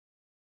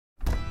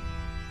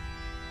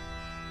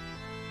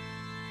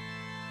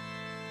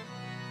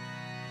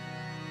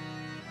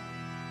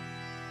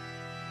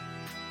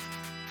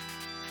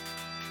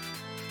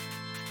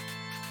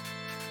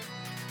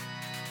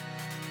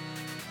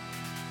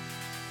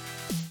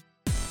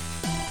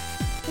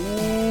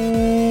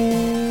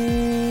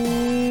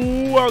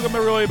Welcome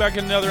everybody back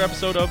in another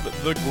episode of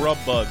the Grub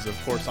Buds. Of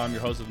course, I'm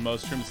your host of the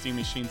most, Trim Steam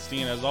Machine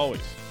Steen, as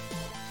always.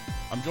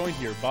 I'm joined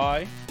here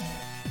by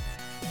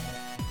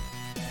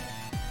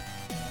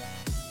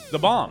the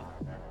Bomb.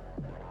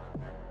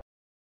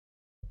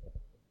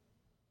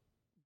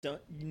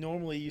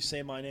 Normally you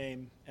say my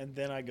name and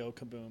then I go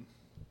kaboom.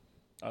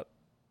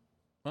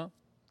 Well,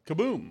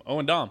 kaboom.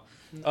 Owen Dom.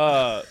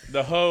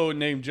 The hoe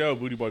named Joe,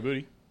 Booty Boy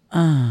Booty.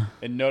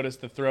 And notice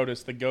the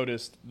throatist, the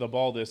goatist, the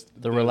baldest,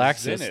 the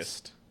relaxist.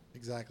 zenist.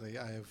 Exactly.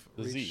 I have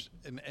The Z. reached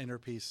an inner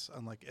peace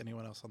unlike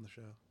anyone else on the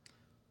show.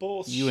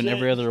 Bullshit. You and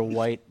every other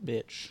white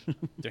bitch.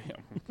 Damn.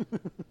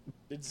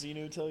 Did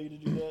Xenu tell you to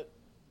do that?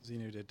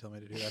 Xenu did tell me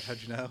to do that.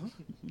 How'd you know?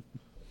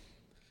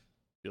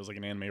 Feels like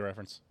an anime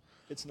reference.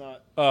 It's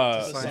not.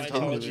 Uh, It's a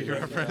Scientology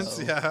reference.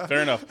 Yeah.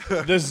 Fair enough.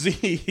 The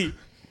Z.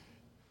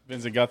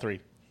 Vincent Guthrie.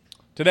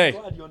 I'm Today,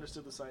 glad you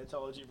understood the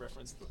Scientology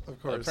reference.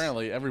 Of course.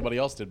 apparently everybody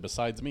else did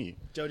besides me.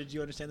 Joe, did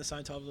you understand the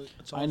Scientology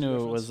I knew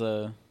reference? it was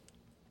a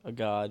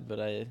god, but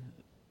I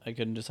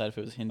couldn't decide if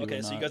it was Hindu or Okay,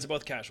 not. so you guys are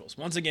both casuals.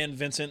 Once again,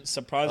 Vincent,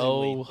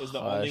 surprisingly, Oh, is the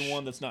hush. only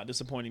one that's not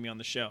disappointing me on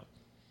the show.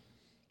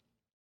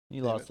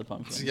 You lost the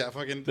pumpkin. Yeah,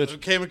 fucking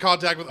Bitch. came in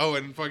contact with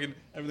Owen. Fucking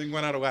everything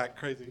went out of whack.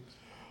 Crazy.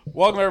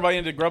 Welcome everybody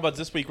into Grub Buds.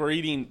 This week we're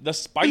eating the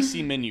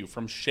spicy menu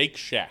from Shake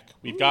Shack.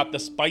 We've got the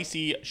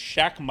spicy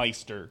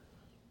Shackmeister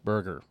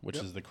burger, which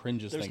is the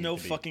cringiest There's thing. no it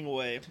could be. fucking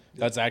way.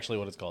 That's actually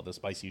what it's called, the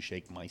spicy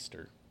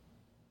Shakemeister.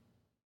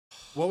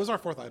 What was our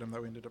fourth item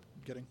that we ended up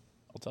getting?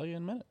 I'll tell you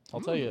in a minute.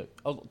 I'll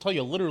tell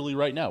you literally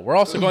right now. We're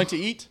also going to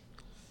eat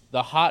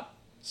the hot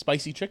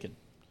spicy chicken.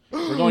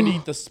 We're going to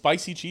eat the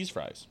spicy cheese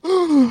fries.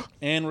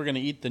 And we're going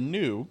to eat the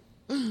new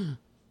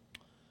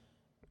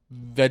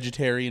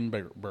vegetarian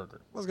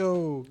burger. Let's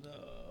go.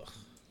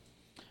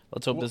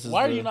 Let's hope this is.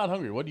 Why are you not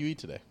hungry? What do you eat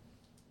today?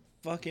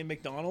 Fucking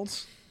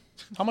McDonald's.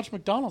 How much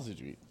McDonald's did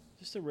you eat?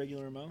 Just a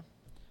regular amount.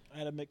 I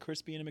had a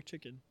McCrispy and a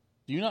McChicken.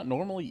 Do you not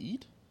normally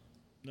eat?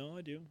 No,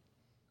 I do.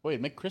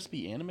 Wait,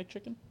 McCrispy and a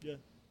McChicken? Yeah.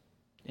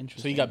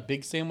 Interesting. So you got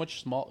big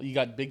sandwich, small. You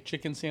got big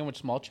chicken sandwich,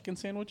 small chicken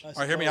sandwich. All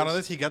right, hear me out on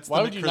this. He gets Why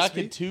the would you not McCrispy.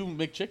 get two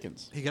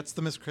McChickens? He gets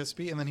the Miss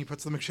Crispy, and then he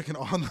puts the McChicken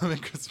on the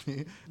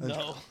McCrispy.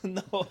 No,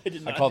 no, I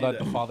did not. I call do that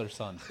the father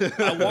son.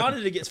 I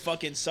wanted to get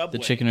fucking Subway.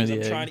 chicken or 'cause the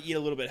I'm egg? trying to eat a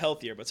little bit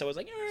healthier, but Subway's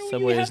like,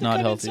 Subway you is have to not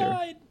come healthier.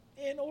 inside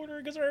and order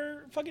because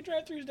our fucking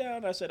drive-thru's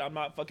down. I said, I'm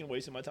not fucking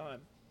wasting my time.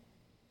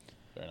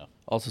 Fair enough.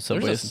 Also,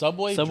 There's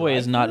Subway. a Subway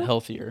is not drive-thru?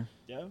 healthier.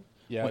 Yeah.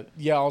 Yeah,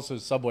 yeah. Also,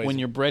 Subway. When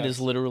your bread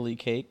is literally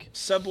cake.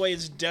 Subway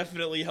is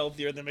definitely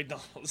healthier than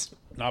McDonald's.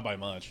 not by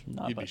much.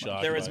 Not You'd by be much.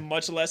 shocked. There is by-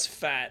 much less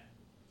fat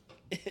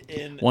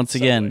in Once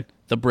Subway. again,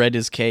 the bread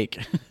is cake.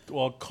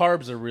 Well,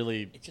 carbs are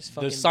really. just The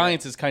fucking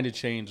science has kind of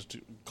changed.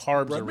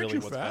 Carbs Bread are makes really you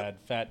what's fat? bad.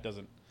 Fat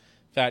doesn't.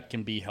 Fat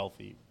can be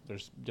healthy.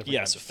 There's different. Yes,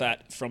 kinds of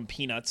fat from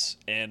peanuts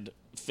and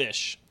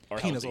fish are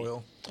Peanut healthy.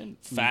 oil.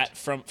 Fat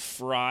from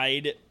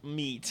fried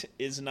meat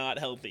is not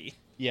healthy.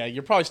 Yeah,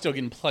 you're probably still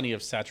getting plenty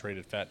of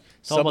saturated fat.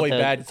 all about Subway the-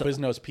 bad, it's-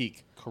 Quiznos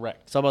peak.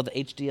 Correct. It's all about the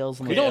HDLs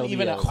and We the don't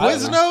even- LDLs.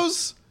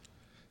 Quiznos?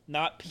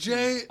 Not peas.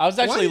 Jay. I was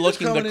why actually you just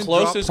looking. come in The and drop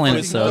closest Planet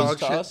fucking Sub. Quiznos dog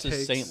to shit us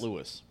is takes? St.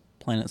 Louis.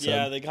 Planet Sub.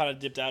 Yeah, they kind of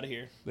dipped out of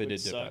here. They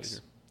which did dip out of sucks.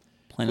 here.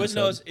 Planet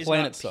Quiznos Sub. is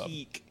Planet not Sub.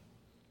 peak.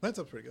 That's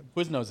pretty good.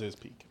 Quiznos is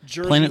peak.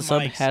 Jersey Planet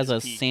Sub Mike's has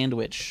is a peak.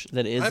 sandwich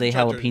that is I've a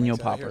tried Jersey jalapeno Mike's, I hear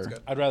it's popper.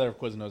 good. I'd rather have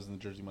Quiznos than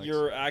Jersey Mike's.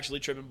 You're actually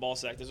tripping ball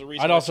sack. There's a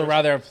reason. I'd why also Jersey-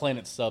 rather have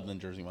Planet Sub than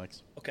Jersey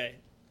Mike's. Okay.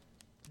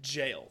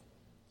 Jail.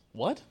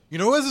 What? You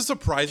know what is a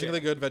surprisingly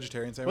good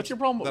vegetarian sandwich? What's your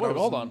problem? that I Wait,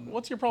 was- hold on.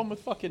 What's your problem with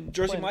fucking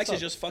Jersey Planet Mike's Sub?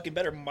 is just fucking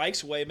better.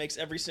 Mike's Way makes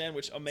every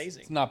sandwich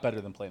amazing. It's not better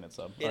than Planet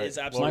Sub. It All right, is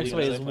what absolutely were Mike's you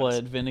way gonna is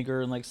say? what?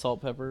 Vinegar and like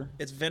salt, pepper.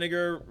 It's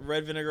vinegar,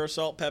 red vinegar,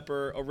 salt,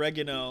 pepper,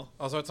 oregano.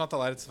 Also, it's not the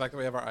light. It's the fact that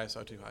we have our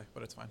ISO too high,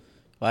 but it's fine.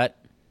 What?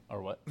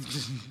 Or what?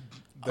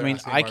 I mean,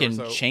 I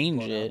can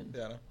change it.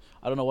 Yeah. No.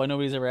 I don't know why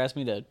nobody's ever asked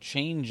me to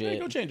change Yeah, it.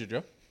 go change it,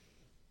 Joe.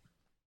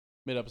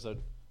 Mid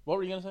episode. What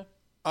were you gonna say?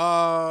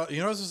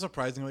 You know what's a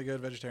surprisingly good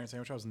vegetarian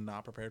sandwich I was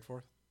not prepared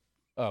for?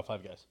 Oh,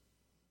 Five Guys.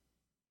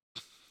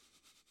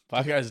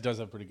 Five Guys does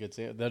have pretty good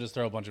sandwich. They'll just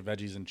throw a bunch of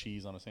veggies and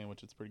cheese on a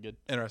sandwich. It's pretty good.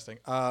 Interesting.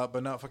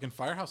 But no, fucking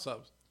Firehouse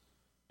subs.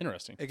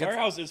 Interesting. It gets,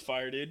 Firehouse is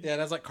fire, dude. yeah, it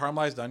has like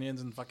caramelized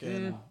onions and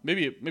fucking.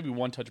 Maybe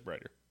one touch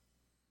brighter.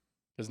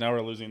 Because now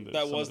we're losing the.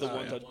 That some was of the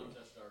one yeah. touch.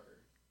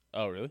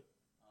 Oh, really?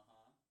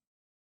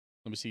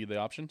 Let me see the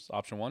options.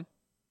 Option one.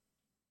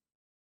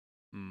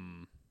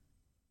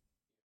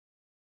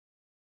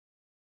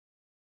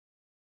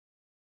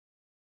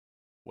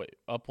 Wait,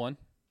 up one?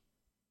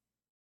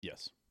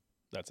 Yes.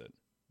 That's it.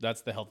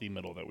 That's the healthy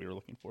middle that we were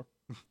looking for.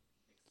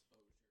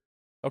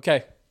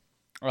 Okay.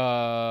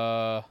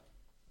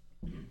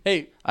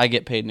 Hey, I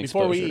get paid in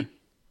before exposure. we eat,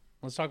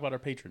 let's talk about our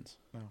patrons.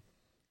 No.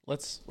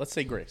 Let's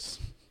say grace.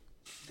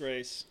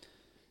 Grace.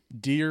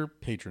 Dear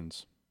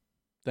patrons,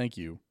 thank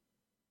you.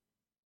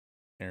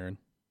 Aaron.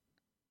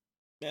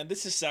 Man,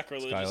 this is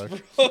sacrilegious,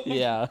 Skylar. bro.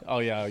 Yeah. Oh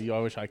yeah, I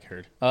wish I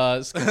cared.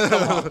 Fucking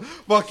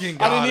I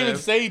got didn't even it.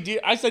 say dear.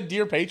 I said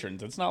dear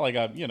patrons. It's not like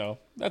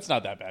that's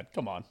not that bad.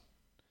 Come on.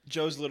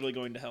 Joe's literally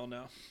going to hell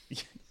now.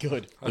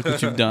 Good. Look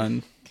what you've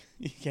done.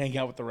 You can hang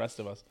out with the rest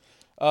of us.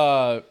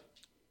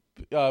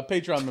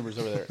 Patreon members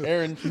over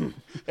there.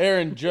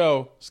 Aaron,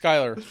 Joe,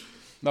 Skylar,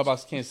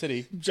 Mailbox Kansas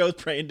City. Joe's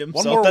praying to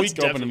himself. One more That's week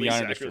to open in the definitely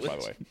Iron District, by the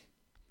way. sacrilege.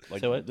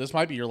 Like, Say what? this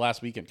might be your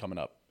last weekend coming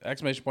up.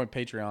 Exclamation point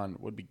Patreon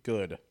would be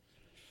good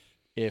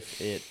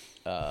if it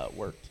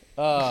worked.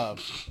 And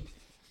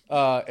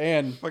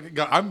Fucking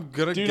God, I'm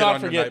gonna Do get not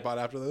on forget- your Nightbot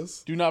after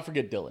this. do not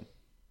forget Dylan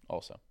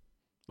also.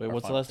 Wait, Our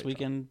what's the final last patron.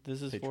 weekend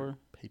this is Patron.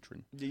 for?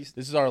 Patron. These-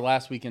 This is our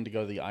last weekend to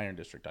go to the Iron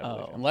District, I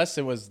believe. Oh. Unless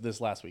it was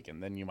this last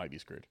weekend, then you might be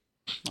screwed.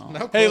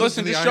 Now Hey, close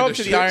listen, to the just Iron show up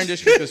to the District. Iron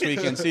District this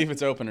weekend, see if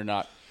it's open or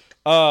not.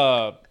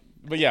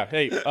 But yeah,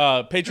 hey,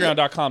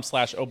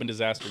 patreon.com/open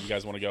disaster. If you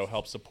guys want to go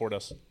help support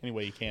us any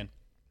way you can.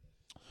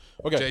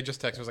 Okay, Jay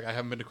just texted me, was like, I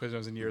haven't been to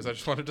Quiznos in years. I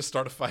just wanted to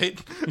start a fight.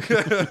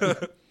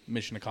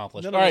 mission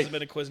accomplished. None All of us right, have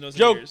been to Quiznos in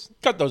Joe, years.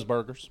 cut those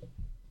burgers.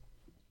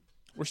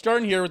 We're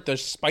starting here with the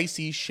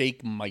spicy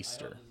shake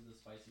meister.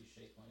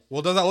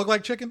 Well, does that look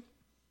like chicken?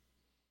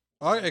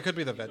 Oh, it could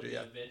be the veggie,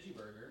 yeah. Veggie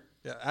burger.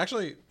 Yeah,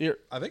 actually, Here.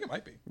 I think it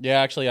might be. Yeah,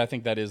 actually, I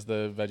think that is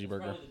the veggie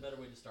burger. Probably the better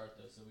way to start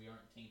though, so we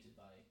aren't tainted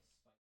by.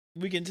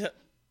 We can tell.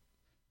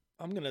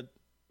 I'm gonna.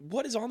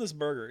 What is on this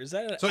burger? Is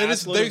that an So it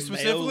is. assload They of mayo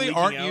specifically leaking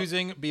aren't out?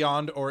 using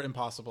Beyond or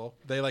Impossible.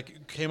 They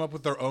like came up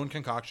with their own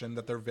concoction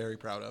that they're very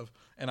proud of,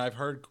 and I've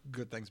heard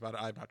good things about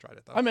it. I've not tried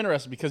it though. I'm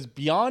interested because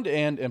Beyond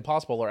and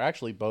Impossible are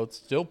actually both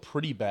still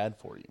pretty bad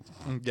for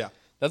you. Yeah.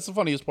 That's the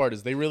funniest part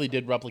is they really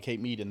did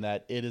replicate meat in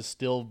that it is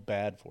still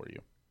bad for you.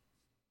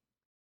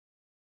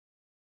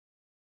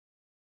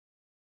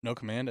 No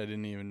command. I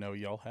didn't even know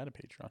y'all had a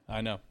Patreon.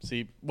 I know.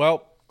 See,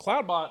 well,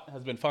 CloudBot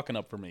has been fucking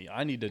up for me.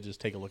 I need to just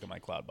take a look at my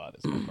CloudBot.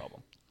 It's no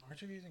problem.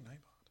 Aren't you using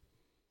Nightbot?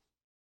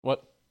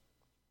 What?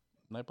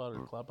 Nightbot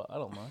or CloudBot? I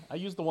don't know. I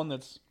use the one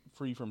that's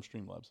free from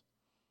Streamlabs.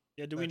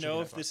 Yeah. Do we That should know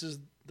be if fine. this is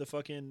the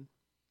fucking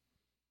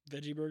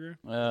veggie burger?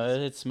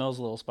 It smells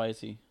a little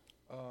spicy.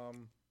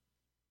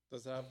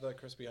 Does it have the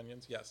crispy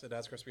onions? Yes, it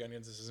has crispy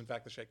onions. This is in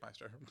fact the Shake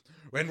Meister.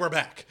 And we're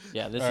back.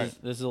 Yeah,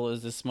 this All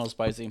is this smells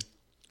spicy.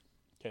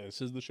 Okay,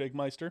 this is the Shake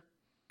Meister.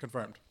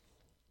 Confirmed.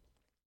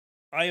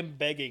 I am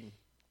begging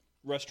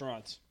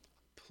restaurants,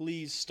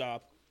 please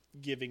stop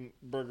giving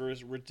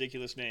burgers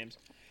ridiculous names.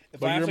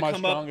 If I But have you're to my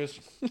come up, strongest.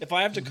 if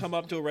I have to come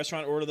up to a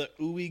restaurant and order the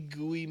ooey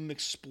gooey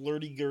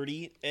McSplurdy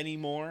gurdy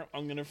anymore,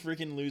 I'm gonna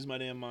freaking lose my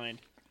damn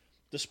mind.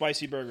 The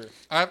spicy burger.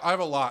 I have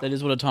a lot That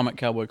is what Atomic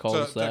Cowboy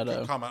calls to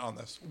that. comment on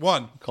this.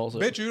 One, calls it.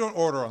 bitch, you don't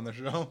order on the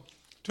show.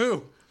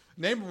 Two,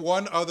 name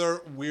one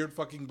other weird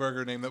fucking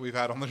burger name that we've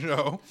had on the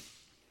show.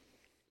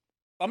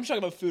 I'm just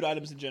talking about food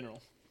items in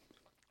general.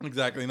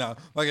 Exactly, no.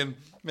 Fucking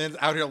man's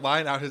out here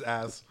lying out his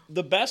ass.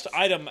 The best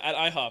item at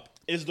IHOP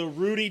is the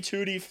Rudy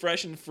Tooty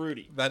Fresh and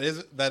Fruity. That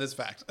is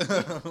fact.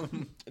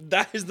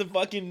 That is the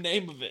fucking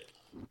name of it.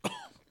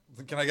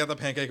 Can I get the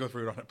pancake with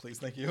fruit on it, please?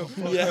 Thank you.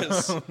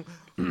 Yes.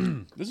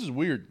 This is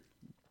weird.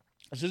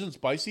 This isn't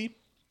spicy,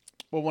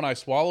 but when I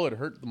swallow it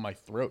hurt my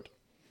throat.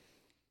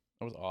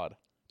 That was odd.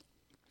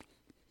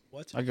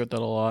 What? I get that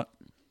a lot.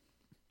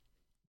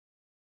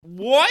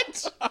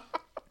 What?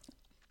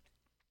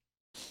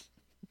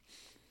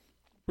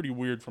 Pretty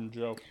weird from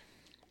Joe.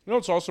 You know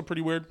what's also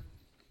pretty weird?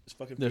 It's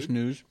fucking There's food.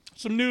 news.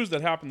 Some news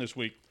that happened this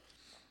week.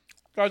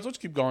 Guys, let's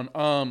keep going.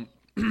 All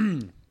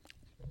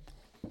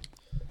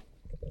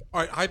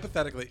right,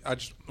 hypothetically,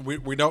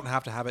 we don't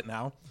have to have it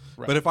now.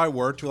 Right. But if I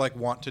were to like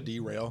want to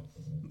derail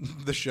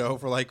the show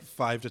for like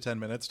 5 to 10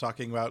 minutes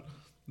talking about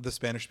the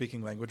Spanish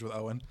speaking language with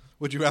Owen,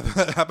 would you rather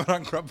that happen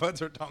on Grub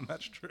Buds or Tom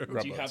That's True?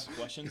 Do you have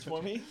questions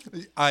for me?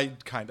 I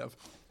kind of.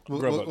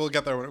 Grub Buds. We'll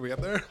get there when we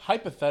get there.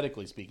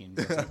 Hypothetically speaking,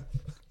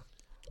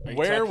 Are you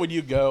where talking- would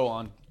you go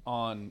on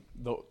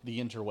the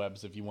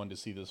interwebs if you wanted to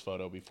see this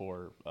photo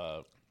before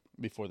the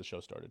show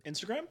started?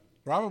 Instagram?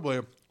 Probably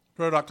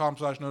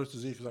twitter.com/notice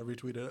disease because I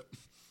retweeted it.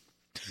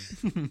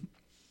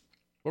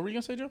 What were you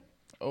gonna say, Joe?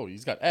 Oh,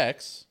 he's got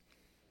X,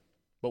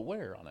 but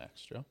where on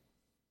X, Joe?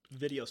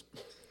 Videos.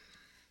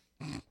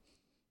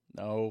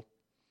 No,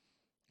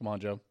 come on,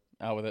 Joe,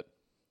 out with it.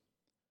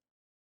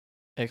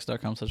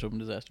 X.com/open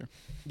disaster.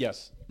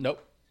 Yes. Nope.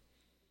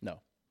 No.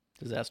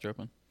 Disaster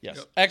open. Yes.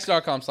 Yep.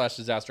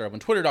 X.com/disaster open.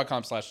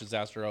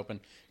 Twitter.com/disaster open.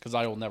 Because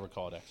I will never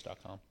call it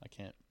X.com. I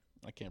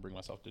can't bring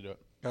myself to do it.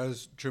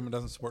 Guys, Truman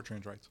doesn't support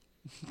trans rights.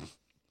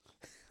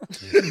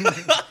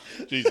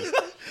 Jesus.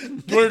 That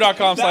is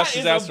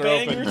Twitter.com/disaster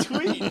a banger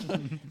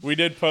open. tweet. We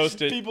did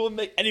post it.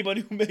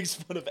 Anybody who makes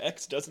fun of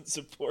X doesn't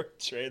support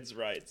trans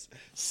rights.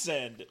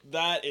 Send.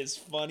 That is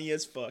funny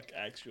as fuck,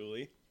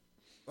 actually.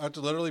 That's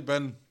literally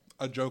been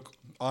a joke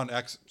on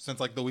X since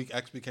like the week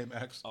X became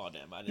X. Oh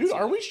damn! I didn't Dude, see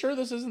are that. we sure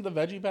this isn't the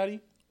veggie patty?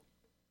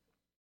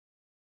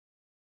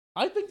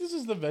 I think this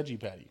is the veggie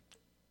patty.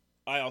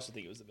 I also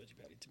think it was the veggie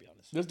patty. To be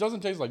honest. This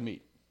doesn't taste like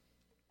meat.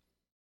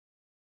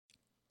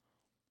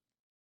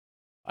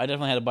 I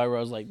definitely had a bite where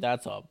I was like,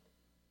 that's a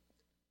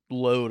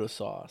load of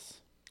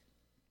sauce.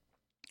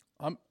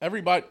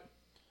 Every bite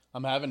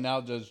I'm having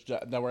now, just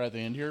that we're at the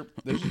end here,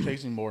 this is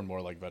tasting more and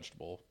more like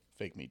vegetable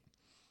fake meat.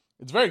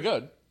 It's very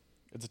good.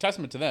 It's a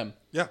testament to them.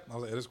 Yeah,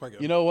 it is quite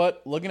good. You know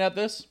what? Looking at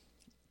this,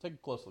 take a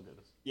close look at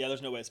this. Yeah,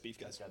 there's no way it's beef,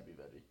 It's guys. got to be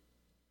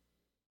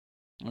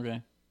veggie.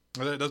 Okay.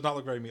 It does not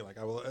look very meat-like.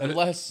 I will,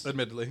 Unless,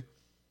 admittedly.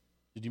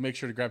 did you make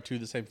sure to grab two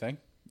of the same thing?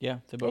 Yeah,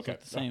 they both look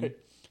the same. Right.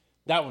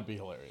 That would be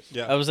hilarious.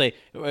 Yeah. I would say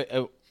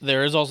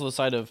there is also the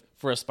side of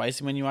for a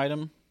spicy menu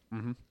item.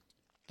 Mm-hmm.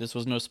 This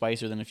was no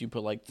spicier than if you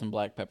put like some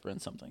black pepper in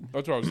something.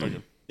 That's what I was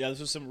thinking. Yeah, this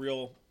was some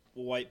real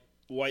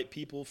white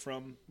people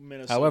from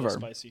Minnesota. However-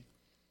 Spicy.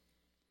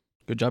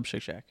 Good job,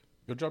 Shake Shack.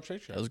 Good job,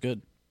 Shake Shack. That was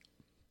good.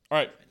 All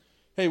right.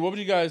 Hey, what would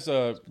you guys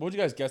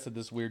guess that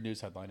this weird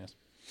news headline is?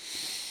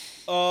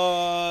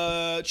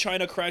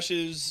 China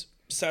crashes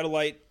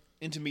satellite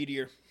into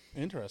meteor.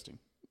 Interesting.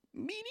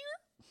 Meteor?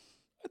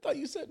 I thought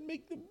you said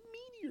make the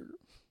meteor.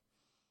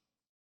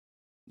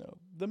 No,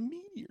 the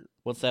meteor.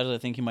 What's sad is I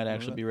think you might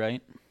actually that? be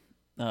right.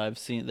 I've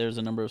seen there's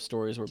a number of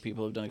stories where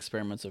people have done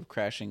experiments of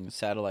crashing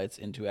satellites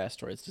into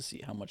asteroids to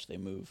see how much they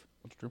move.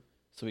 That's true.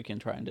 So we can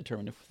try and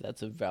determine if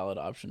that's a valid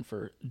option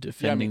for Yeah, I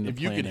defending mean, the if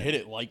you planet. could hit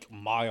it like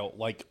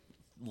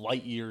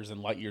light years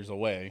and light years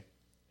away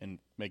and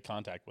make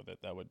contact with it,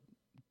 that would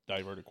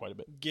divert it quite a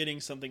bit. Getting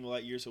something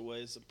light years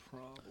away is a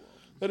problem.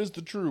 That is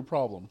the true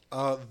problem.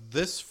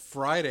 This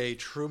Friday,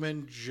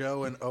 Truman,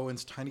 Joe, and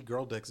Owen's tiny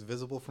girl dicks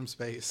visible from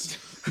space.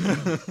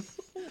 Oh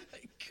my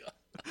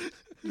god.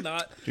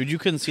 Not Dude, you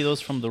couldn't see those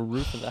from the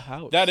roof of the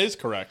house. That is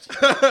correct.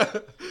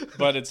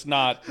 But it's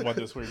not what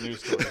this weird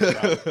news story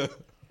is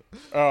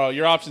about.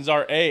 Your options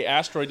are A,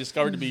 asteroid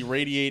discovered to be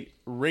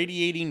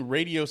radiating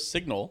radio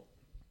signal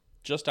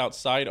just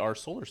outside our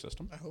solar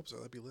system. I hope so.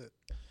 That'd be lit.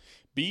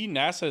 B,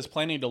 NASA is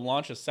planning to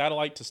launch a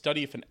satellite to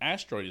study if an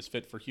asteroid is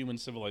fit for human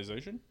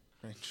civilization.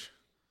 Range.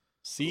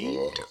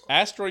 C,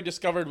 asteroid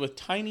discovered with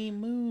tiny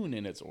moon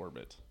in its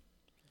orbit.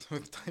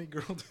 With tiny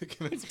girl dick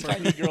in its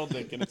Tiny girl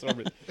dick in its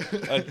orbit.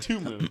 2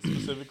 moons,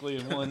 specifically,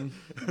 and one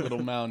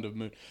little mound of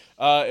moon.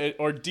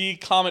 Or D,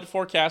 comet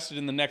forecasted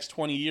in the next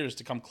 20 years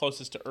to come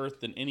closest to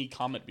Earth than any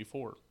comet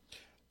before.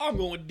 I'm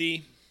going with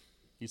D.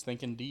 He's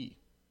thinking D.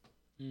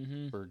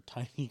 For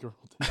tiny girl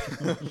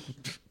dick.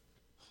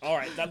 All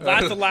right,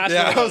 that's the last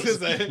Yeah, one. I was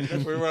gonna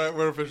say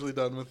we're officially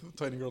done with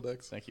tiny girl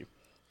dicks. Thank you.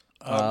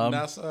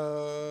 NASA.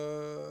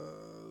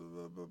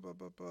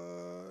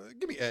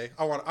 Give me A.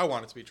 I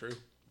want it to be true.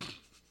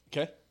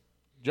 Okay.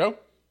 Joe?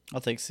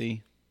 I'll take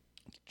C.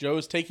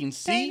 Joe's taking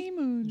C.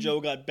 Joe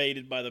got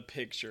baited by the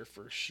picture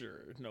for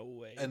sure. No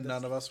way. And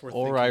none of us were.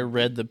 Or thinking, I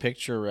read the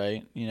picture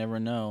right. You never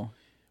know.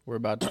 We're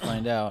about to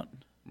find out.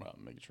 Well,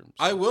 make sure.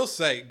 I will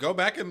say, go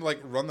back and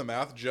run the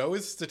math. Joe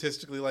is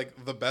statistically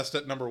the best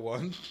at number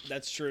one.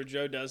 That's true.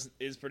 Joe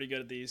is pretty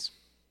good at these.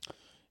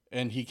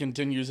 And he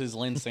continues his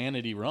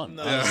Linsanity run.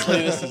 No.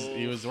 Honestly,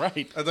 he was right.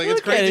 It's it's Look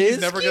at crazy. it, He's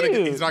it's never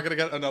cute. he's not gonna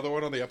get another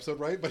one on the episode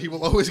right, but he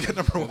will always get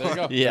number one. There you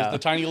go. Yeah. There's the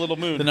tiny little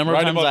moon. The number of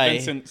right times above I-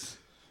 Vincent's.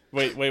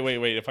 Wait.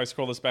 If I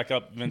scroll this back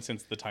up,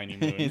 Vincent's the tiny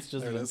moon. It's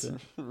just There it is.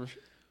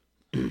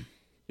 Vincent.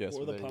 Yes, Or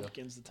well, the there you go.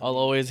 pumpkins. The I'll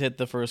always hit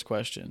the first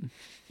question.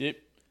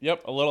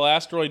 Yep. A little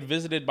asteroid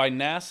visited by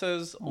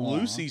NASA's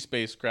Lucy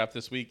spacecraft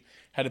this week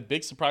had a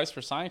big surprise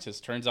for scientists.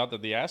 Turns out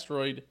that the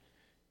asteroid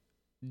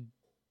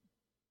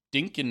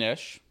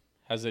Dinkinesh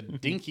has a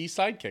dinky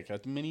sidekick, a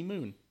mini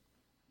moon.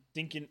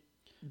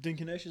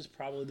 Dinkinesh is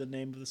probably the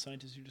name of the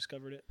scientist who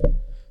discovered it.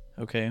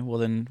 Okay, well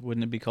then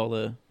wouldn't it be called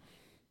a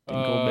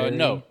Dinkleberry?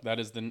 No, that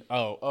is the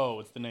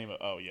it's the name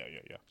of yeah.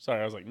 Sorry,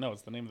 I was like, no,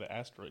 it's the name of the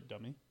asteroid,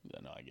 dummy. Yeah,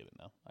 no, I get it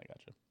now. I got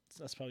you.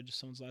 That's probably just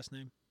someone's last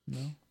name.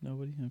 No,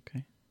 nobody.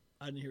 Okay,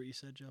 I didn't hear what you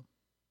said, Joe.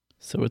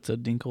 so it's a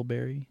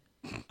Dinkleberry.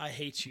 I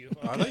hate you.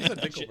 I thought you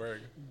said Dinkelberg.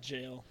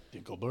 Jail.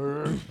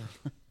 Dinkelberg.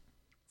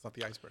 It's not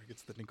the iceberg.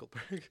 It's the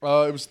Dinkelberg.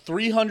 It was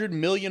 300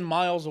 million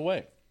miles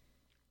away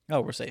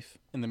Oh, we're safe.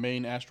 in the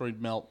main asteroid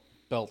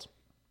belt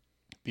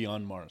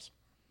beyond Mars.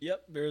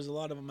 Yep, there's a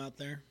lot of them out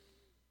there.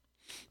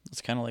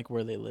 It's kind of like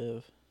where they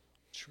live.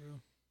 True.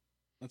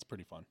 That's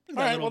pretty fun. Look at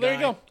All that right, little well, there you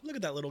guy. go. Look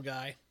at that little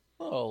guy.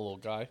 Oh, little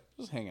guy.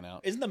 Just hanging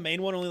out. Isn't the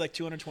main one only like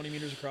 220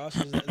 meters across?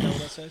 Is that what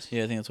that says?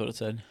 Yeah, I think that's what it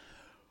said.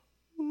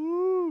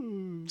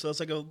 So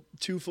it's like a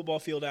 2 football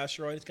field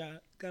asteroid. It's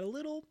got a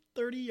little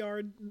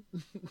 30-yard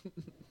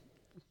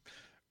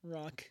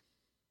rock.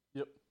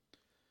 Yep.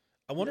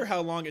 I wonder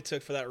how long it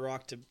took for that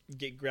rock to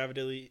get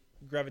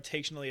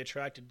gravitationally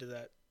attracted to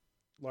that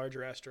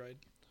larger asteroid,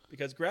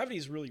 because gravity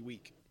is really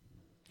weak.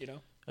 You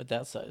know, At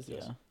that size,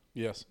 yeah.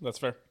 Yes, that's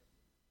fair.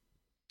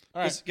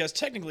 All right. because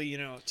technically,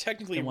 Then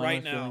why am I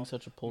right feeling now,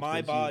 such a pull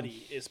my towards you?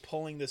 body is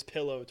pulling this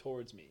pillow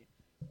towards me,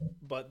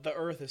 but the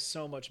Earth is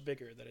so much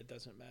bigger that it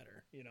doesn't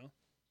matter. You know.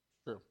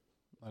 True.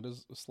 That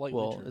is slightly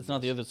Well, true. it's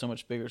not the other so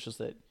much bigger. It's just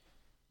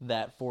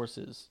that force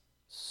is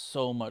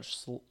so much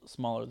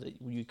smaller that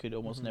you could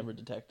almost never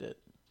detect it.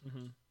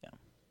 Mm-hmm.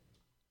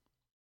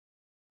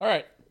 All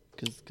right.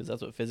 Because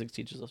that's what physics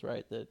teaches us,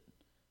 right? That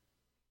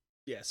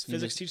Yes, You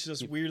physics just- teaches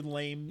us you- weird,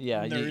 lame,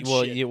 yeah. nerd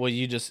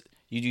shit.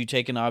 You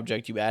take an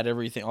object, you add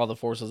everything, all the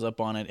forces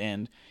up on it,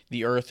 and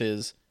the Earth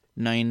is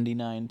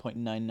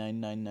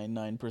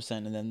 99.99999%,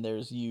 and then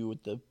there's you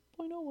with the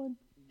 0.01.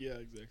 Yeah,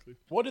 exactly.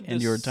 What did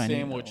And you're this tiny,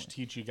 sandwich though.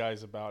 teach you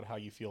guys about how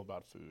you feel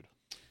about food?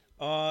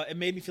 It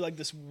made me feel like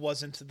this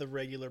wasn't the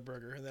regular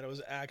burger and that it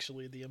was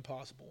actually the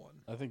Impossible one.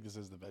 I think this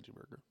is the veggie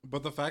burger.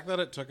 But the fact that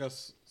it took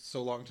us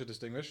so long to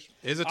distinguish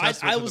is a I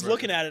testament to the was burger.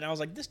 looking at it and I was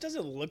like, this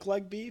doesn't look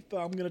like beef, but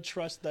I'm gonna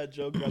trust that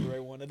Joe grabbed the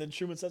right one. And then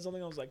Truman said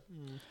something. I was like,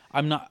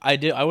 I'm not.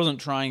 I wasn't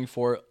trying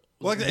for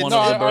Well, like, one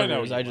no, of the I know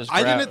burgers. you I were. just.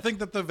 I grabbed- didn't think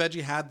that the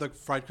veggie had the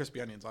fried crispy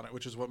onions on it,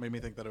 which is what made me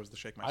think that it was the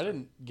shake I Meister.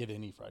 didn't get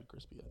any fried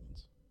crispy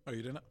onions. Oh,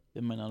 you didn't?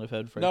 It might not have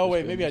had. fried No, wait,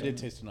 crispy maybe I onions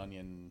did on it. taste an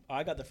onion.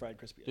 I got the fried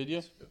crispy. Did you?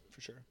 onions,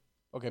 for sure?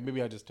 Okay,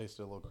 maybe I just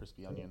tasted a little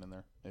crispy onion in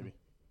there. Maybe.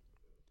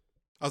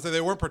 I'll say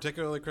they weren't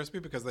particularly crispy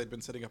because they'd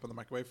been sitting up in the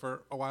microwave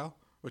for a while,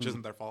 which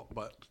isn't their fault.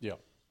 But Yeah.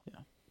 Yeah.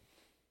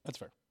 That's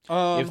fair.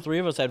 If 3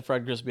 of us had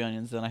fried crispy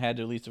onions, then I had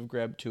to at least have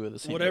grabbed 2 of the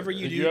same. Whatever burger.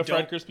 you did do, you have fried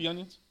don't- crispy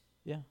onions?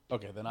 Yeah.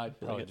 Okay, then I'd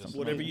probably it's just... something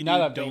Whatever you now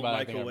that I'm do, thinking don't about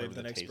it, I think I microwave remember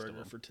the next taste of burger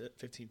them. for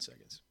 15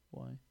 seconds.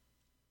 Why?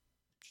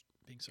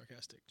 Being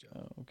sarcastic, Joe.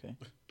 Oh, okay.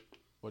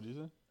 What did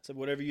you say? So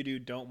whatever you do,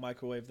 don't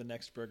microwave the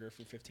next burger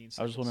for 15 seconds.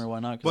 I was just wondering why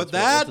not. 'cause but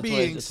that's that what- that's what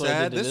I- being that's what I did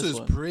said, to this is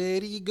one.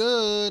 pretty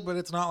good, but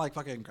it's not like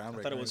fucking groundbreaking.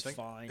 I thought it or was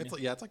anything. fine.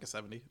 It's like a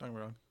 70. Don't get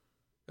me wrong.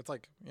 It's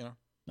like, you know.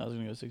 I was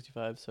gonna go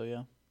 65. So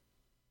yeah,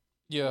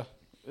 Yeah,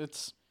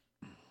 it's...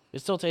 it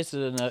still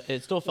tasted enough.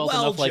 It still felt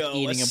well, enough like Joe,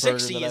 eating a a burger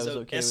 60 that I is was a,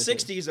 okay a with.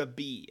 60 is a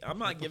B. I'm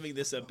not giving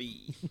this a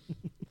B.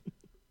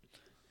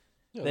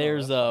 Yeah,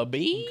 There's a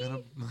bee.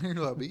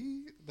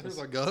 There's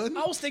a gun.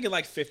 I was thinking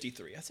like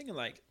 53. I was thinking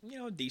like,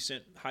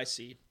 decent, high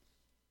C.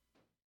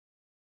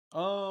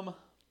 I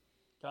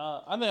think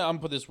I'm gonna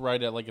put this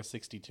right at like a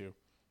 62.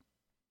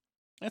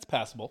 It's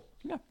passable.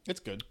 Yeah. It's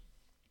good.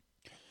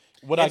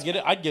 Would I get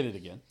it? I'd get it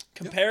again.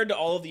 Compared to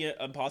all of the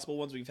impossible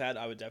ones we've had,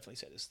 I would definitely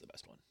say this is the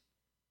best one.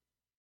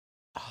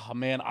 Oh,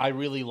 man, I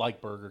really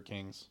like Burger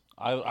King's.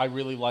 I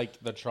really like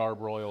the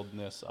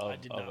charbroiledness I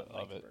did not like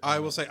of it. Burger I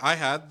will say I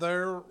had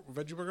their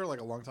veggie burger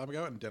like a long time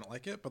ago and didn't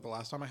like it, but the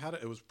last time I had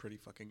it, it was pretty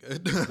fucking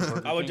good.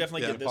 I would King?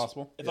 definitely Yeah. get this.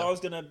 Impossible?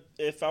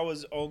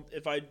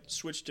 If I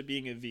switched to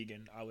being a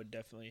vegan, I would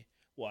definitely.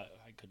 Well,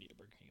 I couldn't eat a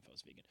Burger King if I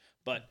was vegan,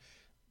 but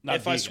Not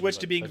if I vegan, switched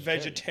but to being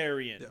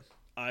vegetarian, Yeah.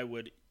 I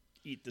would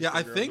eat this Yeah,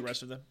 I burger over think- the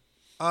rest of them.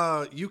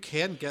 You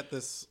can get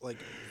this like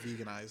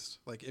veganized,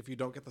 like if you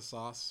don't get the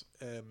sauce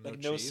and Like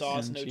no no cheese.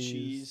 sauce, And no cheese.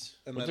 cheese.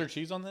 And Was then, there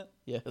cheese on that?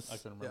 Yes. I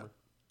couldn't remember.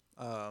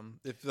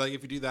 if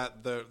you do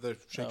that, the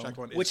Shake Shack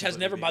one, is Which has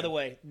completely never, by the vegan.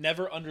 way,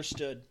 never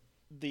understood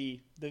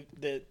the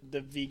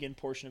vegan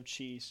portion of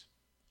cheese.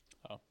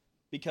 Oh.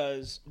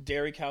 Because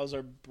dairy cows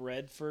are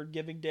bred for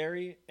giving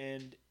dairy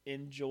and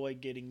enjoy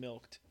getting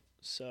milked.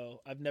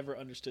 So I've never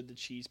understood the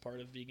cheese part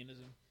of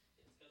veganism.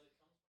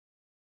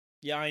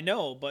 Yeah, I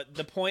know, but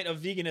the point of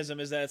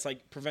veganism is that it's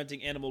like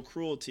preventing animal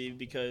cruelty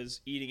because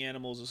eating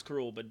animals is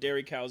cruel, but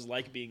dairy cows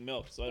like being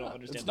milked, so I don't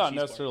understand It's the not cheese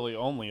part. necessarily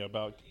only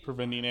about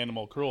preventing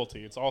animal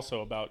cruelty. It's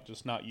also about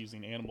just not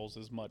using animals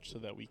as much so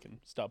that we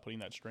can stop putting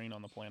that strain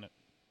on the planet.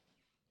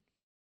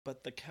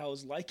 But the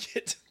cows like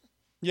it.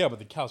 Yeah, but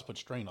the cows put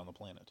strain on the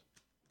planet.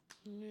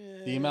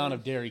 The amount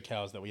of dairy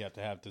cows that we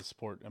have to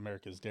support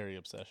America's dairy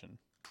obsession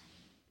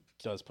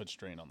does put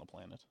strain on the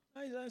planet.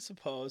 I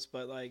suppose,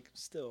 but like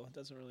still, it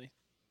doesn't really.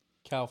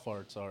 Cow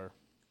farts are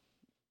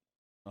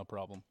a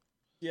problem.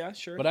 Yeah,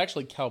 sure. But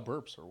actually, cow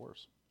burps are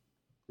worse.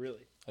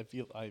 really, I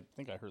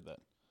think I heard that.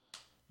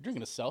 You're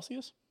drinking a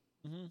Celsius?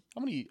 mm-hmm.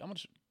 How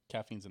much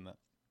caffeine's in that?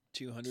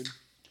 200.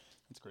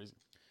 That's crazy.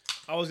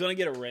 I was gonna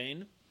get a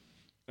rain,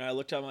 and I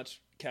looked how much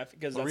caffeine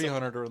because that's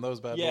 300 are in those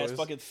bad yeah, boys. it's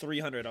fucking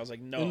 300. I was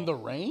like, no, In the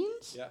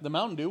rains? Yeah. The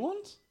Mountain Dew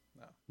ones?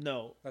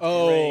 no. That's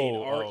Rain,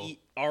 oh.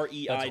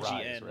 R-E-I-G-N. That's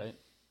Rise, right? Is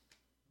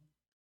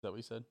that what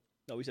you said?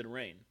 No, we said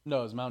rain.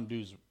 No, it's Mountain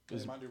Dew's.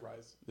 Is Mountain Dew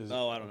Rise.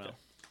 Oh, I don't know.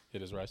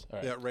 It is Rise. All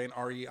right. Yeah, Rain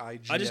REIG.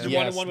 I just did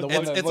Yes, one the with-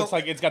 one that it's looks a-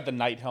 like it's got the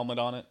night helmet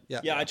on it. Yeah,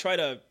 Yeah, I tried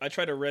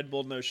a Red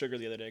Bull no sugar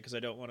the other day because I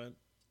don't want to.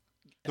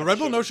 The Red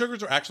Bull no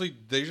sugars are actually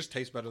they just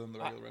taste better than the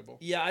regular Red Bull.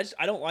 Yeah,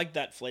 I don't like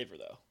that flavor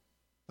though.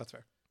 That's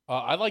fair.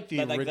 I like the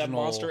That, like original. that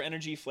Monster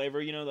Energy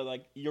flavor, that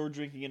like you're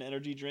drinking an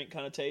energy drink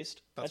kind of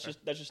taste. That's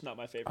That's just not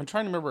my favorite. I'm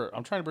trying to remember.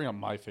 I'm trying to bring up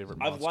my favorite.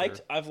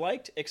 Monster. I've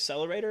liked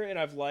Accelerator and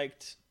I've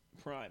liked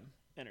Prime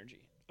Energy.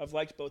 I've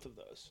liked both of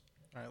those.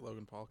 All right,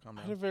 Logan Paul, calm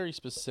I had a down. very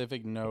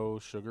specific no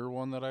sugar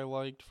one that I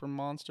liked from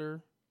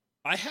Monster.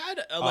 I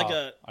had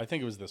I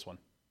think it was this one.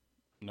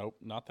 Nope,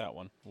 not that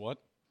one. What?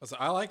 So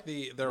I like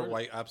their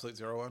white Absolute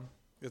Zero one.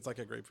 It's like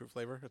a grapefruit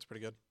flavor. It's pretty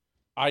good.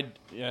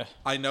 Yeah,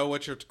 I know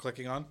what you're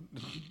clicking on,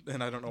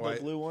 and I don't know the why.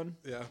 blue one,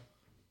 Yeah.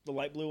 the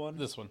light blue one.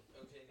 this one.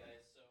 Okay, guys.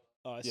 So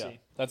Oh, I Yeah, see.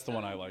 that's the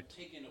one I liked.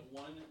 Taking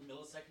 1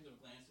 millisecond of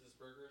glance at this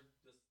burger.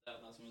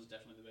 That last one was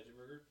definitely the veggie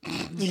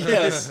burger.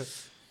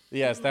 Yes,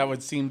 yes, that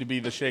would seem to be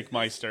the Shake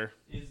Meister.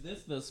 Is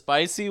this the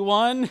spicy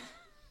one?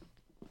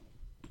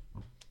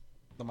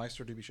 The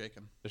Meister do be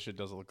shaken. This shit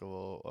does look a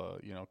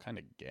little, kind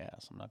of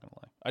gas. I'm not gonna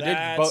lie. I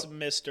That's did,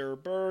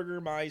 Mr.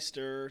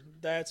 Burgermeister.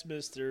 That's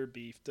Mr.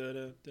 Beef.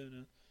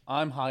 Da-da-da-da.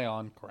 I'm high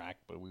on crack,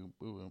 but we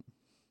won't.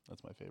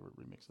 That's my favorite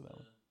remix of that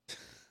one.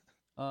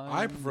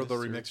 I prefer the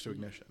Mr. remix to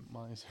Ignition.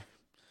 Meister.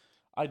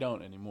 I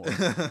don't anymore.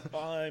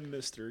 I'm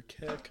Mr.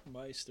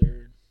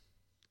 Keckmeister.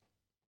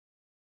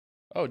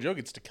 Oh, Joe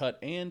gets to cut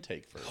and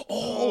take first.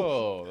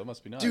 Oh! That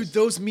must be nice. Dude,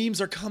 those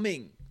memes are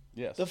coming.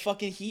 Yes. The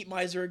fucking heat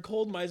miser and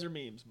cold miser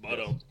memes.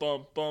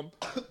 Bum bum.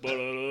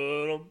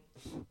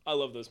 I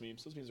love those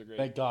memes. Those memes are great.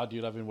 Thank God,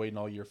 dude. I've been waiting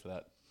all year for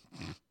that.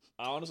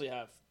 I honestly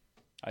have.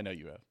 I know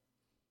you have.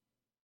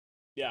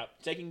 Yeah,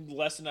 taking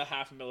less than a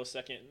half a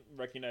millisecond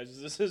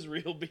recognizes this is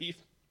real beef.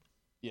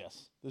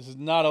 Yes. This is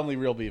not only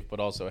real beef, but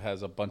also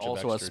has a bunch of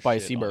Also a extra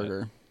spicy shit on it.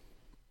 burger.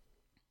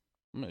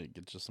 I'm going to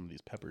get just some of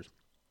these peppers.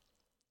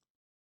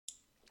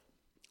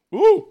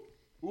 Ooh!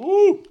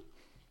 Ooh!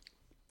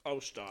 Oh,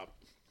 stop.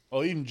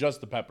 Well, even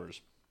just the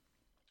peppers.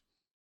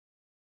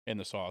 And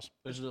the sauce.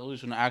 This is at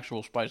least an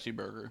actual spicy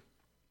burger.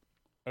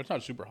 It's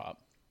not super hot,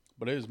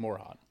 but it is more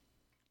hot.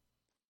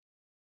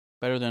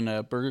 Better than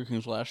Burger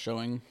King's last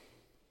showing.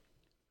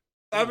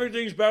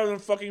 Everything's better than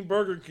fucking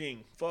Burger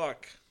King.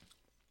 Fuck.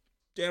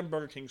 Damn,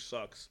 Burger King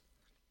sucks.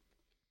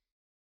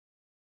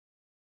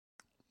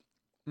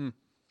 Okay,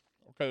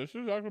 this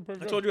is actually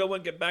pretty I good. told you I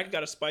wouldn't get back. I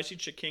got a spicy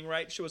chicken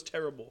right. Shit was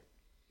terrible.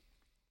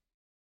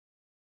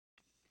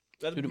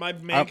 That's Dude, my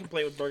main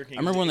complaint with Burger King.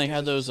 I remember when they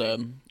had those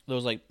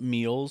like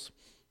meals,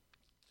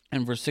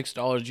 and for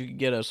 $6 you could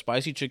get a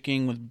spicy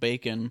chicken with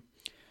bacon,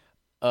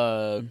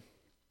 like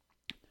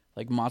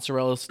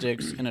mozzarella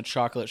sticks and a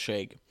chocolate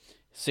shake.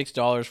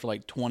 $6 for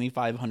like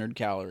 2,500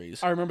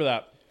 calories. I remember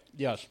that.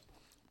 Yes.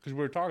 Because we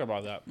were talking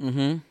about that.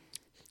 Mm-hmm.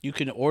 You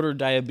can order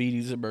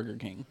diabetes at Burger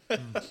King,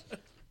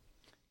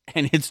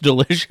 and it's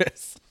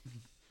delicious.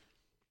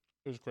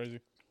 It was crazy.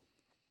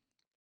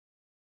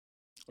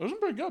 It was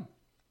pretty good.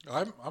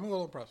 I'm a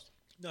little impressed.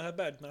 Not half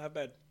bad. Not half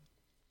bad.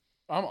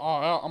 I'm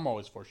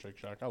always for Shake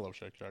Shack. I love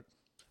Shake Shack.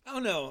 I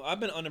don't know. I've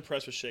been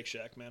unimpressed with Shake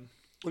Shack, man.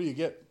 What do you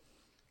get?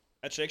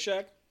 At Shake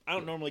Shack, I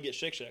don't normally get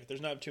Shake Shack.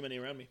 There's not too many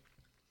around me.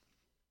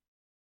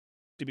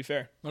 To be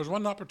fair, There's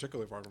one not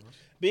particularly far from us.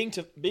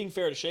 being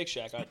fair to Shake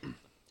Shack,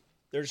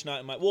 they're just not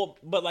in my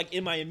but like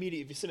in my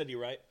immediate vicinity,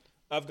 right?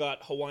 I've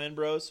got Hawaiian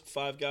Bros,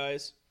 Five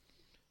Guys,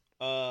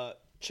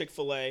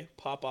 Chick-fil-A,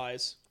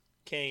 Popeyes,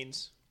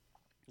 Cane's,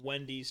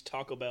 Wendy's,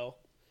 Taco Bell,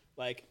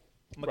 like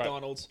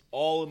McDonald's,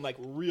 all in like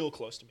real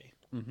close to me,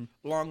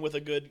 along with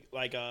a good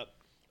like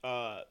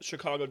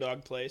Chicago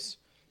dog place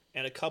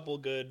and a couple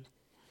good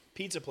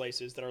pizza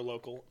places that are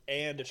local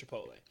and a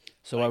Chipotle.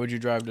 So why would you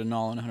drive to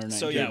Nolan 119?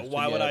 So yeah,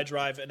 why would I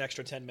drive an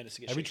extra 10 minutes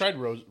to get? Have you Shake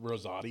tried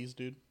Rosati's,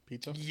 dude?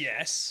 Pizza?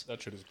 Yes.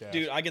 That shit is gas.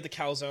 Dude, I get the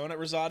calzone at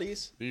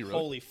Rosati's. Do you really?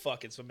 Holy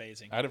fuck, it's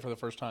amazing. I had it for the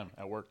first time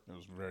at work. It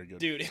was very good.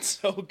 Dude, it's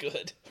so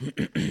good.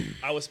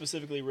 I was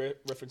specifically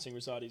referencing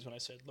Rosati's when I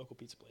said local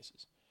pizza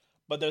places.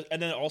 But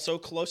and then also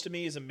close to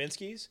me is a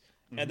Minsky's.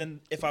 And then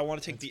if I want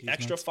to take the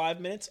extra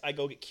 5 minutes, I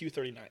go get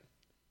Q39.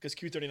 Because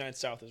Q39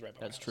 South is right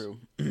by my That's house. true.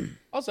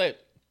 I'll say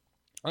it.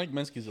 I think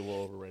Minsky's a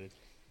little overrated.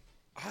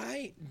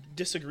 I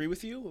disagree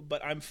with you,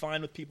 but I'm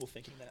fine with people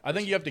thinking that. I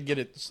think you have to get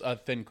it a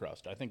thin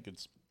crust. I think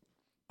it's.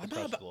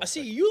 I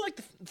see, you like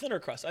the thinner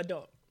crust. I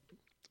don't.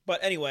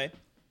 But anyway,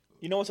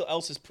 you know what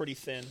else is pretty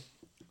thin?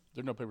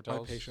 There's no paper My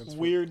towels. patience.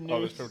 Weird Oh,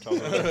 news. there's paper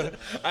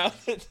towels.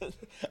 Is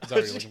that what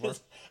you're looking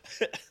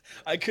for?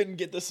 I couldn't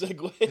get the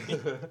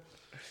segue.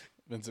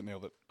 Vincent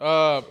nailed it. You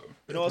know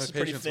what My else is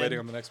pretty patience thin? waiting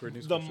on the next weird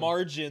news. The question.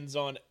 margins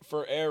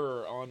for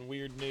error on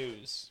weird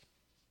news.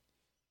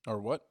 Or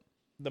what?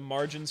 The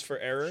margins for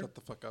error, Shut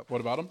the fuck up. What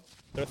about him?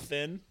 they're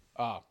thin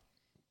Ah.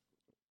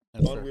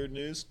 That's on fair. weird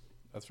news.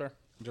 That's fair.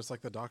 Just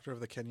like the doctor of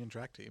the Kenyan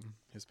track team,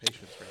 his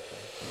patience rate.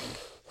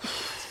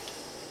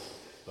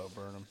 So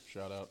burn him.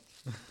 Shout out.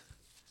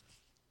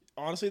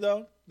 Honestly,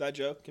 though, that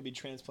joke can be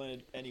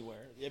transplanted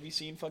anywhere. Have you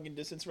seen fucking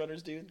distance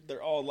runners, dude?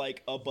 They're all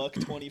like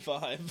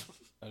 $1.25.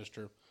 That is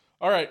true.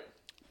 All right.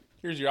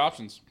 Here's your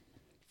options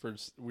for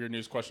weird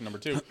news question number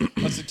 2.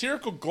 A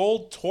satirical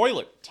gold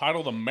toilet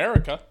titled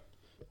America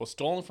was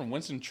stolen from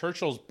Winston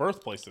Churchill's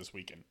birthplace this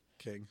weekend.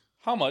 King.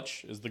 How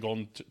much is the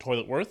golden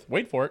toilet worth?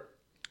 Wait for it.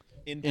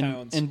 In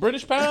pounds. In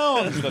British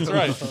pounds. That's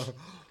right.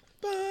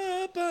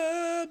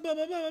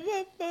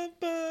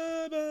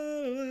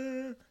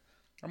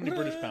 How many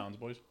British pounds,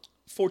 boys?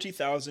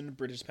 40,000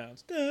 British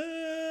pounds.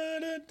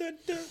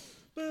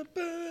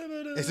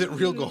 Is it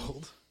real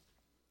gold?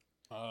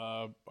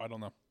 I don't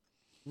know.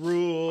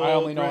 Rule I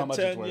only know how much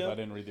it's worth. Britannia. I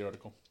didn't read the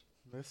article.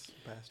 This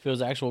bastard If it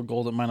was actual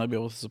gold, it might not be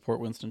able to support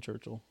Winston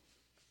Churchill.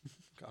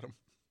 got him.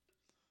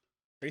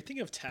 Are you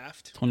thinking of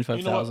Taft?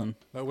 25,000.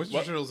 No,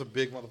 Winston Churchill's a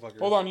big motherfucker.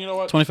 Hold on. You know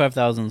what?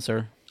 25,000,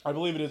 sir. I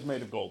believe it is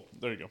made of gold.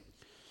 There you go.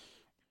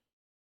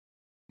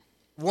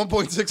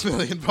 1.6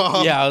 million,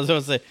 Bob. Yeah, I was going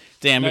to say,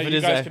 damn, Now, if it you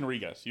is. guys can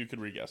re-guess. You could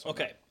re-guess. on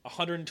Okay,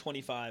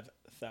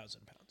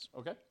 125,000 pounds. that.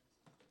 Okay.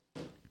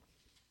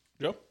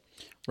 Joe?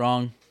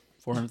 Wrong.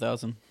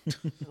 400,000.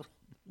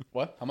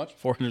 What? How much?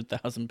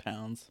 400,000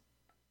 pounds.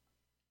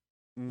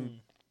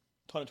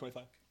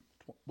 125.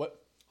 What?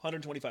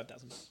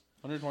 125,000.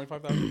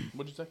 125,000?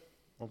 What'd you say?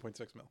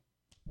 1.6 mil.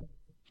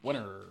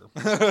 Winner.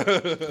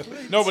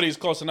 Nobody's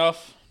close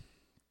enough.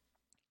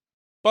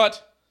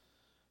 But,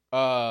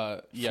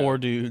 yeah. 4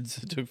 dudes.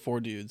 It took 4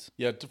 dudes.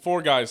 Yeah,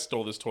 4 guys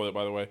stole this toilet,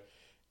 by the way.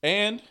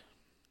 And,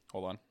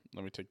 hold on.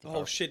 Let me take the Oh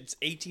power. shit! It's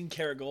 18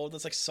 karat gold.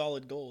 That's like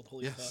solid gold.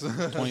 Holy Yes.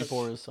 fuck!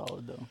 24 is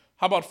solid though.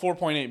 How about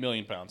 4.8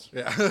 million pounds?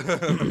 Yeah.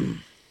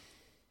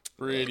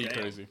 Pretty Damn.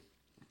 crazy.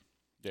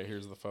 Yeah,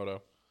 here's the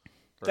photo.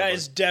 for That everybody.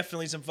 is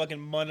definitely some fucking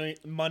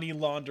money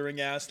laundering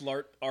ass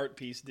art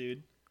piece,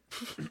 dude.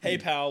 Hey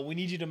pal, we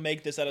need you to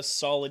make this out of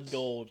solid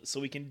gold so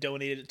we can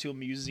donate it to a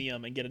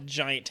museum and get a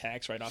giant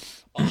tax write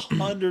off.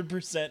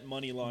 100%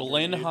 money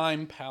laundering. dude.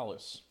 Blenheim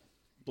Palace.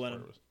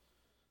 Blenheim.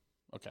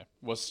 Okay.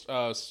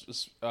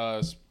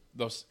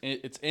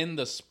 It's in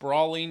the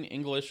sprawling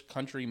English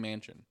country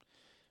mansion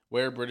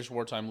where British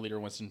wartime leader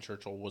Winston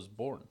Churchill was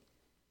born.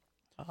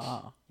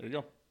 Ah. There you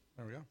go.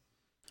 There we go.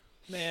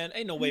 Man,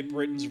 ain't no way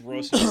Britain's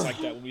roasting us like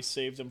that when we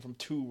saved them from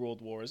 2 world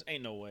wars.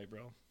 Ain't no way,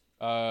 bro.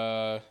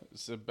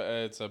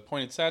 It's a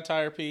pointed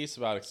satire piece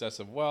about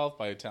excessive wealth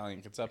by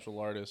Italian conceptual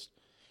artist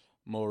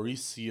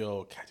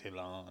Mauricio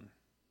Cattelan.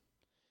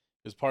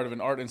 It was part of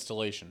an art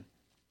installation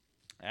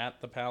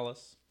at the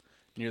palace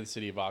near the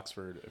city of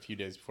Oxford a few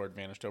days before it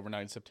vanished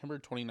overnight in September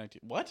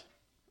 2019. What?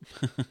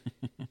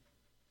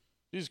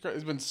 Jesus Christ.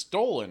 It's been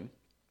stolen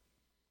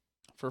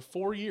for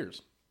 4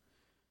 years.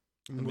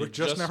 We're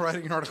just now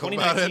writing an article about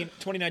 2019, it.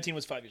 2019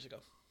 was 5 years ago.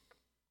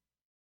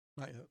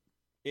 Not yet.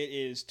 It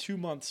is 2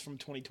 months from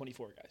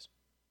 2024, guys.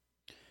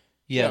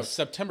 Yes,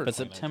 September. but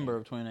 2019. September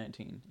of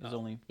 2019 is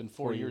only Been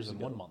 4 years and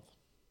ago. 1 month.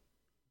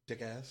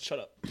 Dick ass. Shut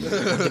up.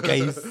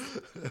 Guys.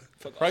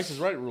 Fuck off. Price is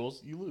Right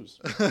rules, you lose.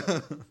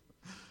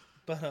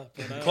 But,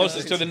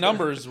 Closest to the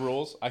numbers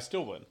rules, I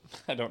still win.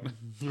 I don't.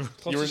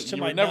 Closest to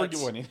you my were never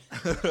nuts. winning.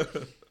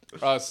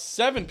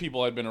 7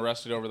 people had been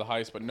arrested over the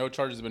heist, but no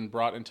charges have been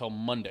brought until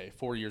Monday,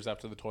 4 years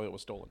after the toilet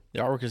was stolen. The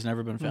artwork has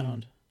never been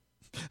found.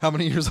 How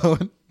many years,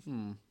 Owen?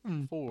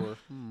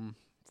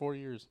 4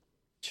 years.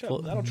 Shut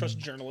up. I don't trust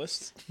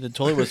journalists. The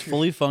toilet was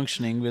fully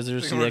functioning.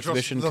 Visitors to They the don't trust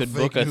exhibition the could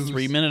fake book a news.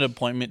 3-minute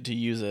appointment to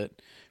use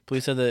it.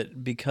 Police said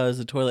that because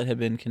the toilet had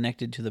been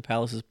connected to the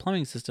palace's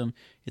plumbing system,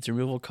 its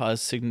removal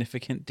caused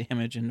significant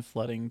damage and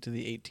flooding to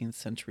the 18th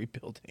century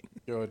building.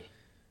 Good.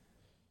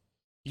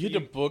 You had to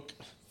book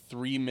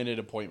 3-minute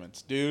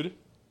appointments, dude.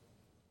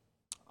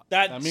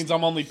 That means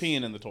I'm only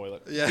peeing in the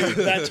toilet. Yeah.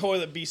 that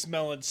toilet be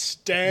smelling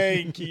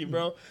stanky,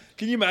 bro.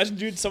 Can you imagine,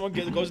 dude? Someone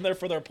goes in there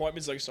for their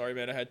appointments, like, sorry,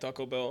 man, I had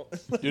Taco Bell.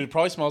 Dude, it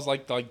probably smells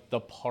like the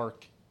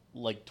park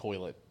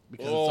toilet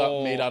because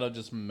it's made out of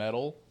just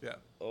metal. Yeah.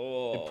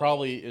 Oh, It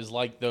probably is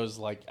like those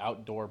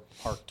outdoor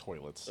park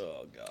toilets.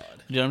 oh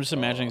god. Dude, I'm just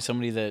imagining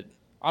somebody that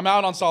I'm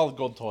out on solid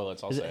gold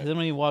toilets. I'll has say.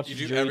 anybody watched You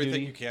do Jury everything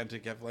Duty? you can to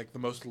get the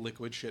most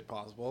liquid shit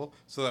possible,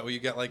 so that way you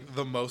get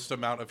the most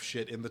amount of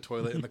shit in the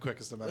toilet in the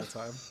quickest amount of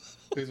time.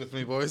 Please with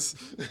me, boys.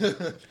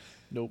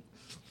 Nope.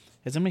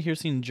 Has anybody here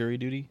seen Jury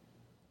Duty?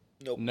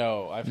 Nope.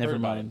 No, I've Never heard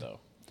about mind. it though.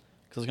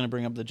 Because I was going to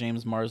bring up the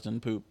James Marsden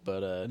poop,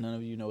 but none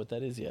of you know what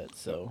that is yet.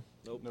 So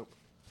Nope.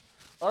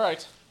 All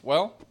right.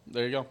 Well,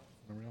 there you go.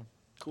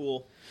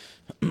 Cool.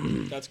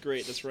 That's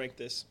great. Let's rank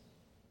this.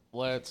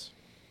 Let's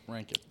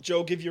rank it,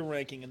 Joe, give your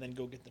ranking and then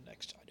go get the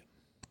next item.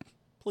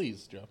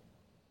 please, Joe.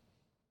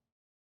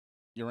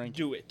 Your rank.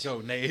 Do it. Go,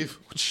 knave.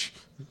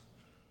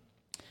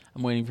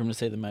 I'm waiting for him to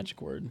say the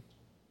magic word.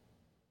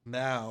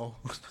 Now.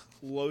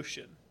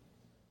 Lotion.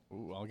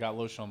 Ooh, I got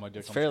lotion on my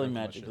dick. It's I'm fairly stroking my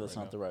magic, shit but that's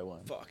right not the right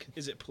one. Fuck.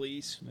 Is it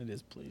please? It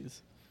is,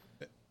 please.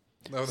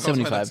 That was my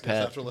 75 next guess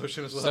Pat. after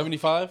lotion as now. well.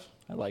 75.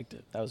 I liked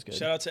it. That was good.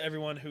 Shout out to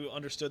everyone who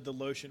understood the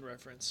lotion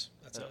reference.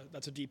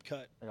 That's a deep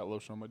cut. I got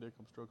lotion on my dick.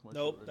 I'm stroking my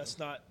Nope, shit right that's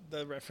not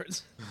the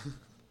reference.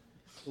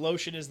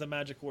 Lotion is the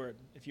magic word.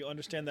 If you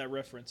understand that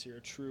reference, you're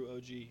a true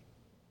OG.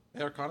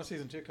 Hey, Arcana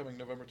Season 2 coming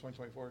November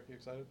 2024. Are you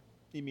excited?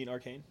 You mean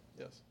Arcane?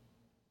 Yes.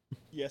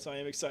 Yes, I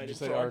am excited Did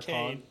you for say Arcane.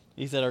 Arcane?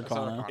 He said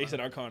Arcana. Arcana. He said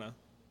Arcana.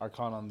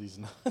 Arcana on these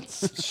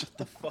nuts. Shut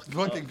the fuck up.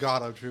 Fucking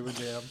God, I'm truly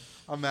damn.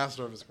 I'm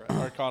master of his craft.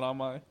 Arcana on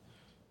my.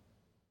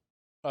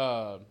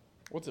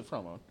 What's it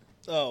from? Owen?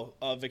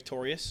 Oh,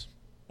 Victorious.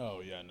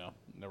 Oh yeah, no,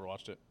 never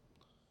watched it.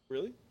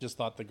 Really? Just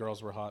thought the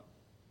girls were hot.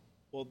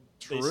 Well,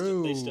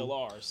 True. they still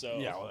are. So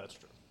Yeah, well that's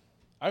true.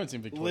 I haven't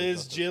seen Victoria.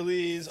 Liz Justice.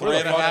 Gillies,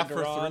 3.5 Ariana for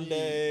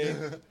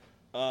 3.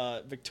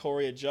 Grande,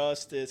 Victoria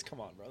Justice. Come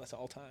on, bro. That's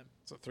all time.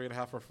 So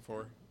 3.5 or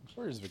 4.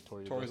 Where is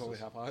Victoria? Tori's Justice? only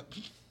half hot.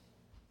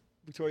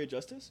 Victoria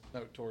Justice?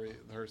 No, Tori,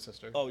 her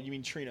sister. Oh, you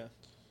mean Trina?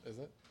 Is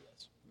it?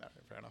 Yes. No,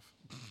 fair enough.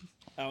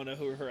 I don't know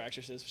who her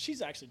actress is.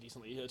 She's actually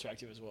decently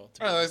attractive as well.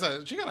 All right, like I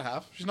said, she got a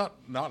half. She's not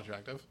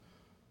attractive.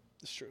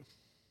 It's true.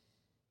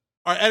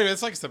 All right, anyway,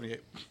 it's like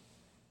 78.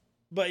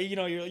 But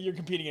you're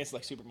competing against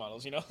like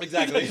supermodels, you know.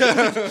 Exactly.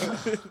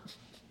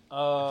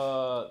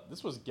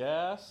 This was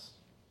gas.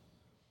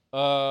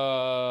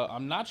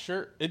 I'm not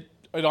sure. It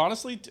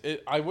honestly,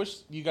 I wish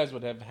you guys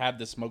would have had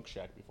the smoke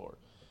shack before.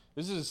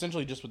 This is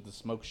essentially just what the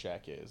smoke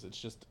shack is. It's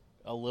just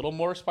a little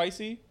more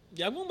spicy.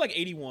 Yeah, I'm going like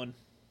 81.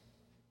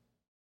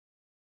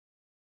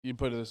 You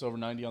put this over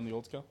 90 on the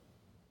old scale?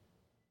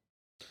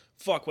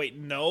 Fuck, wait,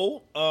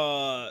 no.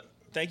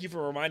 Thank you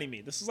for reminding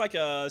me. This is like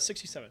a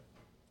 67.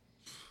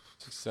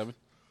 67.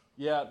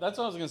 Yeah, that's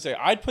what I was gonna say.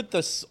 I'd put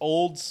the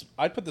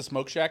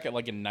smoke shack at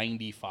like a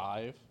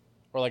 95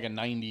 or like a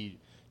 90,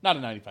 not a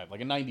 95,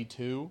 like a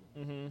 92.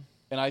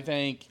 And I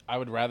think I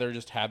would rather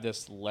just have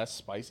this less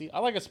spicy. I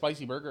like a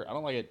spicy burger. I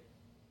don't like it.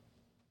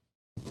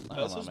 I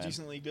don't This know, was man.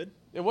 decently good.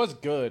 It was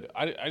good.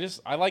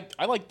 I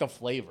like the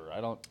flavor.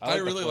 I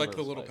really like flavor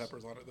the of little spice.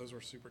 peppers on it. Those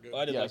were super good.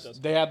 I did Yes, like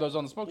those. they had those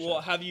on the smoke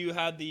Well, shack. have you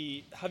had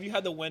the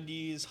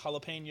Wendy's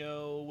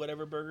jalapeno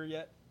whatever burger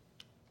yet?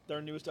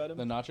 Their newest item.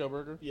 The nacho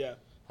burger. Yeah.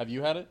 Have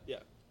you had it? Yeah.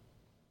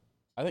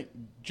 I think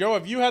Joe.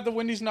 Have you had the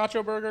Wendy's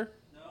nacho burger?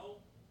 No.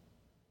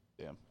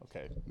 Damn.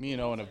 Okay. Me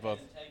and Owen have both.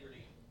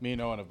 Me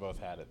and Owen have both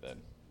had it then.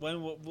 When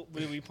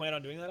do we plan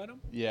on doing that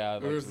item? Yeah.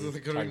 It was we were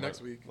gonna be talking next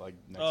about, week. Like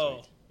next Oh,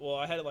 week. well,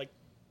 I had it like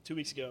 2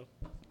 weeks ago.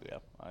 Yeah,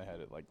 I had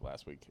it like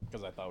last week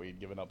because I thought we'd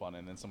given up on it,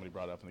 and then somebody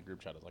brought it up in the group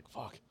chat. I was like,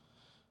 "Fuck."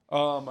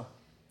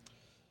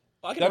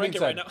 I can That rank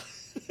being it right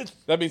said- now.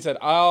 That being said,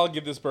 I'll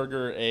give this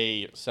burger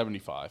a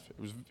 75.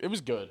 It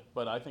was good,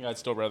 but I think I'd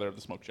still rather have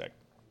the smoke shack.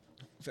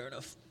 Fair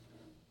enough.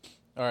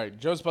 All right,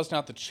 Joe's busting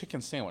out the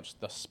chicken sandwich,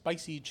 the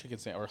spicy chicken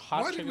sandwich, or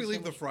hot. Why chicken did we leave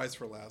the sandwich? fries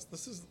for last?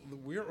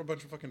 We're a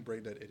bunch of fucking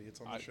brain dead idiots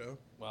on the show.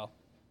 Well,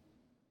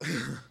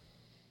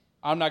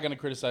 I'm not gonna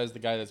criticize the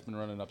guy that's been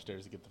running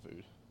upstairs to get the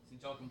food.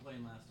 Since y'all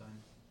complained last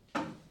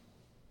time.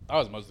 I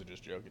was mostly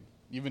just joking.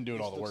 You've been doing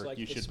This all the looks work. like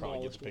You the should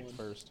probably get the smallest pick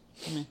one. first.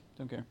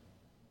 Don't care.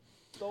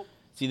 So,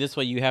 See, this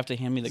way you have to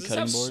hand me the does this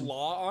have cutting board.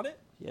 slaw on it?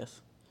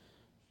 Yes.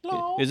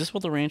 No. Is this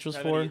what the ranch was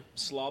Have for? any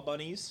slaw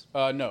bunnies?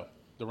 No.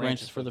 The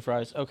Ranch is for the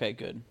fries. Okay,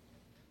 good.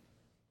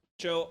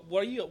 Joe,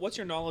 what's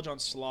your knowledge on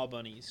slaw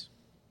bunnies?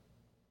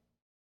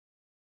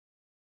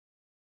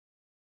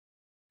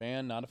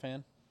 fan. Not a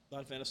fan.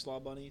 Not a fan of slaw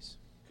bunnies.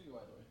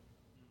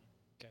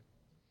 Okay,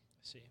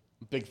 I see.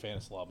 Big fan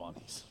of slaw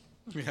bunnies.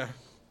 Yeah.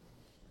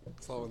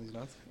 Slaw on these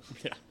nuts.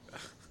 Yeah.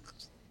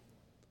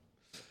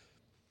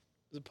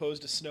 As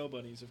opposed to snow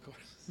bunnies, of course.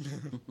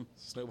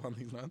 Snow on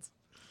these nuts.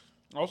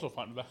 Also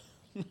fun about.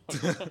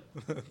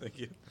 Thank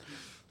you.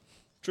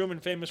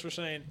 Truman famous for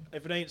saying,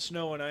 "If it ain't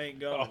snowing, I ain't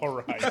going." All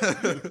right.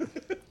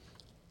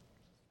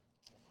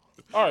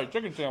 All right,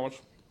 chicken sandwich.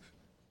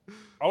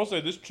 I will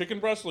say this chicken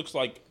breast looks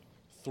like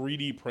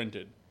 3D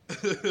printed.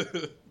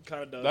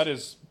 Kind of does. That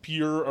is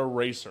pure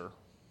eraser.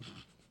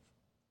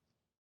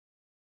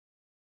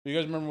 You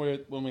guys remember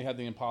when we had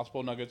the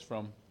Impossible Nuggets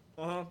from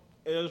It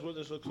is what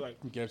this looks like.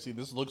 KFC?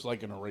 This looks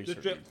like an eraser.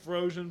 This shit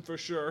frozen for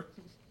sure.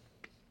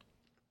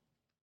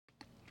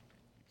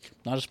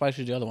 Not as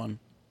spicy as the other one.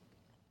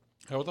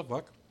 Hey, what the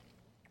fuck?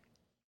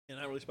 And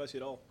not really spicy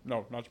at all.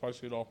 No, not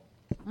spicy at all.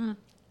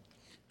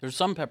 There's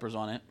some peppers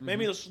on it.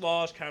 Maybe the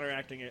slaw is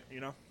counteracting it, you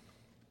know?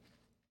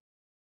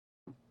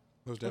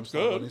 Those damn Looks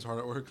slaw good. bunnies hard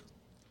at work.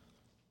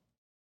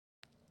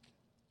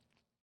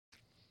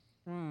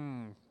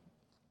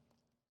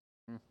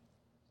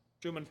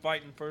 Truman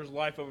fighting for his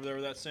life over there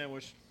with that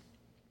sandwich.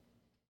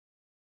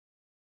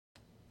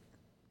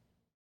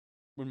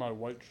 With my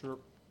white shirt.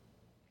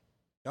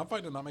 Yeah, I'm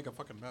fighting to not make a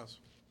fucking mess.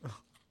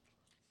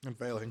 I'm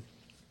failing.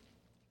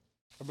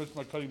 I missed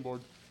my cutting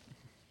board.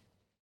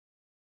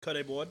 Cut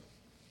a board.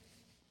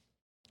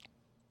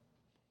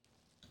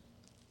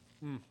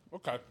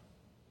 Okay.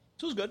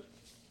 This was good.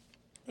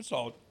 It's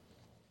solid.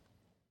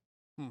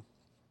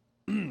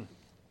 I'm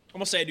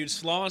gonna say, dude,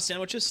 slaw on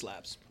sandwiches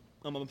slaps.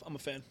 I'm a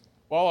fan.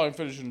 While I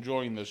finish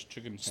enjoying this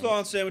chicken Slaw sandwich.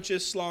 on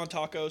sandwiches, slaw on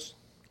tacos.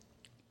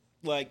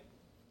 Like,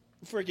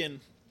 freaking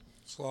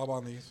Slob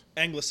on these.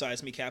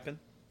 anglicize me, Captain.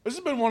 This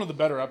has been one of the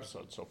better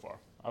episodes so far,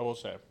 I will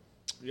say.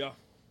 Yeah.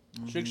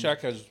 Shake Shack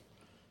has...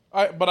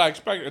 but I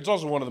expect... It's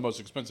also one of the most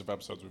expensive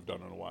episodes we've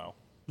done in a while.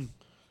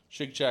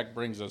 Shake Shack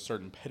brings a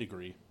certain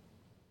pedigree.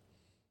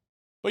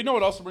 But you know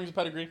what also brings a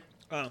pedigree?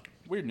 I don't know.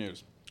 Weird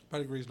news.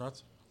 Pedigree's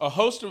nuts. A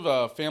host of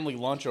a family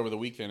lunch over the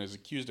weekend is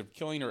accused of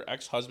killing her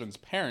ex-husband's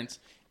parents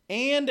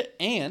and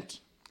aunt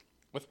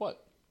with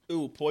what?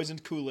 Ooh,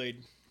 poisoned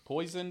Kool-Aid.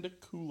 Poisoned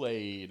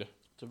Kool-Aid.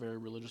 It's a very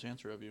religious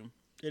answer of you.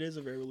 It is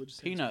a very religious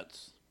answer.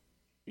 Peanuts.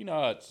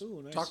 Peanuts.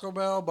 Ooh, nice. Taco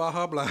Bell,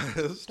 Baja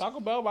Blast. Taco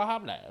Bell by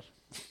Blast.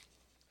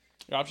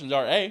 Your options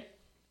are A,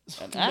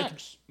 an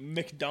axe.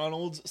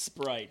 McDonald's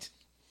Sprite.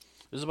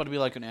 This is about to be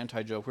like an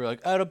anti-joke. We're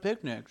like, at a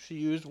picnic, she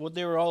used what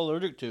they were all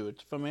allergic to.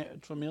 It's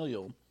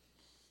familial.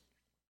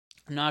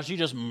 Nah, she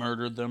just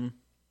murdered them.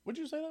 What'd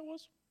you say that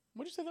was?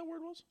 What'd you say that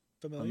word was?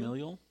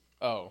 Familial?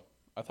 Oh,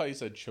 I thought you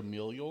said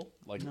chameleon,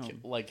 like No.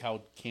 like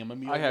how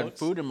chamomile I had looks.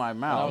 food in my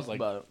mouth, I was like,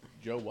 but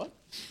Joe, what?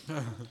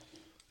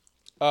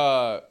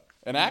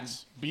 An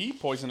axe. B,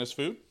 poisonous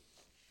food.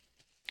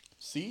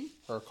 C,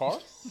 her car.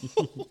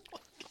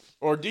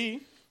 Or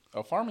D,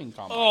 a farming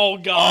combine. Oh,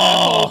 God.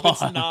 I hope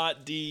it's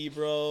not D,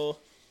 bro.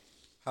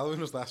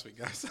 Halloween was last week,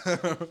 guys.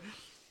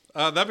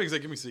 That being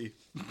said, give me C.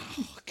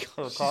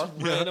 Her car.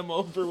 Ran him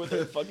over with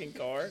a fucking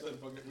car.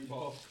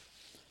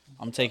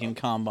 I'm taking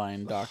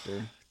combine,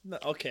 doctor. No,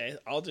 okay,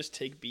 I'll just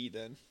take B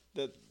then.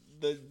 The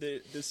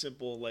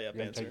simple layup You're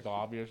gonna answer. take the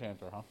obvious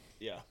answer, huh?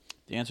 Yeah.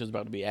 The answer is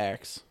about to be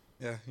axe.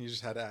 Yeah, you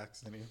just had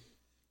axe, didn't you?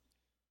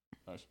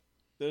 Nice.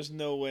 There's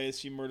no way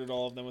she murdered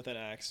all of them with an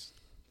axe.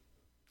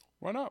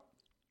 Why not?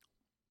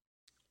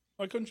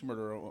 Why couldn't you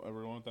murder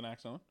everyone with an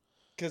axe on?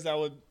 Because that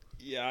would,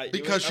 yeah.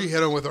 Because she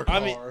hit him with her car. I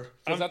mean-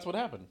 Because that's what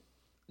happened.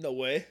 No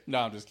way. No,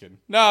 I'm just kidding.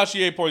 No,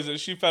 she ate poison.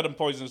 She fed him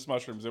poisonous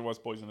mushrooms. It was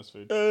poisonous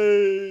food.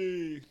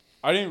 Hey.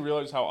 I didn't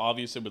realize how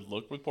obvious it would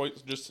look with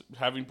just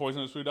having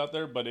poisonous food out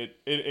there, but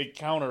it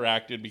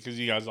counteracted because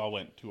you guys all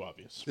went too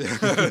obvious.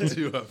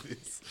 Too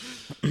obvious.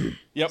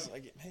 Yep.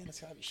 Like, man,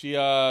 it's gotta be. She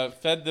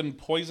fed them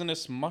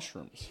poisonous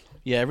mushrooms.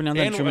 Yeah, every now and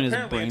then And Truman is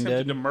apparently brain attempted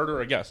dead. to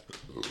murder a guest.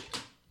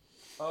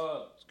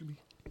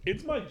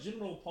 It's my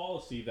general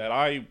policy that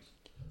I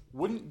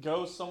wouldn't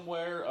go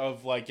somewhere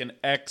of like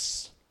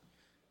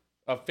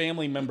a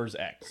family member's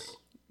ex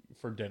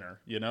for dinner,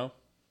 you know?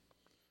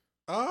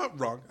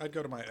 Wrong. I'd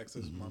go to my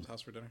ex's mom's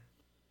house for dinner.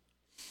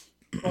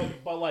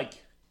 But like,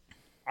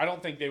 I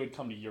don't think they would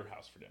come to your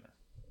house for dinner.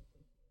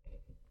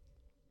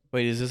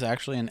 Wait, is this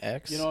actually an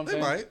ex? You know what I'm They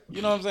saying? might.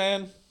 You know what I'm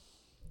saying?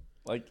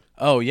 Like,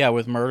 Oh, yeah,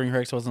 with murdering her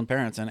ex-husband's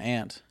parents and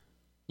aunt.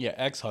 yeah,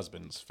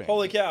 ex-husband's family.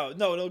 Holy cow.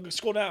 No,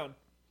 scroll down.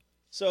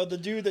 So the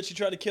dude that she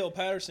tried to kill,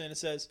 Patterson, it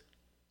says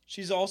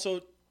she's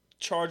also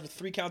charged with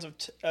 3 counts of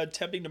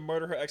attempting to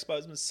murder her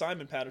ex-husband,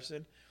 Simon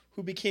Patterson,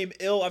 who became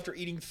ill after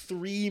eating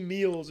 3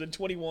 meals in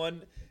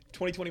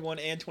 2021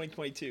 and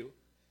 2022.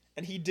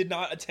 And he did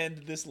not attend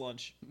this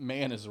lunch.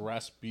 Man is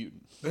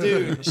Rasputin.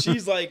 Dude,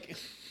 she's like,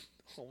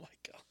 oh my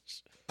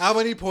gosh. How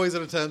many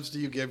poison attempts do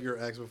you give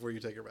your ex before you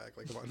take her back?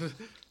 Like, come on.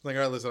 Like,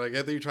 all right, listen, I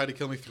get that you tried to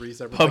kill me 3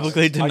 separate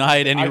Publicly times.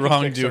 denied any I can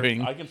fix her.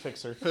 wrongdoing. I can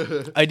fix her.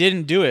 I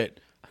didn't do it.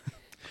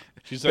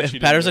 She said she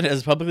Patterson didn't.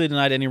 has publicly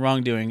denied any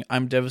wrongdoing.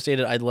 I'm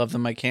devastated. I love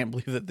them. I can't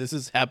believe that this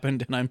has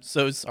happened, and I'm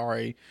so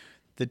sorry.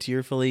 She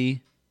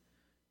tearfully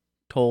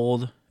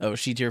told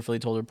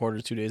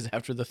reporters 2 days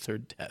after the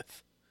 3rd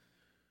death.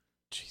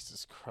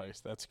 Jesus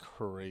Christ, that's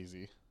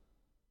crazy.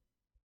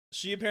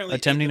 She apparently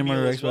Attempting ate to the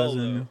murder meal as well,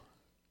 ex-husband.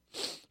 though.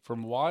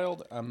 From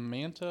wild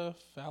Amanta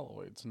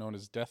phalloids, known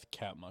as death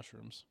cat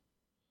mushrooms.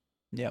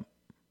 Yep.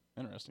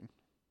 Interesting.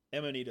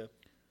 Amanita.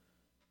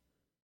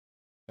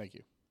 Thank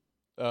you.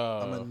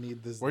 I'm going to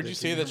need this. Where'd you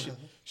say that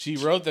she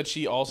wrote that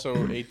she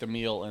also ate the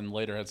meal and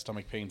later had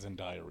stomach pains and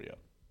diarrhea.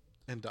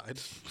 And died.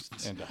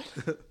 And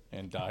died.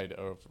 And died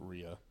of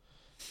rhea.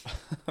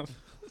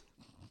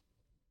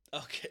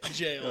 Okay,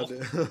 jail.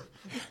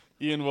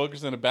 Ian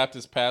Wilkerson, a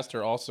Baptist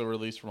pastor, also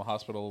released from a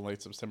hospital in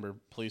late September.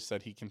 Police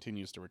said he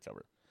continues to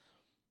recover.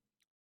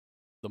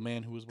 The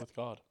man who was with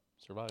God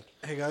survived.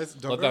 Hey, guys.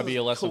 Don't Let go that to be the-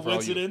 a lesson for all you.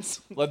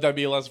 Coincidence? Let that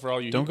be a lesson for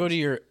all you. Don't go to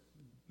your...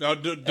 No,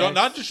 don't,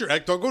 not just your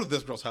ex. Don't go to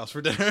this girl's house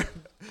for dinner.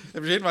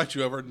 If she invite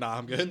you over, nah,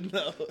 I'm good.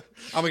 No.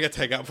 I'm going to get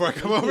takeout before I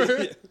come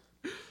over.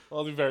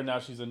 Well, to be fair, now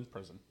she's in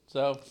prison.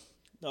 So,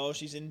 No,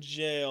 she's in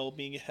jail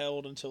being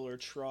held until her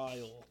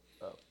trial.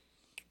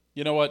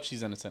 you know what?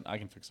 She's innocent. I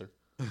can fix her.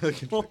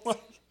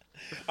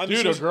 I'm Dude,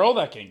 sure a girl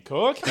that can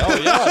cook?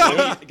 Hell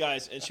yeah, dude.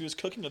 guys, and she was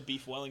cooking a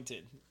beef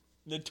Wellington.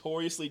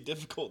 Notoriously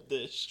difficult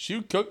dish. She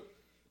would cook.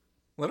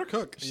 Let her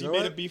cook. She You know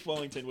made a what? beef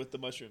Wellington with the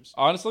mushrooms.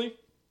 Honestly,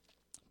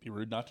 be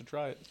rude not to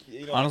try it.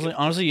 You know,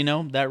 Honestly, you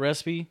know, that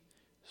recipe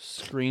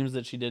screams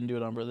that she didn't do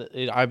it on purpose.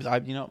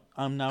 I'm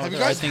now... Have you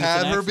I guys think it's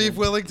had an her accident. beef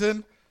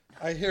Wellington?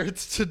 I hear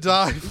it's to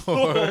die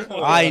for.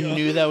 I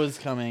knew that was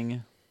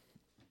coming.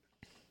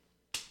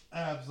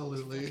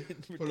 Absolutely.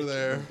 Put her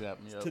there.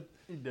 Dap me up.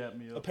 Dap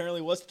me up.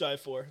 apparently what's to die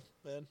for,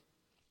 man.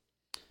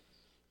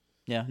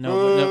 Yeah,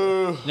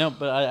 no,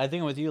 but I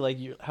think with you, like,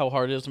 how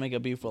hard it is to make a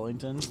beef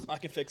Wellington. I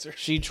can fix her.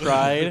 She I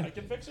tried.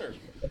 can fix her.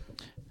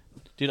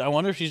 Dude, I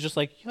wonder if she's just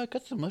like, yeah, I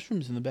got some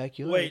mushrooms in the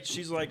backyard. Wait,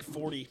 she's like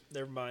 40.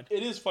 Never mind.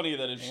 It is funny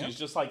that if she's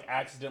just like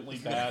accidentally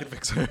bad,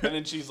 fix her. and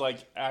then she's like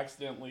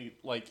accidentally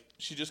like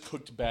she just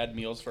cooked bad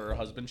meals for her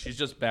husband. She's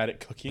just bad at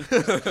cooking.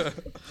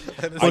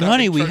 But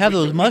honey, we have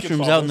those we can mushrooms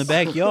solve out in the this.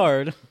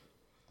 backyard.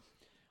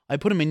 I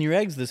put them in your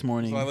eggs this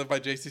morning. So I live by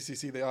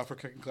JCCC. They offer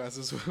cooking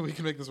classes. We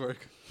can make this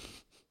work.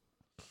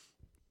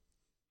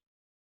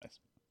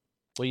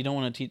 Well, you don't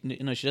want to teach.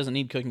 No, she doesn't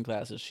need cooking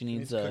classes. She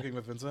needs Cooking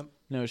with Vincent.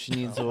 no, she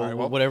needs all right,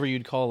 well- whatever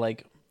you'd call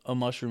like a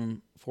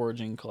mushroom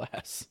foraging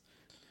class.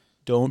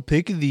 Don't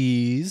pick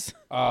these.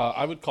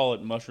 I would call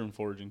it mushroom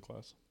foraging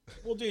class.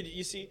 Well, dude,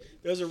 you see,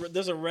 there's a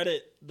Reddit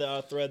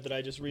thread that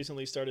I just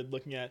recently started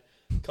looking at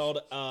called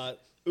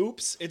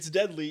 "Oops, It's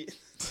Deadly,"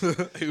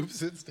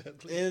 Oops, it's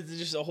deadly. and it's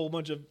just a whole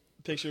bunch of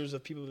pictures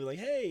of people be like,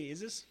 "Hey,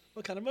 is this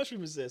what kind of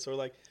mushroom is this?" Or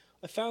like,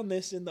 "I found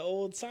this in the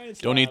old science."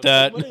 Don't lab. eat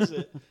that. Like, what is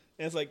it?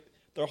 And it's like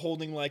they're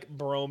holding like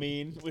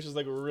bromine, which is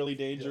like really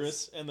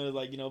dangerous, and they're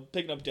like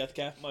picking up death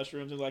cap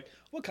mushrooms and like,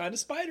 "What kind of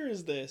spider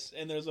is this?"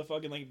 And there's a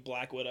fucking like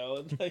black widow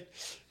and like.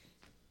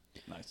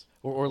 Nice.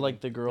 Or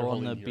like the girl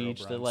on the holding Hero beach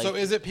that Brian. like. So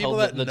is it people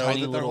held that the know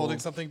tiny that they're little- holding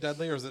something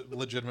deadly, or is it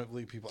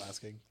legitimately people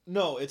asking?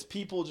 No, it's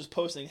people just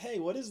posting, "Hey,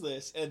 what is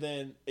this?" And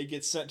then it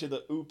gets sent to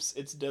the "Oops,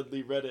 It's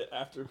Deadly" Reddit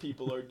after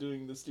people are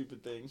doing the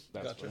stupid thing.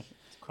 That's Gotcha. funny.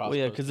 Well,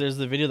 yeah, because there's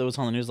the video that was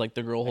on the news, like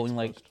the girl holding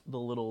like the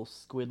little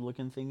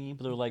squid-looking thingy,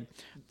 but they're like,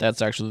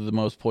 "That's actually the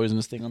most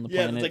poisonous thing on the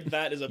Yeah, planet." it's like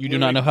that is a. You blue do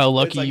not ring- know how it's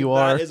lucky like, you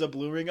are. That is a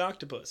blue ring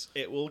octopus.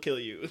 It will kill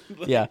you.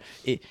 Yeah,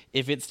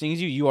 if it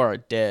stings you, you are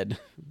dead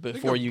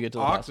before you get to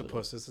the hospital.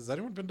 octopuses. Has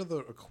anyone been to the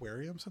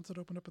aquarium since it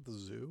opened up at the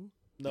zoo?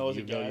 No, was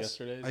Did it you go gas?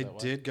 yesterday? Is I that why?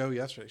 did go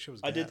yesterday. She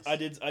was. I gas.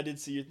 did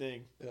see your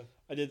thing. Yeah.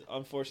 I did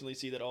unfortunately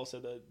see that also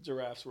the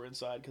giraffes were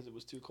inside because it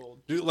was too cold.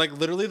 Dude, like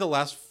literally the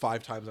last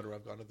 5 times that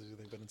I've gone to the zoo,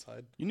 they've been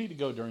inside. You need to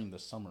go during the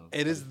summer.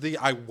 It is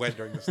I went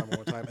during the summer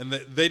one time, and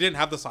they didn't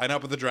have the sign out,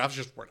 but the giraffes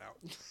just weren't out.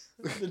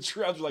 The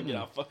giraffes were like,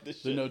 "Yeah, fuck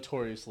this the shit."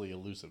 notoriously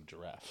elusive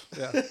giraffe.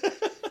 Yeah,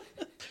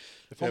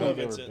 If only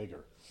they were Vincent.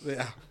 bigger.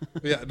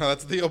 yeah. No,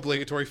 that's the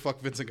obligatory "fuck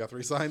Vincent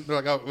Guthrie" sign. They're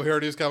like, "Oh, we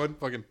heard he was coming."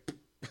 Fucking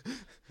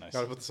Nice.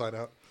 gotta put the sign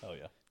out. Oh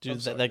yeah. Dude, I'm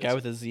sorry, that guy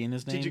with a Z in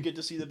his name. Did you get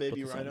to see the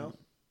baby Put the sign rhino? out.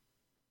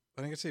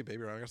 I didn't get to see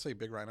baby rhino. I got to see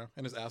big rhino,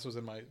 and his ass was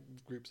in my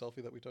group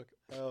selfie that we took.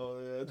 Oh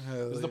yeah.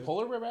 Is the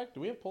polar bear back? Do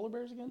we have polar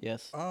bears again?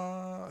 Yes.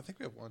 I think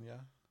we have one. Yeah.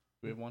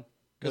 We have one.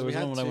 Because There we was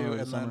had one two, when I went and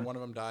over the then summer. one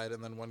of them died,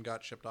 and then one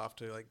got shipped off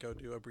to like go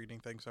do a breeding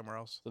thing somewhere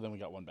else. So then we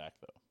got one back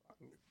though.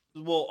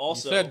 Well,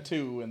 also, you said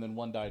 2, and then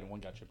one died, and one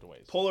got shipped away.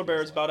 So polar it's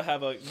bear is like- about to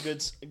have a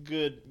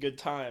good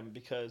time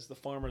because the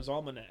Farmer's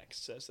Almanac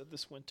says that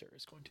this winter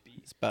is going to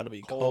be. It's about to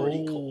be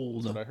Already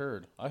cold. That's what I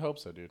heard. I hope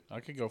so, dude. I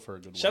could go for a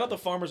good. Shout out the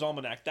winter. Farmer's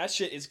Almanac. That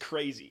shit is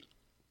crazy.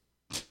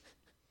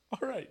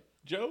 All right,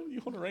 Joe,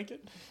 you want to rank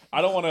it?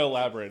 I don't want to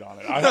elaborate on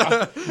it.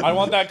 I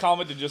want that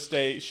comment to just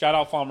stay. Shout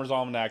out Farmer's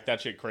Almanac. That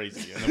shit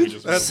crazy, and then we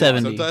just That's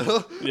move on. 70.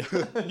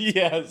 Subtitle.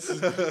 Yes,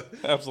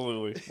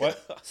 absolutely.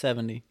 What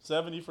 70.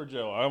 70 for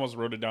Joe? I almost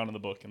wrote it down in the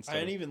book instead. I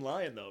ain't of- even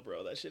lying though,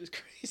 bro. That shit is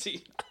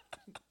crazy.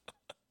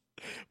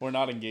 We're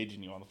not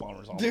engaging you on the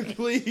Farmer's Almanac. Dude,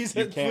 please,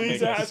 You can't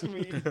please make us- ask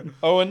me.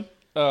 Owen,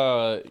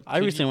 I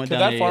recently went could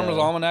down that a, Farmer's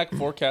uh, Almanac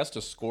forecast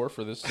a score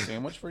for this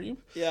sandwich for you?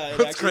 Yeah, it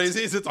What's actually-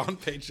 crazy is it's on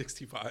page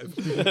 65.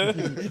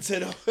 It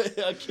said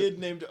a kid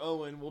named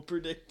Owen will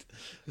predict.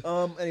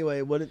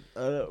 Anyway, what did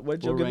Joe We'll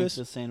give rank this?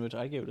 this sandwich.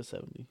 I gave it a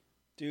 70.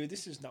 Dude,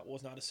 this was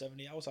not a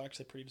 70. I was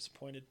actually pretty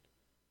disappointed.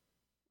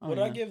 Oh, What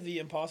did I yeah. give the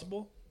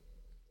Impossible?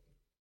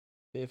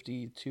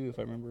 52, if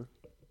I remember.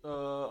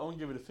 Owen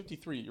gave it a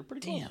 53. You're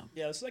pretty close. Damn.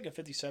 Yeah, this is like a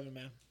 57,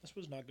 man. This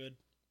was not good.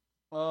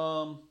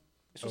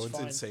 This was Oh, it's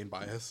fine. insane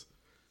bias.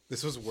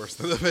 This was worse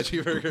than the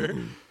veggie burger.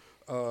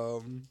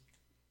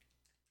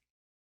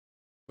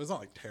 It's not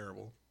like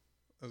terrible.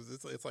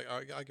 It's like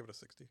I give it a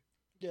 60.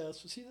 Yeah,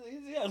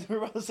 yeah, we're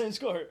about the same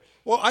score.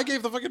 Well, I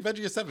gave the fucking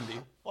veggie a 70.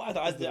 Well,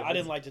 I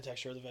didn't like the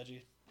texture of the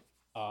veggie.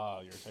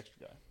 You're a texture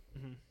guy.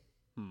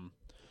 Mhm.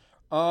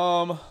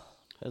 How How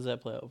does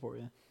that play out for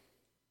you?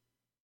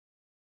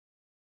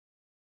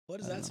 What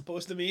is I that don't know.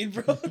 supposed to mean,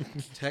 bro?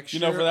 Texture.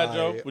 you know for that,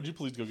 Joe? I Would you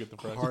please go get the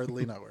fries?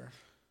 hardly know her.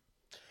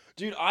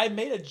 Dude, I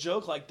made a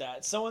joke like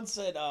that. Someone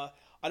said, I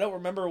don't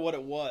remember what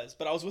it was,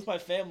 but I was with my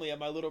family at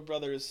my little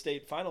brother's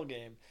state final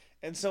game,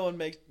 and someone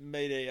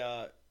made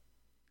a,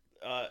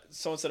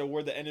 someone said a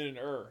word that ended in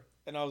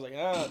and I was like,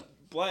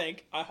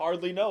 blank, I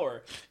hardly know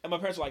her. And my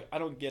parents were like, I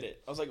don't get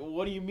it. I was like,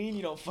 what do you mean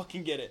you don't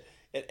fucking get it?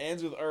 It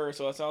ends with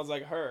so it sounds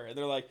like her. And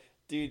they're like,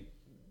 dude,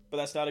 but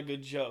that's not a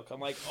good joke. I'm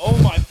like, oh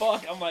my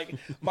fuck. I'm like,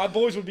 my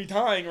boys would be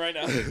dying right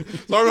now.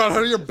 Sorry about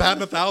how you're batting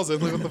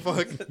 1,000. Like, what the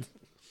fuck?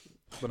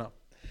 But no.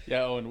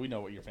 Yeah, Owen, we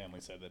know what your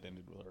family said that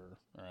ended with her.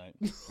 All right.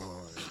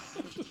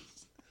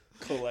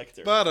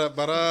 Collector.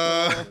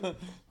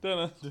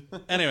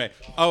 Anyway,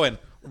 Owen,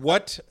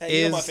 what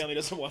Hey, you know my is? family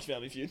doesn't watch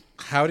Family Feud.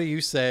 How do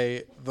you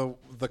say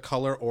the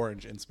color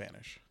orange in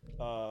Spanish?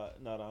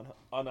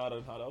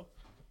 Anaranjado.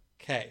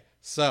 Okay,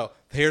 so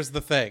here's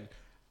the thing.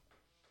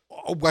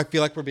 Oh, I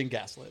feel like we're being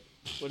gaslit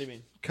What do you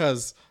mean?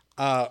 because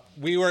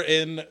we were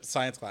in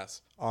science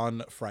class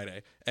on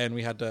Friday and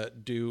we had to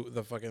do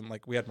the fucking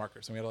we had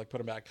markers and we had to put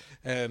them back,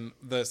 and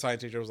the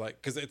science teacher was like,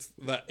 because it's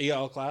the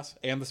EL class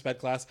and the SPED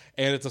class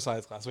and it's a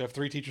science class, we have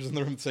 3 teachers in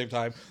the room at the same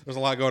time, there's a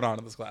lot going on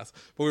in this class,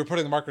 but we were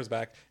putting the markers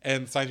back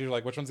and the science teacher was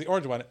like, which one's the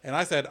orange one? And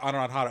I said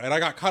anaranjado, and I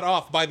got cut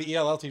off by the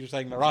ELL teacher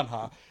saying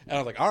naranja, and I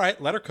was like, all right,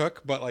 let her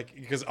cook, but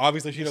because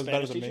obviously she knows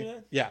better Spanish than me. teacher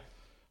then? Yeah.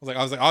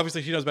 I was like,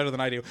 obviously she knows better than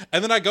I do.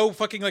 And then I go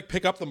fucking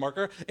pick up the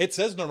marker. It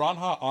says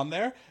naranja on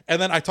there.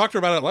 And then I talked to her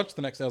about it at lunch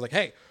the next day. I was like,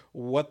 hey,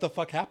 what the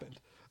fuck happened?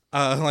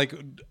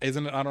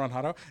 Isn't it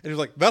anaranjado? And she was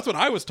like, that's what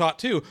I was taught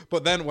too.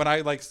 But then when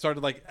I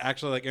started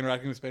actually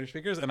interacting with Spanish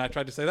speakers and I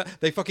tried to say that,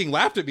 they fucking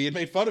laughed at me and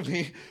made fun of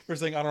me for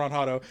saying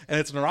anaranjado,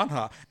 and it's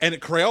naranja. And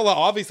Crayola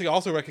obviously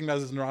also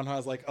recognizes naranja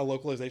as a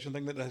localization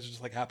thing that has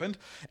just happened.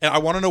 And I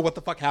want to know what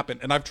the fuck happened.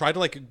 And I've tried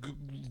to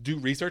do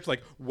research,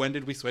 when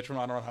did we switch from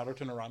anaranjado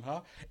to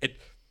naranja?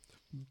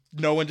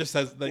 No one just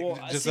says Well,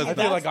 just see, says I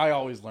that. feel like I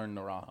always learn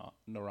naranja.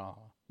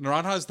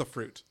 Naranja is the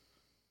fruit,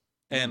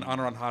 and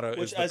anaranjado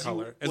is the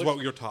color. Is what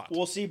you're taught.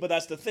 Well, see, but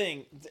that's the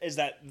thing, is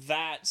that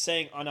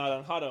saying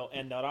anaranjado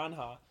and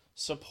naranja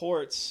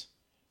supports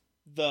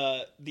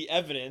the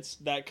evidence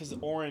that, because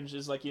orange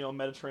is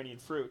Mediterranean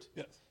fruit,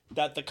 Yes.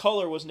 that the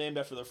color was named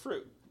after the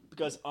fruit.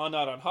 Because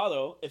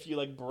anaranjado, if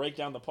you break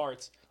down the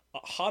parts,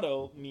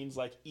 jado means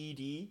ed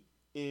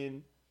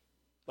in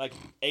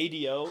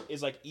ADO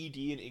is ED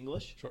in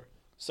English. Sure.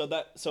 So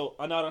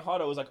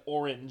anaranjado is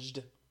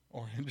oranged.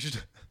 Orange.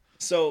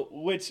 So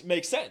which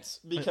makes sense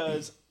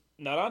because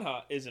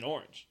naranja is an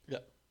orange. Yeah.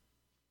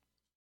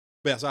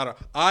 But yeah, so I don't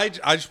know.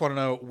 I just want to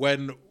know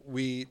when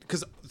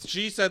because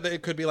she said that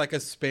it could be like a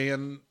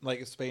Spain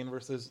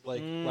versus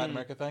like Latin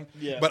America thing.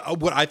 Yeah. But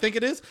what I think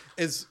it is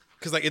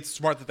because like it's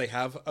smart that they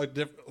have a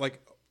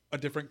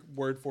different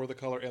word for the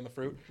color and the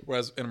fruit,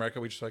 whereas in America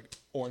we just like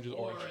orange is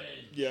orange.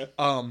 Yeah.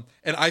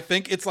 And I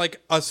think it's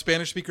like a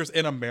Spanish speakers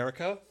in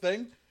America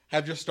thing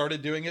have just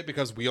started doing it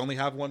because we only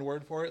have one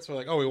word for it. So we're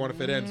like, oh, we want to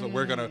fit in, so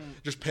we're gonna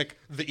just pick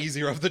the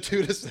easier of the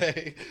two to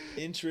say.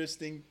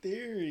 Interesting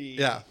theory.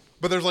 Yeah.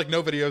 But there's like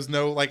no videos,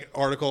 no like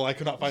article. I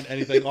could not find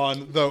anything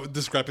on the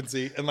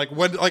discrepancy. And like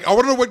when, like I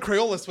want to know when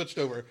Crayola switched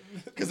over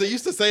because they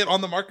used to say it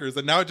on the markers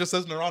and now it just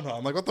says Naranja.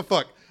 I'm like, what the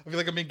fuck? I feel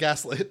like I'm being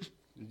gaslit.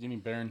 You're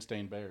getting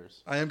Berenstain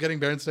Bears. I am getting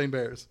Berenstain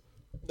Bears.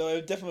 No,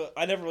 it definitely.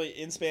 I never really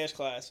in Spanish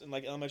class in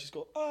like elementary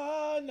school.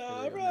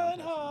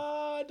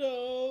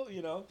 Naranjado,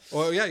 you know.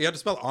 Well, yeah, you had to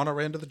spell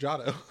Anaranda the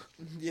Jado.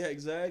 Yeah,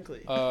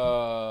 exactly.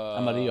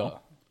 Amarillo.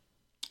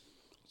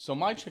 So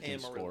my chicken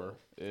Amarillo. score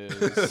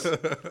is.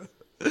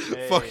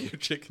 Fuck your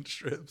chicken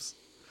strips.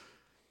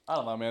 I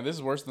don't know, man. This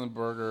is worse than the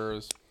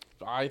burgers.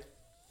 I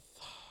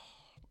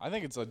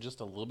think it's just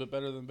a little bit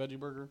better than veggie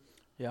burger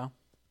Yeah.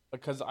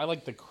 because I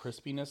like the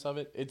crispiness of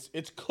it.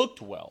 It's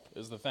cooked well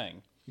is the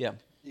thing. Yeah.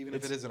 Even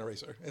if it is an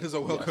eraser, it is a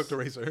well cooked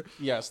eraser.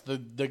 Yes,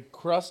 the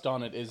crust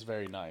on it is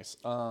very nice.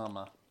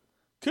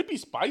 Could be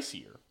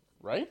spicier,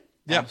 right?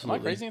 Yeah, Am I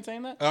crazy in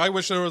saying that? I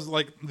wish there was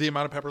like the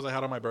amount of peppers I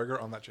had on my burger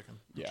on that chicken.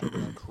 Yeah. Should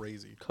have been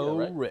crazy.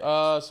 Correct.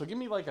 So give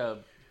me like a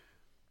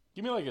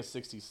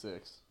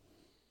 66.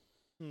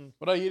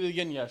 But I eat it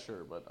again, yeah,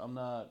 sure. But I'm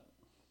not.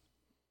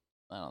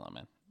 I don't know,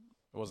 man.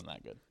 It wasn't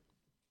that good.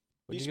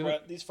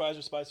 These fries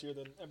are spicier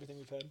than everything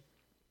we've had.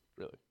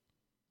 Really.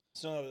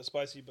 It's not that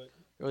spicy, but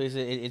Or is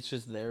it's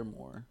just there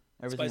more.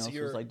 Everything else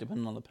Spicier. is like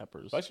depending on the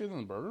peppers. Spicier than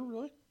the burger,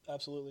 really?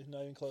 absolutely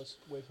not even close.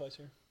 Way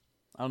spicier.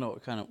 I don't know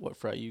what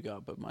fry you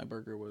got, but my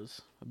burger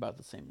was about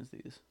the same as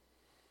these.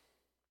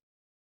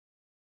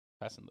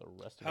 Passing the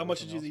rest of How much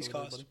did everything these else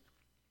over cost?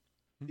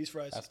 there, These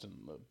fries. buddy? Passing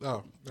the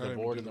Oh, I didn't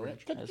board even and the do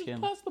ranch. Ask Just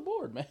him. pass the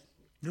board, man.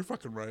 You're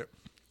fucking right.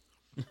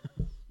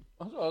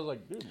 I was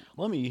like, dude,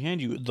 Let me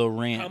hand you the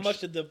ranch. How much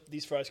did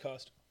these fries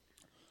cost?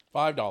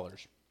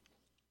 $5.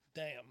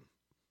 Damn.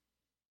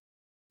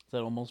 Is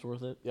that almost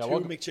worth it? Yeah, Two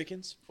welcome,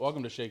 McChickens.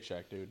 welcome to Shake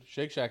Shack, dude.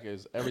 Shake Shack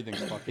is everything's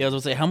fucking. Yeah, I was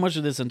gonna say, how much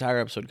did this entire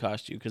episode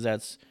cost you? Because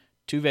that's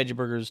 2 veggie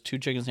burgers, 2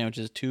 chicken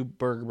sandwiches, 2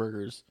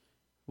 burgers,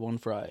 1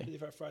 fry.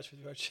 55 fries,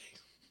 55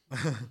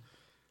 chickens.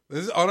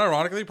 This is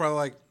unironically probably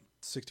like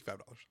 $65.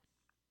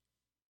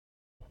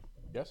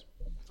 Yes.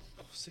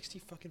 60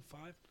 fucking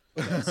 5?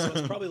 Okay, so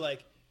it's probably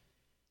like,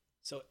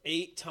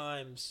 8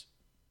 times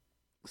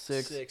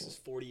 6. 6 is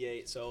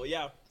 48. So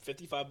yeah,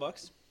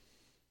 $55.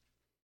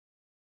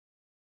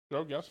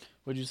 Go, yes.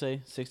 What'd you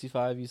say?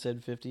 65? You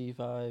said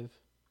 55?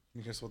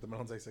 You can split the middle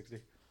and say 60.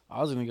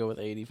 I was gonna go with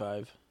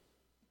 85,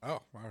 Oh,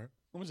 all right.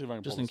 Let me see if I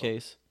can just pull in this up.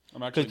 case.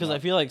 I'm actually Because I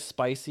not- feel like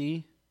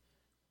spicy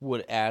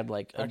would add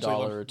like a actually,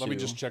 dollar or two. Let me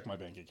just check my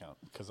bank account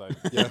because I.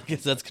 Yeah.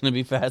 Because that's gonna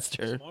be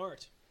faster.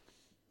 Smart.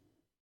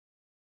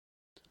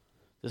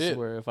 This is It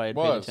where if I had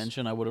paid was.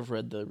 attention, I would have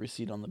read the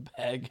receipt on the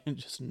bag and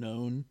just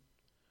known.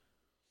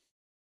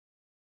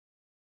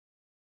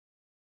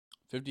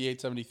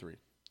 58.73.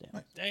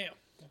 Damn.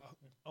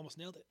 Almost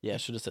nailed it. Yeah, I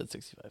should have said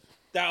 65.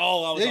 I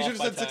was Yeah, you off should've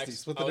by said tax. 60.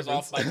 Split the I was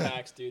difference. off by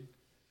tax, dude.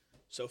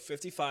 So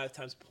 55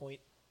 times point.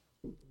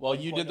 Well,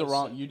 you did the 1.07.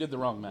 wrong. You did the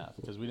wrong math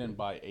because we didn't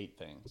buy 8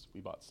 things.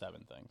 We bought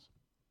 7 things.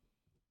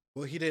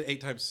 Well, he did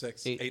 8 times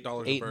 6. $8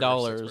 a burger.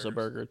 $8 6 a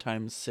burger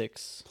times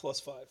 6 Plus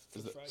 5 for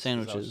Is the it- fries.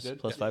 sandwiches did?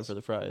 plus Yeah. 5 for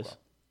the fries, Wow.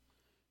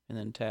 and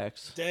then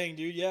tax. Dang,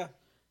 dude, yeah.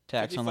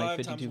 Tax on like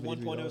 55 52, times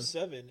 53 dollars.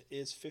 1.07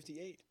 is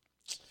 58.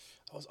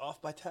 I was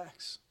off by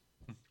tax.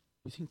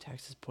 You think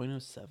tax is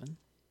 0.07?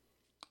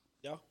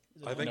 Yeah.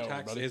 I think No,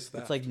 tax buddy. is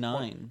that. It's like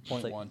 9. Point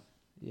It's like, one.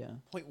 Yeah.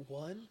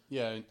 0.1?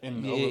 Yeah,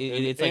 in,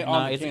 It's like on the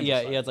 9. Kansas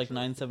Yeah, side, it's like sure.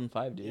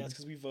 975, dude. Yeah, it's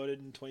because we voted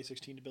in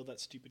 2016 to build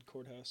that stupid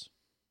courthouse.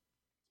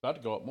 About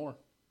to go up more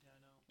Yeah, I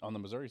know. on the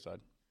Missouri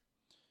side.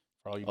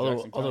 For all you Although,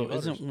 Jackson County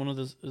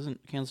voters.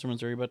 isn't Kansas or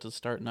Missouri about to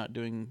start not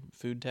doing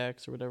food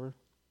tax or whatever?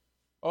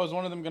 Oh, is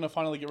one of them going to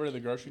finally get rid of the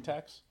grocery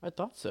tax? I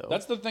thought so.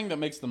 That's the thing that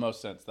makes the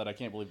most sense. That I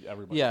can't believe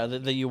everybody. yeah.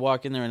 That you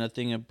walk in there and a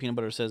thing of peanut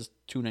butter says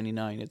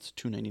 $2.99. It's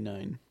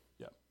 $2.99.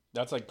 Yeah,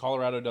 that's like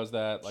Colorado does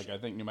that. Like I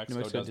think New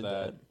Mexico, does did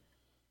that.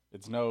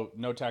 It's no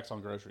tax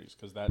on groceries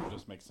because that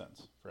just makes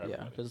sense for Yeah,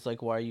 everybody. because it's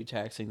like, why are you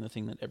taxing the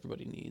thing that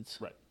everybody needs?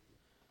 Right.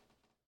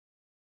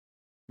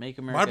 Make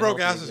America. My broke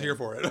healthy ass is again. here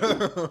for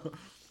it.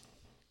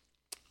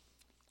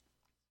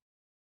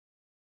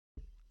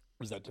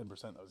 Was that 10%?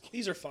 That was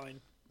These are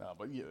fine. no,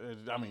 but yeah,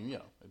 I mean, you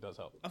know, it does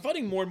help. I'm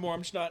finding more and more.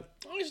 I'm just not.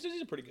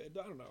 These are pretty good.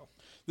 I don't know.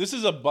 This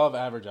is above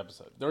average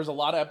episode. There's a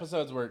lot of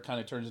episodes where it kind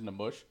of turns into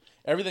mush.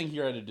 Everything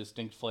here had a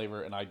distinct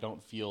flavor, and I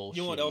don't feel.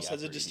 You know what shitty else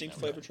has a after distinct eating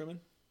flavor, everything. Truman?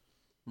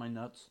 My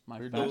nuts. My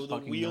Your fat nuts? The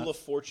fucking Wheel nuts.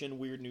 of Fortune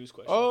weird news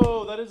question.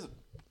 Oh, that is.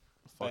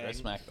 Fuck! I Bang.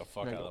 smacked the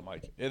fuck There out you of the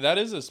mic. Yeah, that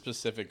is a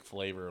specific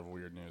flavor of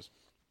weird news.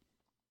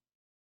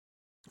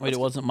 Wait, it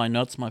wasn't my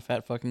nuts. My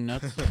fat fucking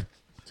nuts.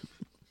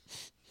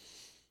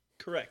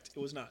 Correct. It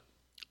was not.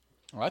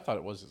 Oh, I thought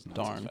it was his nuts.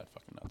 Darn. His fat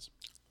fucking nuts.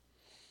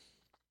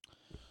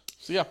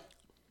 So yeah,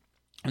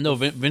 No,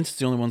 Vince is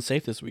the only one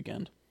safe this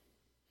weekend.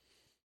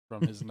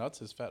 from his nuts,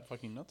 his fat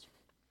fucking nuts.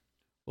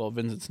 Well,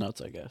 Vincent's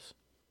nuts, I guess.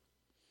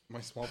 My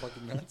small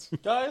fucking nuts.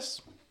 Guys,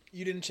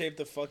 You didn't shave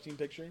the fucking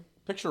picture?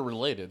 picture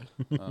related.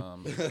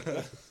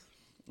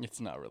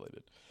 It's not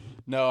related.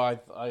 No,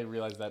 I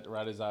realized that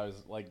right as I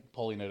was like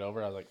pulling it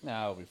over, I was like,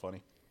 nah, it'll be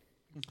funny.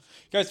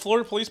 Guys,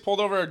 Florida police pulled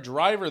over a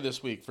driver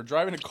this week for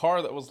driving a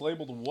car that was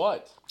labeled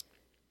what?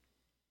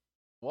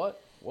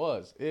 What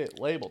was it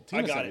labeled?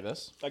 Tina sent me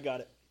this. I got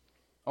it.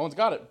 Owen's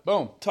got it.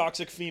 Boom.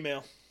 Toxic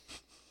female.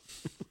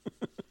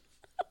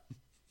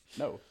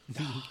 No.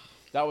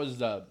 That was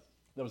the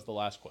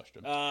last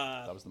question.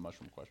 Ah. That was the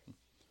mushroom question.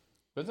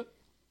 Vincent?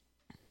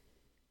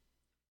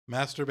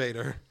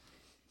 Masturbator.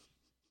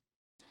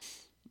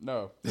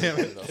 No. Damn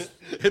it.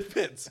 It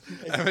fits.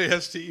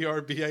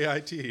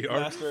 MASTERBAIT.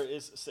 Master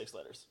is 6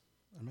 letters.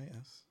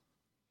 MAS.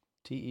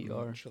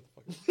 TER. Shut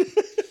the fuck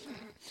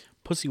up.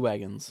 Pussy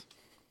wagons.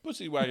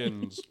 Pussy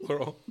wagons.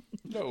 Plural.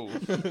 No.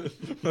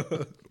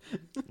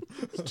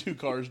 It's 2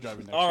 cars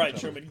driving next All to right,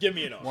 each other. Truman, give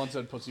me an R. One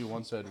said pussy,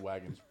 one said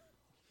wagons.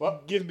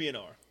 Give me an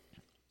R.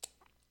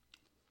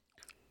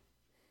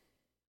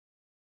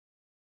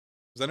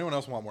 Does anyone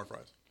else want more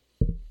fries?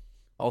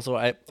 Also,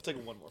 I I'll take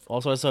one more.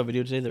 I saw a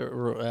video today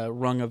that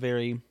rung a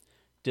very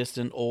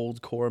distant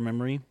old core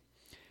memory.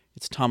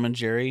 It's Tom and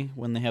Jerry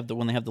when they have the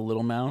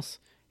little mouse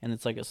and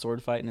it's like a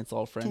sword fight and it's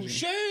all friendly.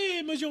 Touche,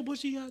 Monsieur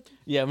Pussy.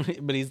 Yeah,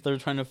 but they're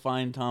trying to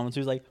find Tom and so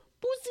he's like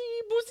pussy,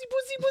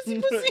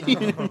 pussy, pussy,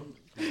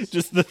 pussy.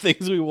 Just the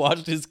things we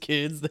watched as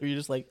kids that you're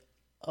just like,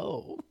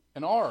 oh.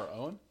 An R,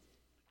 Owen.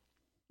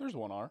 There's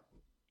one R.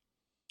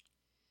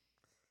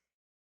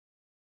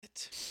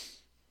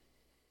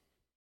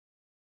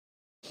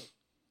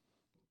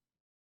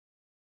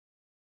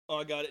 Oh,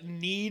 I got it.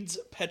 Needs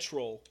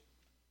petrol.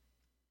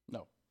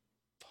 No.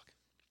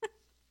 Fuck.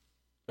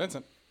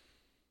 Vincent.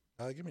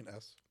 Give me an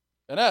S.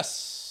 An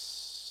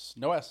S.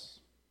 No S.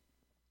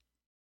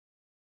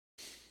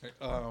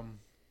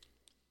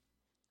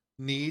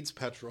 Needs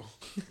petrol.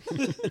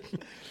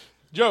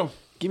 Joe.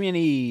 Give me an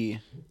E.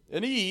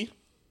 An E.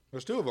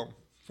 There's 2 of them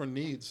for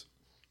needs.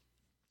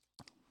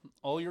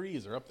 All your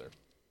E's are up there.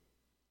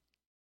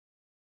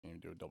 Can you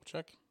do a double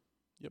check?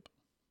 Yep.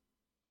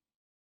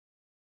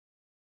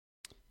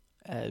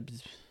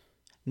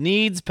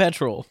 Needs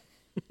petrol.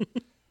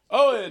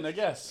 Owen, I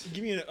guess.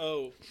 Give me an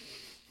O.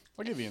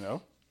 I'll give you an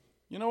O.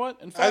 You know what?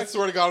 In I fact,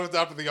 swear to God, it's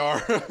after the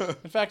R.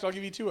 I'll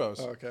give you 2 O's.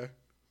 Okay.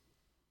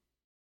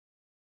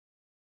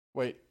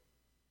 Wait,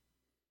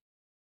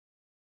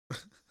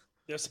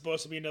 There's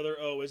supposed to be another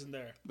O, isn't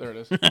there? there it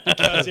is.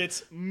 Because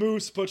it's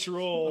Moose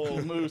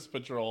Patrol. Moose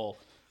Patrol.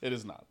 It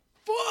is not.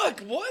 Fuck,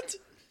 what?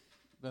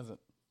 Does it?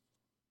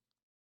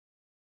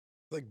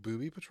 Like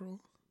booby patrol?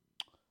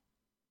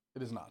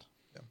 It is not.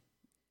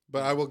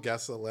 But I will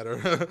guess a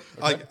letter.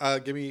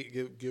 Give me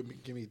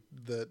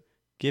the.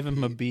 Give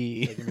him a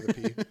B. Give me the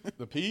P.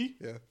 The P?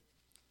 Yeah.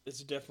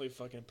 It's definitely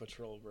fucking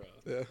patrol, bro.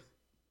 Yeah.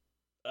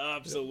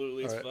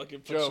 Absolutely, it's All right.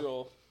 fucking Joe.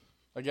 patrol.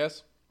 I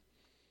guess.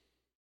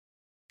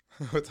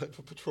 What type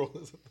of patrol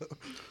is it though?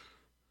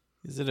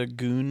 Is it a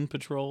goon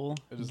patrol?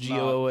 It is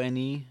GOONE.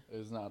 It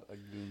is not a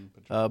goon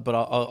patrol. But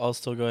I'll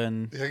still go ahead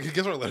and Yeah,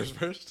 guess our letters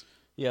first.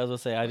 yeah. I was gonna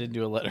say I didn't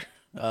do a letter.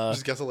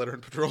 Just guess a letter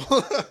in patrol.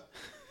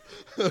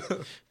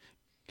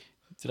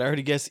 Did I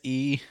already guess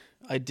E?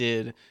 I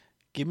did.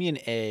 Give me an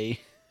A.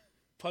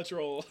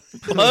 Patrol.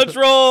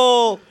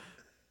 Patrol.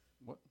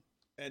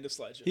 End of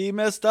slideshow. He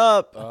messed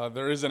up.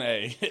 There is an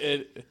A.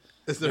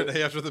 Is there an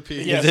A after the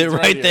P? Yes, Is it it's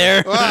right right here.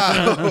 there?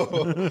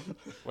 Wow.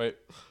 Wait.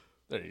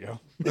 There you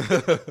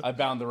go. I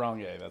bound the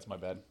wrong A. That's my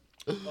bad.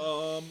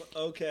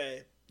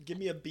 Okay. Give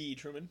me a B,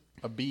 Truman.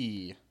 A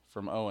B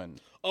from Owen.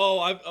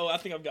 I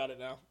think I've got it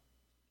now.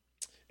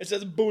 It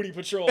says Booty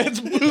Patrol. It's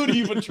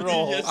Booty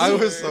Patrol. Yes, I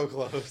was sir. so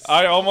close.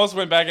 I almost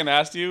went back and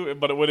asked you,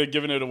 but it would have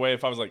given it away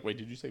if I was like, wait,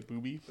 did you say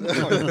booby?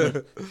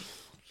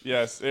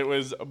 Yes, it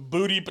was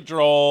Booty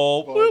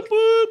Patrol. Boop,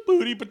 boop,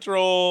 Booty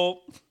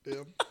Patrol.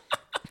 Damn.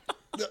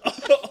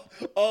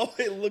 Oh,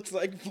 it looks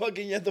like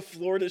fucking the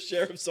Florida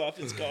Sheriff's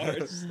Office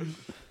cars.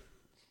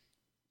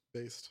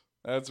 Based.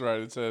 That's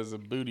right. It says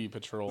Booty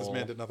Patrol. This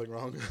man did nothing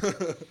wrong.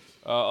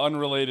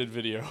 Unrelated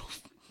video.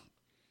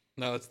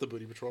 No, that's the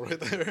booty patrol right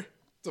there.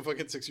 It's a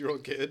fucking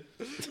 6-year-old kid.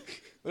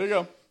 There you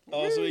go.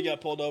 Oh, so he got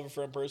pulled over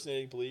for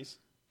impersonating police.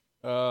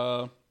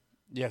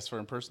 Yes, for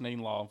impersonating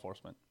law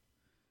enforcement.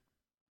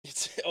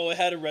 It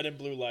had a red and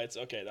blue lights.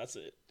 Okay, that's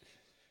it.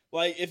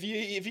 Like if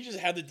you just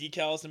had the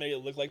decals to make it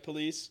look like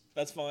police,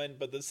 that's fine.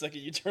 But the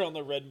second you turn on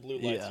the red and blue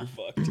lights, Yeah. you're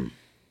fucked.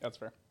 That's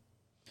fair.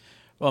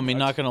 Well, I mean,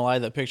 not gonna lie,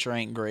 that picture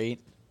ain't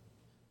great.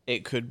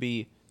 It could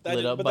be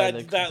lit up by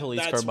the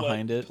police car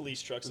behind it.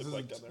 Police trucks look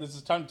like down there. This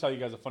is time to tell you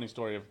guys a funny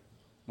story of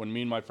when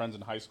me and my friends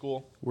in high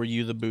school. Were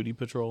you the booty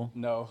patrol?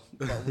 No,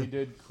 but we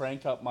did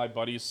crank up my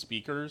buddy's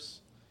speakers.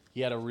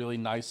 He had a really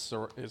nice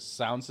his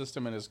sound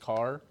system in his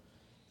car,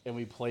 and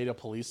we played a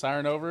police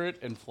siren over it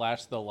and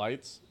flashed the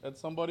lights at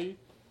somebody.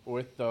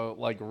 with the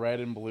like red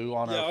and blue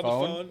on our on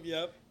phone. the phone.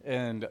 Yep.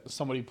 And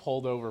somebody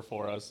pulled over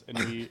for us, and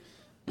we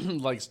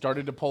like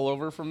started to pull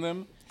over from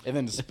them, and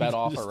then sped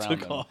off Just around took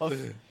them. off.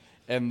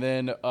 And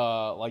then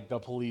like the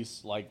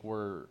police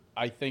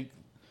I think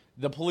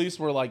the police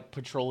were like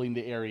patrolling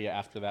the area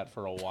after that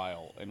for a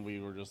while, and we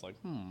were just like,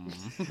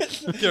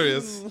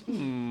 Curious.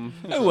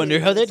 I wonder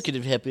how that could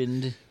have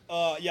happened.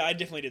 Yeah, I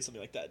definitely did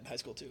something like that in high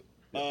school too.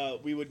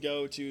 We would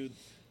go to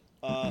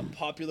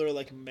popular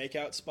like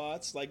makeout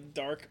spots, like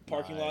dark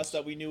parking lots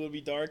that we knew would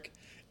be dark,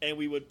 and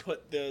we would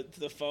put the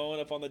phone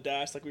up on the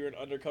dash like we were an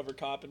undercover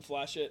cop and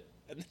flash it.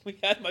 And then we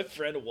had my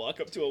friend walk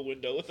up to a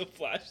window with a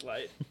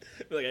flashlight.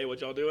 Be like, "Hey,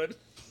 what y'all doing?"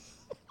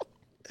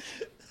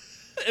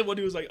 And one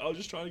dude was like, "I was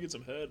just trying to get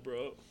some head,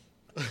 bro."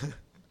 That's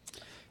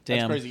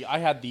Damn. crazy. I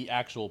had the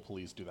actual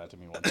police do that to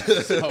me one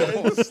time.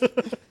 So.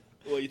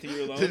 Well, you think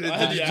you're alone? Did I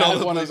had you the tell actual-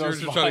 the one of police you were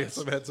those just trying to get spots.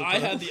 some heads? I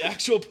had the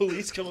actual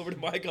police come over to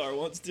my car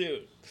once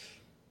too.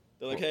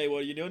 They're like, "Hey, what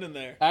are you doing in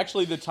there?"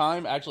 Actually, the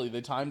time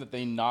that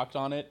they knocked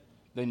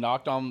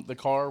on the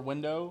car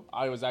window,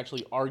 I was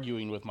actually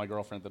arguing with my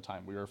girlfriend at the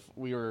time.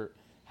 We were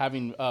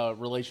having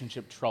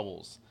relationship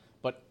troubles.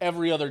 But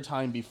every other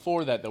time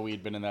before that we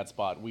had been in that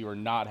spot, we were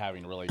not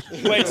having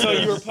relationship. Wait, so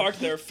you were parked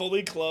there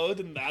fully clothed,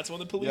 and that's when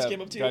the police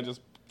came up to you? Guy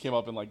just came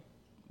up and like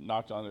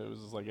knocked on it. It was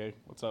just like, "Hey,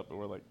 what's up?" And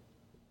we're like,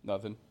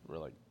 "Nothing." We're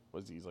like,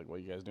 "What's?" He's like, "What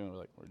are you guys doing?" We're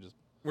like,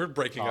 We're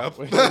breaking "Talk- up.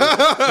 we're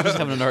Just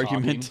having an talking."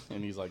 argument.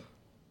 And he's like,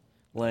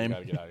 Lame.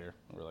 "Gotta get out of here."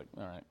 And we're like,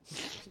 "All right."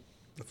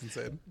 That's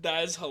insane.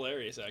 That is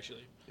hilarious,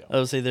 actually, I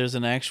would say there's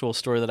an actual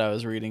story that I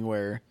was reading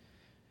where,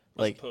 as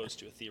like, opposed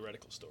to a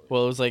theoretical story.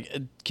 well, it was like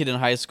a kid in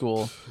high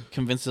school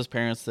convinced his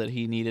parents that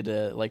he needed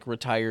a like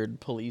retired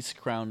police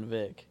Crown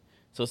Vic,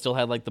 so it still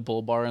had like the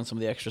bull bar and some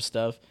of the extra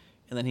stuff,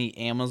 and then he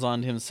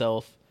Amazoned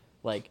himself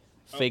like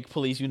fake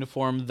police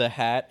uniform, the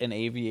hat, and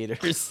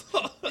aviators,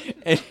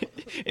 and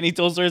he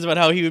told stories about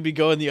how he would be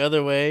going the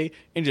other way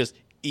and just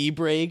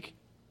e-brake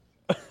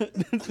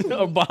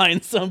or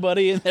behind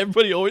somebody, and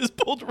everybody always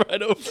pulled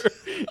right over.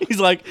 He's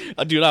like,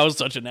 "Dude, I was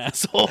such an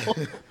asshole."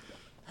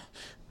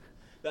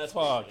 That's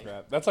Fuck funny.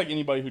 that. That's like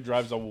anybody who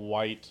drives a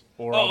white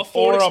or Oh, a, a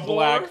Ford or a Explorer?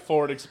 black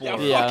Ford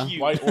Explorer. Yeah, fuck you.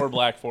 White or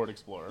black Ford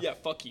Explorer. Yeah,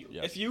 fuck you.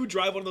 Yes. If you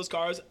drive one of those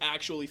cars,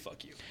 actually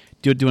fuck you.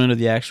 Do you want to know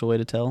the actual way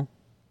to tell?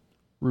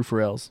 Roof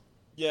rails.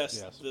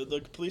 Yes, Yes.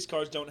 The police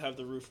cars don't have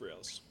the roof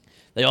rails.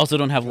 They also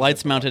don't have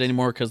lights mounted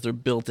anymore because they're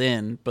built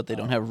in, but they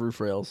don't have roof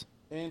rails.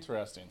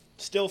 Interesting.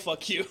 Still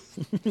fuck you.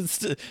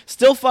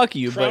 Still fuck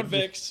you, Crown but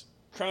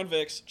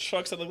Vics,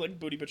 trucks that look like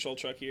booty patrol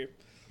truck here.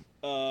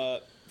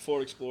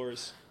 Ford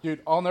Explorers.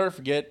 Dude, I'll never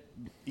forget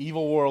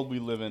evil world we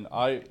live in.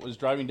 I was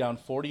driving down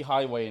 40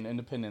 Highway in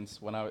Independence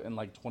when I was in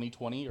like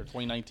 2020 or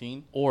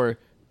 2019. or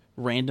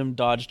random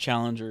Dodge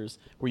Challengers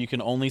where you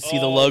can only see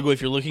the Oh. logo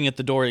if you're looking at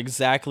the door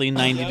exactly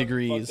 90 Yep,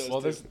 degrees. fuck those.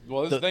 Well, this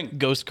The is the thing.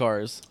 ghost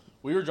cars.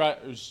 We were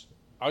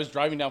I was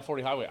driving down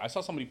 40 Highway. I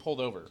saw somebody pulled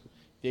over.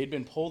 They had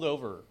been pulled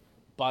over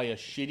by a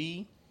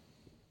shitty,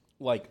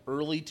 like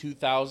early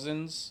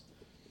 2000s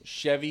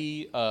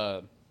Chevy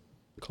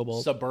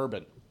Cobalt.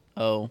 Suburban,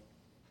 Oh.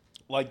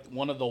 like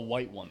one of the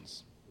white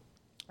ones.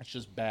 It's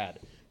just bad.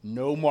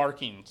 No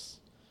markings.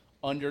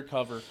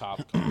 Undercover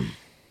cop car.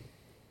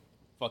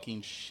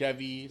 Fucking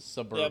Chevy Yeah,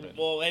 Suburban.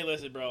 well, hey,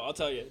 listen, bro. I'll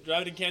tell you.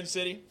 Driving in Kansas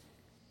City,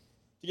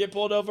 you get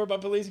pulled over by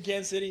police in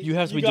Kansas City. You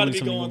have to be gotta doing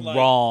something going, like,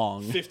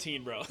 wrong.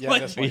 15, bro. Yeah,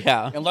 Like, that's right.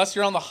 Yeah. Unless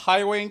you're on the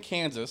highway in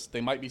Kansas,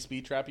 they might be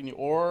speed trapping you,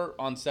 or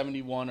on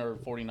 71 or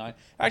 49.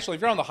 Actually,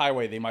 if you're on the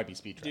highway, they might be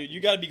speed trapping. dude, you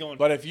gotta be going.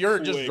 But if you're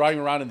just quick.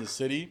 driving around in the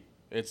city,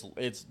 it's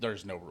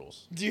there's no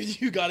rules. dude,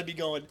 you gotta be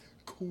going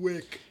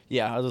quick.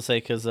 Yeah, I was going to say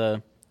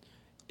because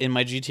in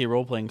my GTA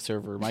role-playing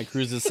server, my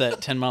cruise is set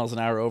 10 miles an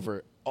hour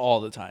over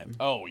all the time.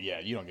 Oh yeah,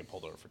 you don't get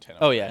pulled over for 10 hours.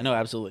 Oh, yeah. No,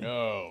 absolutely.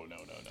 No.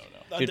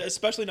 Dude.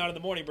 Especially not in the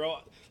morning, bro.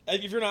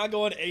 If you're not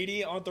going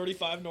 80 on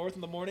 35 north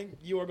in the morning,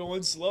 you are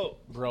going slow.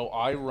 Bro,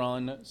 I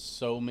run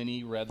so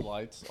many red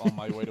lights on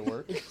my way to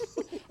work.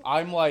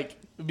 I'm like,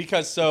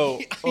 because so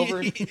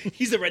over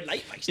He's a red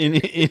light meister. In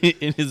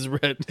his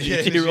red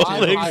GTA I'm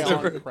role-playing high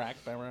server. on crack.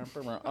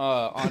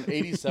 On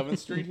 87th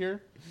Street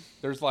here,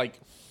 there's like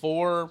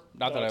four.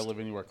 Not that I live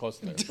anywhere close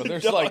to there, but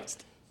there's like Doxed.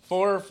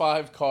 4 or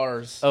 5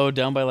 cars. Oh,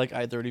 down by like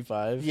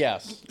I-35?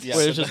 Yes. Where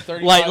it's so just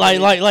 35 light.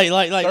 and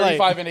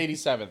 35 and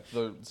 87th.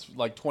 It's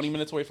like 20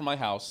 minutes away from my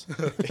house.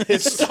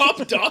 Stop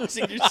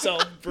doxing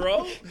yourself,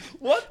 bro.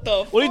 What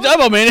the What are you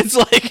talking about, man? It's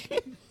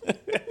like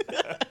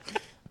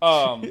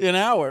Um, an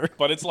hour.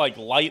 but it's like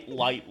light.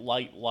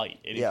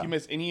 And Yeah. if you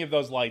miss any of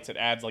those lights, it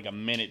adds like a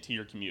minute to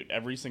your commute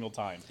every single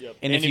time. Yep.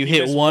 And if you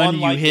hit miss one,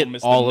 you light, hit you'll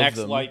miss all the of next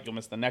them. light, you'll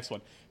miss the next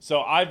one.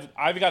 So I've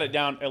got it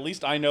down. At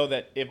least I know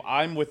that if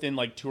I'm within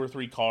like 2 or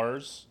 3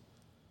 cars,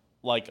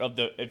 like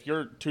if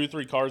you're 2 or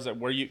 3 cars that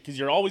where because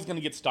you're always going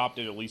to get stopped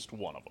at least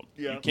one of them.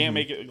 Yeah. You can't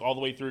make it all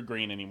the way through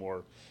green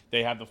anymore.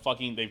 They have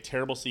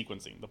terrible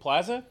sequencing. The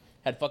Plaza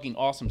had fucking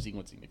awesome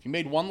sequencing. If you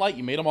made one light,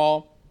 you made them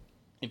all.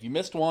 If you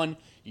missed one,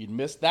 you'd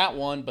miss that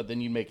one, but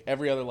then you'd make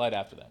every other light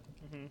after that.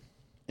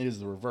 It is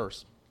the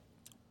reverse.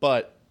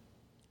 But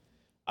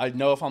I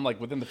know if I'm like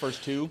within the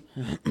first two,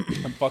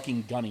 I'm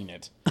fucking gunning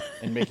it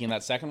and making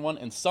that second one.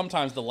 And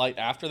sometimes the light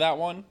after that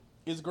one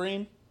is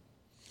green,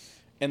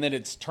 and then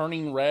it's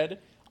turning red.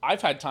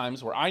 I've had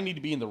times where I need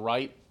to be in the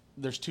right.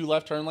 There's 2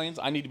 left turn lanes.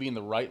 I need to be in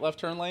the right left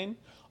turn lane.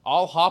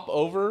 I'll hop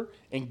over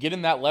and get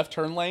in that left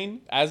turn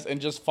lane and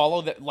just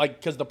follow that, like,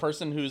 because the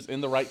person who's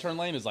in the right turn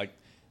lane is like,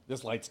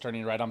 this light's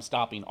turning red, I'm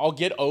stopping. I'll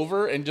get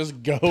over and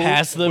just go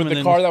Past them with and the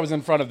then- car that was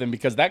in front of them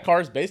because that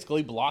car is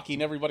basically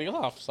blocking everybody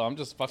off. So I'm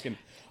just fucking,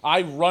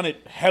 I run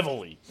it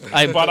heavily.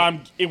 But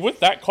I'm with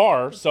that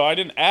car, so I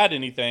didn't add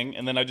anything,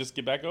 and then I just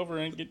get back over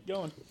and get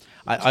going.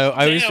 I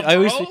always Damn, I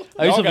always bro. I always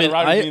Y'all gotta feel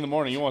ride with me in vin- the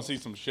morning. You want to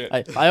see some shit.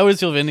 I always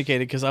feel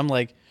vindicated because I'm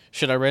like,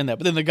 should I ran that?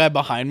 But then the guy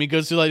behind me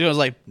goes through like, I was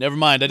like, never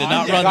mind, I did I'm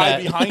not the run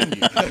guy that. behind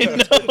you.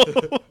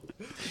 I know.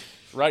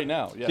 Right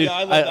now, yeah. Dude, Yeah,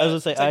 I love I that. was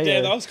gonna say, It's like, I,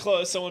 damn, uh, that was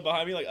close. Someone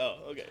behind me, like, oh,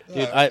 okay.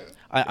 Dude,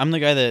 I'm the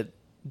guy that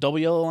double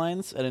yellow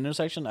lines at an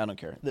intersection. I don't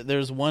care.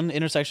 There's one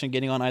intersection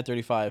getting on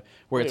I-35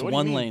 where Wait, it's what do you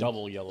one mean lane.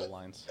 double yellow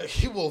lines.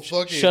 He will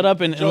fucking Shut up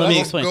and let me that's-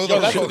 explain. go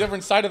Yo, that's Go- a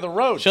different side of the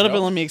road. Shut up bro.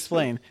 and let me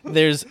explain.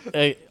 There's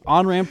a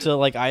on ramp to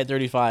like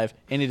I-35,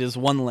 and it is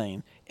one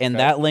lane, and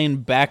that lane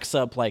backs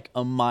up like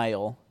a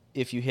mile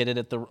if you hit it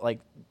at the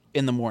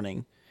in the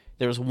morning.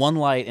 There's one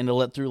light, and it'll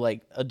let through like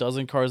a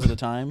dozen cars at a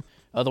time.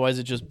 Otherwise,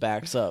 it just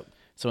backs up.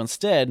 So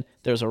instead,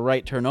 there's a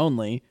right turn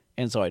only,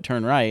 and so I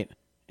turn right,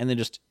 and then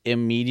just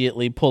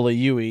immediately pull a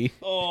Yui.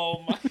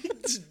 Oh, my.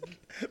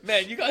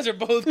 Man, you guys are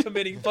both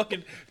committing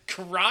fucking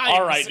crimes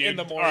All right, dude. in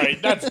the All morning.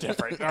 right, that's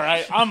different. All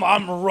right,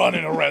 I'm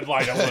running a red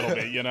light a little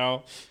bit, you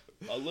know.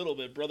 A little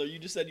bit, brother. You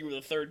just said you were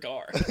the third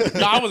car.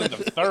 No, I wasn't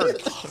the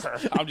third car.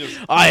 I'm just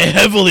I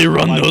heavily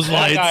run like, those that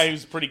lights. guy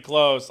who's pretty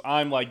close.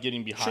 I'm like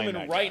getting behind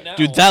Truman, that right guy. now.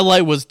 Dude, that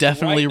light was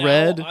definitely right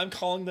red. Now, I'm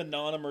calling the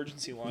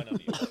non-emergency line on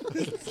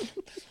you.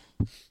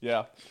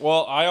 Yeah.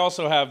 Well, I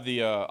also have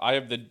the I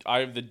have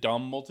the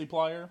dumb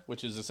multiplier,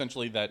 which is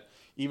essentially that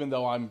even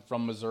though I'm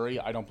from Missouri,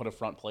 I don't put a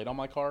front plate on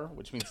my car,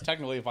 which means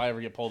technically if I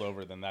ever get pulled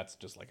over, then that's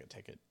just like a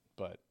ticket.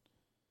 But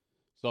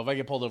so if I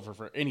get pulled over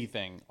for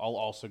anything, I'll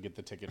also get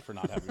the ticket for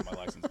not having my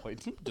license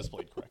plate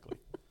displayed correctly.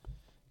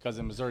 Because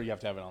in Missouri, you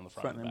have to have it on the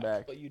front, Front and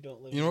back. But you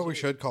don't live You know what we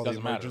Missouri. should call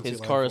Doesn't the matter. emergency His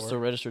line car is for? still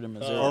registered in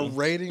Missouri. Our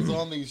ratings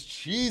on these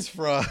cheese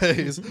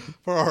fries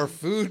for our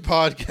food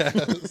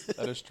podcast.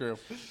 That is true.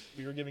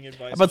 We were giving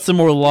advice. How about some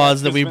more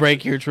laws that because we break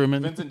Vincent- here,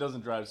 Truman? Vincent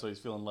doesn't drive, so he's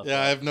feeling left Yeah,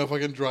 I out. have no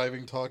fucking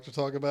driving talk to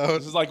talk about.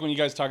 This is like when you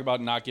guys talk about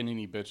not getting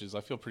any bitches.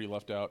 I feel pretty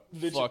left out.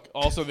 Vincent- Fuck.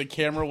 Also, the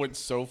camera went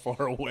so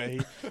far away.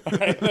 All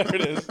right, there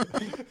it is.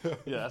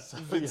 Yes.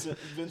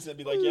 Vincent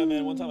be like, yeah,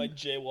 man, one time I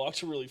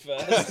jaywalked really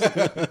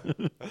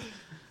fast.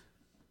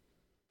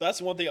 That's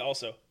one thing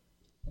also.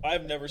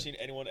 I've never seen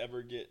anyone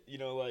ever get,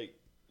 like...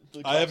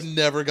 the I have cops-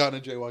 never gotten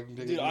a jaywalking ticket.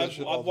 Dude, Do that I've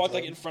shit all the walked,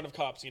 like, time. in front of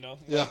cops, you know?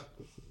 Yeah.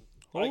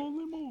 Like,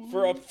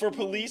 for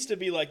police to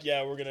be like,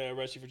 yeah, we're going to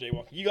arrest you for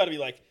jaywalking, you got to be,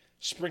 like,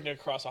 sprinting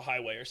across a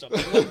highway or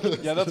something.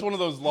 Yeah, that's one of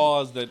those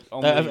laws that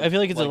only... I feel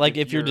like it's like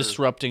if you're you're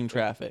disrupting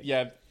traffic.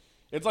 Yeah,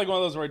 it's like one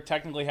of those where it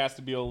technically has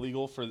to be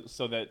illegal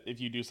so that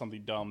if you do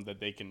something dumb, that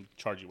they can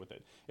charge you with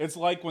it. It's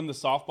like when the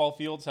softball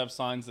fields have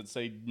signs that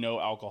say no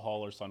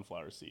alcohol or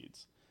sunflower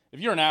seeds. If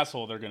you're an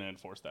asshole, they're going to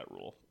enforce that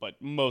rule.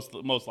 But most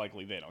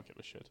likely, they don't give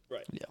a shit.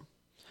 Right. Yeah.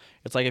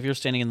 It's like if you're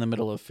standing in the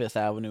middle of Fifth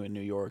Avenue in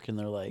New York and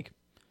they're like,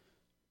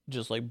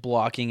 just like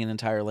blocking an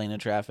entire lane of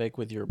traffic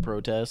with your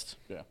protest.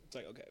 Yeah, It's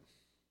like, okay.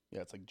 yeah,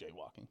 it's like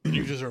jaywalking.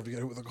 You deserve to get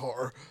it with a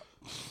car.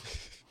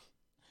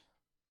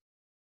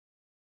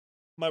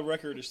 My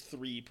record is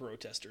 3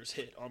 protesters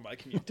hit on my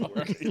commute to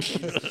work.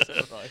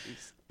 Jesus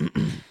Christ.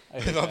 I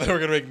thought they were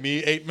going to make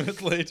me 8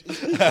 minutes late.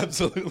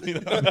 Absolutely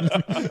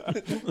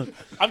not.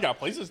 I've got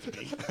places to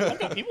be. I've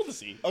got people to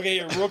see. Okay,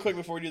 here, real quick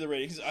before we do the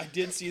ratings, I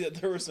did see that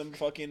there were some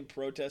fucking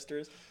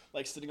protesters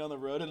like sitting on the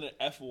road in an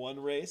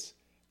F1 race.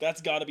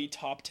 That's got to be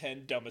top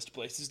 10 dumbest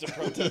places to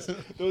protest.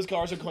 Those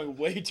cars are going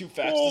way too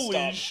fast to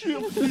stop.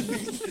 shit.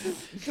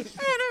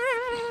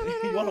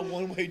 You want a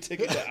one-way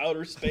ticket to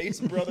outer space,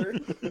 brother?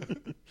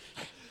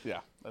 Yeah,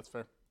 that's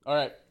fair. All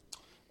right.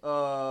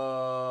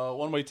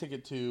 One-way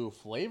ticket to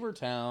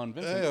Flavortown.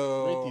 Vincent,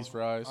 Heyo. rate these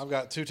fries. I've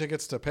got 2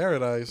 tickets to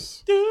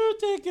Paradise. 2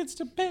 tickets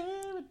to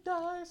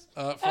paradise.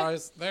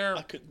 Fries there.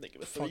 I couldn't think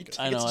of a 3 tickets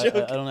I know. joke.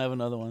 I don't have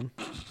another one.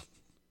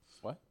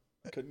 What?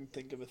 I couldn't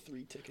think of a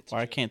 3 tickets Or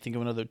I joke. can't think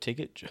of another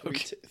ticket joke.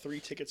 3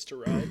 tickets to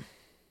ride.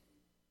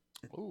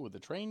 Ooh, the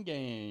train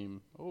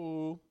game.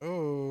 Ooh,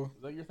 Oh.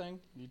 is that your thing?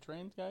 You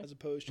trains, guys? As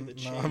opposed to the No,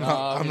 chain. I'm No,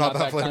 not, I'm you're not not that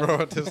that flavor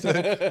kind.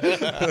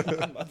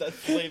 autistic. I'm not that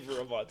flavor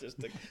of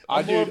autistic. I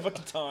I'm more do- of a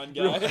Catan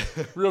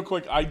guy. Real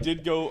quick, I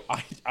did go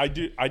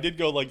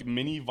like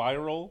mini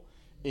viral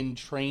in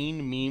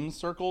train meme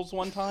circles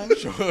one time,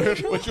 which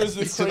was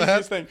the to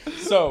that. craziest thing.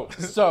 So,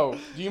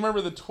 do you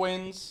remember the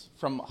twins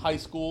from high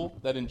school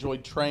that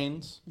enjoyed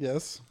trains?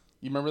 Yes.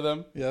 You remember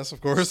them? Yes, of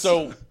course.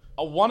 So,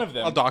 one of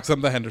them. I'll dox them,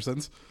 the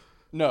Hendersons.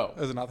 No,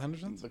 Is it not the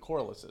Hendersons? the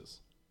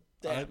Corlises.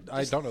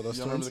 I don't know those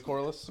You don't remember twins. the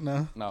Corliss?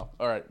 No. No.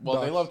 All right. Well,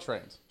 they Dogs. love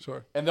trains.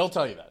 Sure. And they'll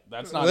tell you that.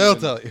 That's not. They'll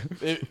even- tell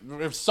you.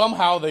 If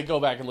somehow they go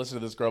back and listen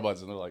to this Grub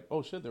Buds and they're like,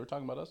 "Oh shit, they were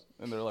talking about us,"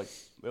 and they're like,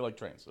 "They like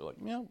trains." They're like,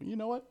 "Yeah, you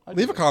know what? I do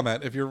Leave a that."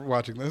 comment if you're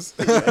watching this.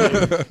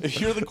 If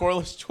you're the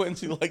Corliss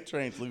twins who like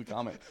trains, leave a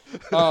comment.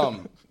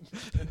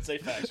 Didn't say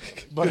facts.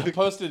 But I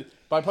posted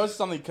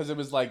something because it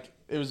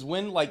was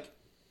when like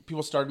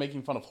people started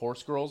making fun of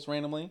horse girls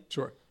randomly.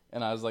 Sure.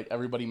 And I was like,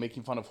 everybody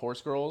making fun of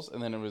horse girls,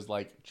 and then it was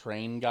like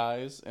train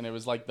guys, and it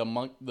was like the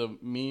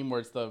meme where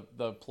it's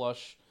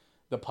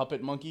the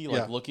puppet monkey like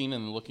Yeah. looking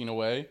and looking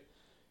away.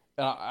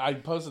 And I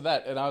posted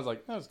that, and I was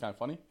like, that was kind of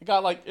funny.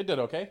 It did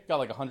okay. Got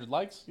like 100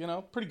 likes,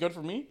 pretty good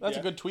for me. That's a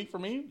Yeah. good tweet for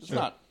me. It's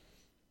not.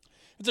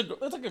 It's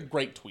like a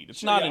great tweet. It's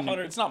Sure, not. yeah, An,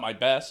 100 it's not my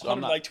best. I'm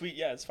 100 not. like tweet.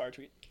 Yeah, it's a fire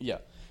tweet. Yeah,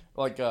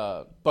 like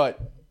but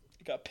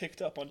It got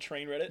picked up on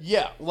train Reddit.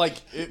 yeah,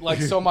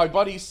 so my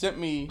buddy sent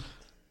me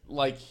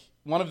like.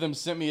 One of them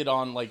sent me it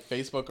on like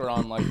Facebook or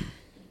on like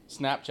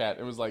Snapchat.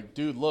 It was like,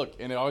 dude, look,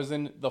 and I was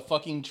in the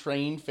fucking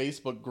train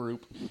Facebook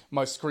group.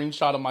 My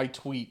screenshot of my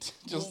tweet,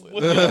 just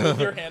With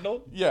your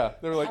handle. yeah.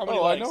 They were like, How many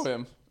oh, I likes? know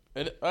him.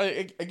 And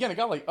again, it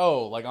got like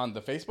on the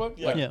Facebook,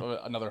 Yeah. like Yeah.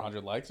 another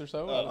 100 likes or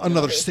so.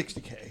 Another Okay.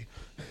 60K.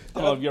 I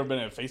don't know if you ever been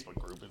in a Facebook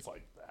group. It's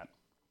like that.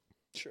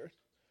 Sure.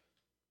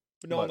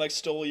 But no one But- like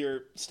stole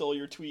your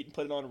tweet and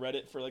put it on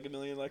Reddit for like 1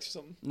 million likes or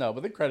something. No,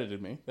 but they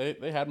credited me.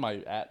 They had my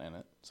 @ in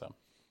it. So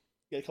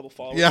You got a couple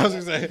followers. Yeah, I was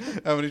gonna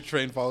say, how many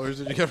train followers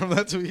did you get from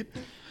that tweet?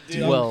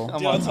 Dude, Well-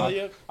 dude, I'll tell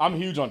you, I'm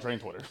huge on train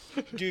Twitter.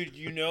 dude.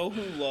 You know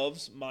who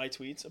loves my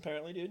tweets?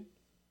 Apparently, dude.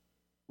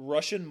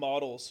 Russian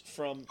models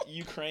from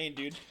Ukraine,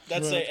 dude.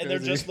 That's Bro, it, and they're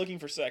crazy. just looking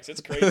for sex.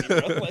 It's crazy, bro.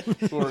 Like,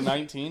 Who are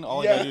 19.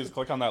 All I Yeah. gotta do is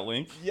click on that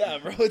link. yeah,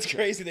 bro, it's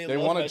crazy. They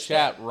love want my to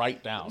stuff. chat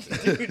right now.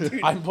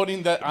 Dude. I'm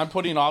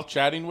putting off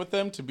chatting with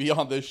them to be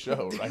on this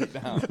show right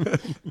now.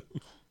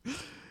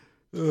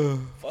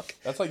 Fuck.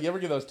 That's like, you ever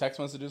get those text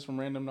messages from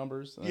random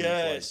numbers? And it's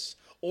Yes.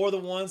 Or the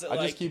ones that like,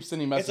 I like, just keep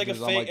sending it's like a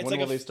messages. I'm fake- like, it's when like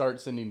will a they f-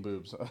 start sending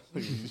boobs?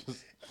 You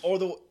just- or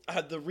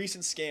the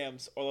recent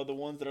scams, or the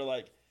ones that are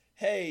like,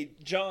 "Hey,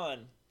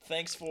 John,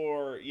 thanks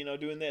for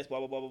doing this, blah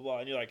blah blah blah blah,"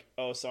 and you're like,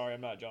 "Oh, sorry,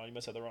 I'm not John. You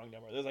must have the wrong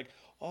number." They're like,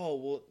 "Oh,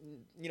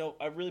 well,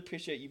 I really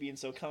appreciate you being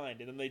so kind,"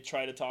 and then they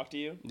try to talk to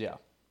you. yeah.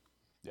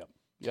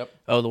 Yep.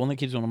 Oh, the one that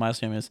keeps on my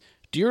spam is,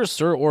 "Dear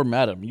sir or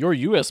madam, your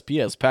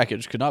USPS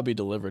package could not be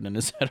delivered and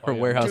is at our yeah,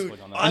 warehouse." dude,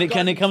 click on that. and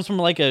I've it comes from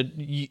like a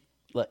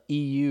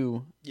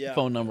EU Yeah.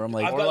 phone number. I'm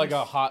like, I've Or gotten- like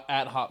a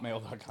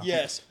hotmail.com.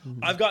 Yes,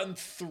 I've gotten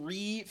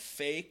 3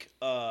 fake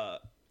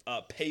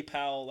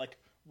PayPal like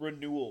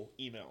renewal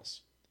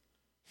emails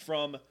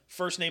from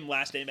first name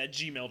last name at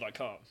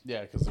gmail.com.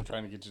 Yeah, because they're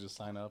trying to get you to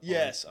sign up.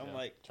 Yes, or, I'm yeah,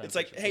 like, trying it's to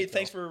like, get your hey, PayPal.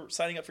 thanks for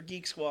signing up for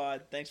Geek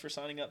Squad. Thanks for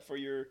signing up for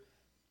your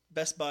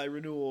Best Buy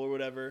renewal or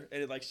whatever.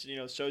 And it like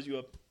shows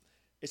you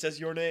it says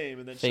your name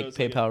and then fake shows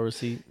like, PayPal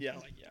receipt. yeah,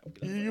 like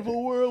yeah.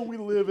 Evil world we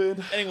live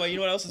in. Anyway, you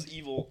know what else is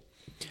evil?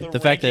 The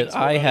fact that rankings we're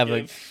I gonna have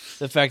give.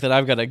 the fact that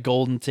I've got a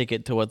golden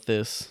ticket to what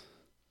this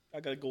I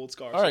got a gold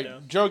scar. All right,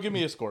 now. Joe, give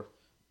me a score.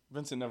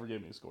 Vincent never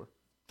gave me a score.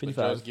 But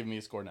 55. Joe's giving me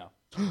a score now.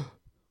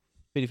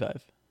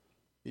 55.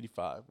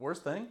 85.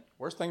 Worst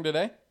thing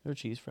today? They're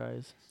cheese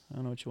fries. I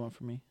don't know what you want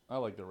from me. I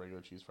like the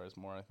regular cheese fries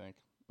more, I think.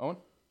 Owen?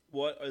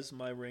 What is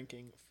my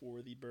ranking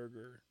for the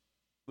burger?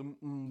 The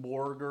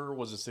burger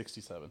was a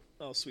 67.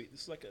 Oh, sweet.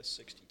 This is like a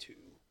 62.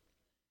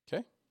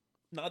 Okay.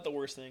 Not the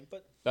worst thing,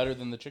 but Better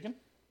than the chicken?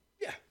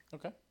 yeah.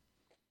 Okay.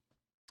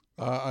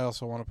 I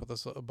also want to put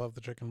this above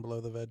the chicken, below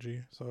the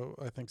veggie. So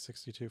I think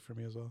 62 for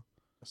me as well.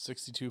 A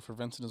 62 for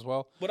Vincent as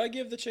well. What I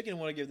give the chicken and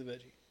what I give the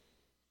veggie.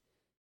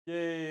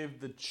 Gave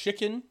the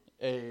chicken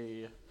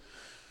a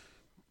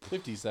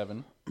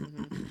 57.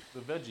 The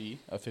veggie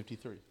a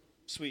 53.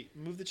 Sweet.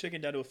 Move the chicken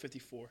down to a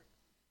 54.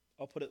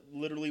 I'll put it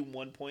literally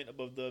 1 point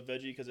above the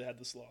veggie because it had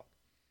the slaw.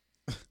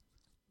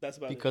 That's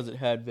about Because it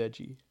had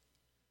veggie.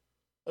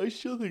 I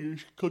still think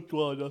it's cooked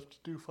well enough to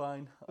do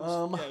fine. it.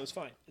 Yeah, it was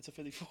fine. It's a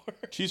 54.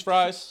 Cheese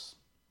fries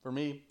for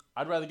me.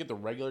 I'd rather get the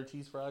regular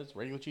cheese fries.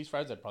 Regular cheese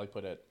fries, I'd probably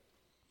put at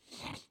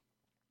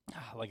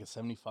like a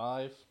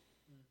 75.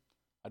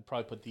 I'd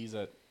probably put these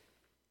at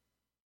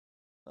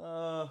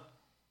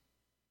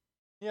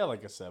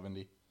like a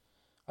 70.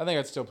 I think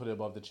I'd still put it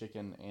above the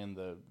chicken and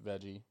the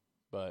veggie,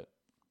 but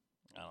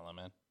I don't know,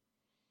 man.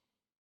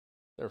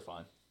 They're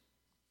fine.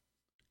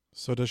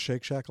 So does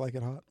Shake Shack like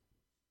it hot?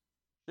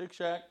 Shake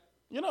Shack,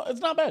 it's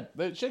not bad.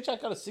 The Shake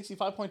Shack got a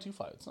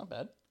 65.25. It's not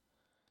bad.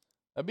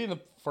 That'd be in the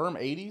firm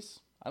 80s.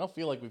 I don't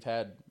feel like we've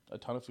had a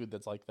ton of food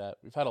that's like that.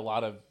 We've had a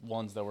lot of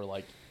ones that were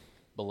like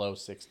below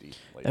 60.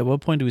 At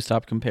what point do we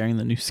stop comparing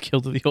the new scale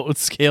to the old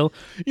scale?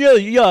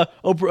 Yeah,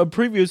 a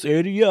previous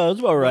 80, yeah,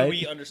 that's all right.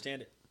 We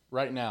understand it.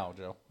 Right now,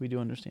 Joe. We do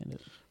understand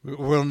it.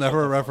 We'll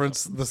never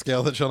reference the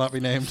scale that shall not be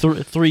named.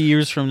 3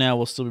 years from now,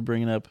 we'll still be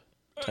bringing up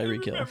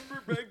Tyreek Hill.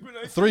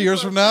 3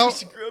 years from now,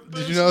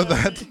 did you know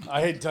that?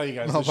 I hate to tell you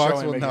guys, No, this show Box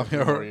ain't will making not it be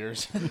 3 more over.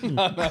 years.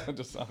 No, I'm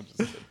just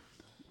kidding.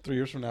 3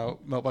 years from now,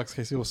 Meltbox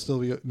Casey will still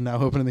be now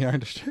open in the Iron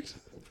District.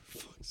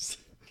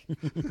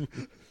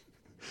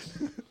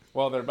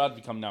 Well, they're about to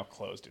become now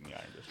closed in the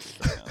Iron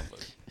District right now.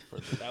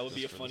 But That would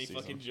be a just for the funny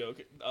season. fucking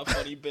joke. A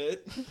funny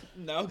bit.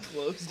 Now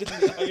closed in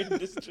the Iron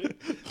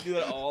District. Do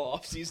that all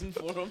off season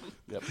for them.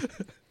 Yep.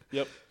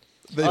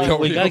 They Oh,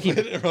 don't we gotta keep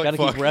reopen it. We're like,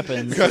 keep "Fuck,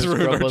 repping you guys the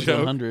ruined Grub our Buzz joke.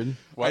 100.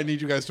 I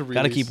need you guys to release.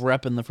 Gotta keep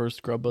repping the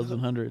first Grub Buzz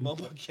 100.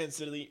 Momo Kansas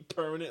City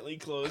permanently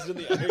closed in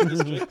the Iron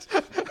District.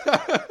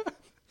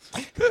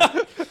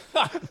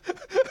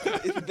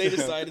 If they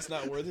decide it's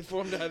not worth it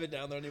for them to have it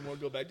down there anymore,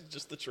 go back to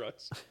just the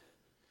trucks.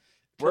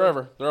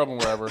 Wherever. They're open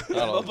wherever.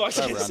 Momo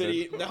Kansas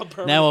City now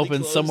permanently Now open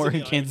closed somewhere in in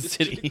the Iron Kansas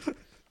District. City.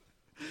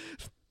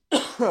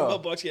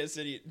 Momo Kansas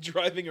City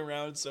driving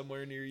around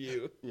somewhere near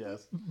you.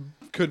 Yes.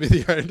 Could be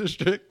the Iron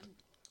District.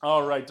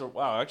 All right.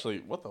 Wow. Actually,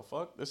 what the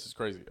fuck? This is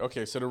crazy.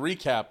 Okay. So to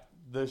recap,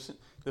 the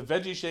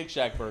veggie Shake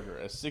Shack burger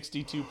a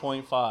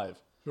 62.5.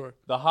 Sure.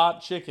 The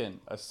hot chicken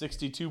a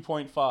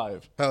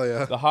 62.5. Hell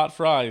yeah. The hot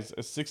fries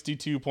a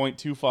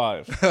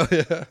 62.25. Hell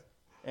yeah.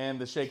 And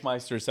the Shake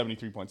Meister is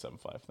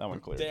 73.75. That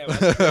one cleared. Damn,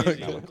 that's crazy.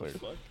 That one cleared.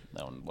 Fuck.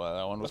 That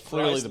one was The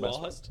clearly fries the best.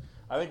 lost?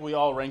 I think we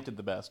all ranked it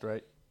the best,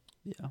 right?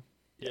 Yeah.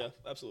 Yeah,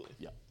 absolutely.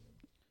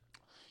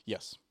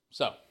 Yes.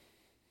 So,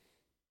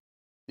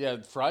 yeah,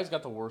 fries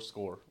got the worst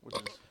score, which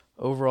is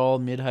Overall,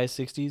 mid-high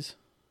 60s.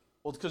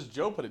 well, it's because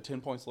Joe put it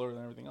 10 points lower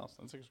than everything else.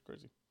 That's actually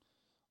crazy.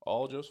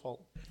 All Joe's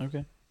fault.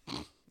 Okay.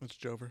 It's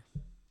Jover.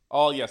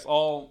 All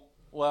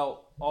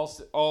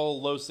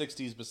low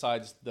 60s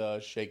besides the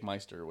Shake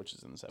Meister, which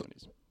is in the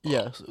 70s.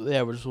 Yeah, so the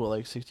average was what,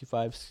 like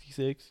 65,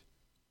 66?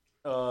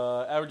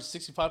 Average is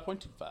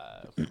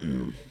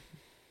 65.25,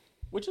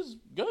 which is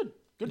good.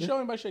 Good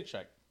showing by Shake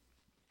Shack.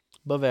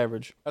 Above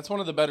average. That's one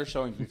of the better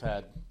showings we've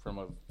had from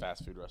a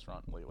fast food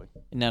restaurant lately.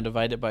 And now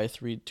divide it by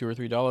 $2 or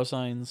 $3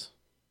 signs.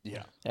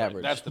 Yeah,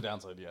 Average. That's the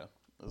downside. Yeah,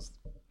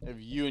 if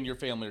you and your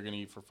family are gonna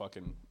eat for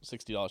fucking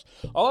 $60.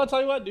 I'll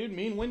tell you what, dude.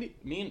 Me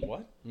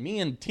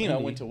and Tina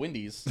went to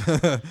Wendy's.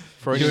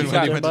 For You you and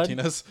got Wendy it, went to bud?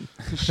 Tina's.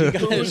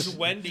 Who's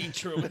Wendy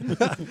Truman?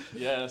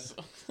 Yes.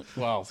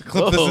 Wow.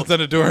 Clip this and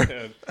send it to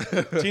her.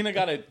 Tina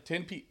got a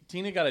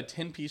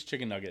 10-piece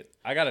chicken nugget.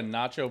 I got a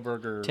nacho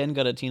burger. 10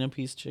 got a Tina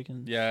piece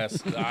chicken.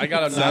 Yes, I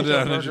got a Sounded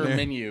nacho burger engineer.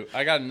 menu.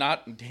 I got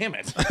damn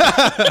it.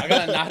 I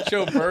got a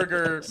nacho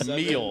burger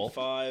meal.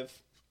 5,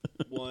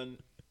 1.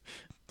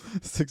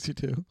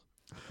 62.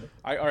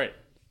 All right.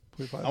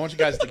 I want you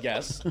guys to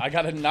guess. I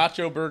got a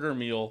nacho burger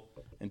meal,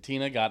 and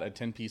Tina got a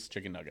 10-piece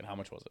chicken nugget. How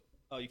much was it?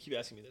 Oh, you keep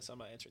asking me this. I'm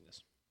not answering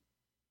this.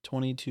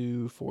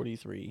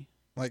 $22.43.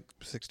 Like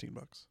 $16.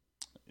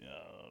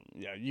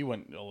 Yeah, you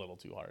went a little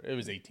too hard. It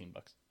was $18.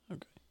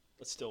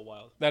 That's still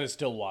wild. That is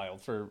still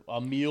wild for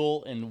a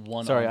meal and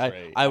one Sorry,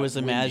 entree. I was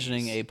at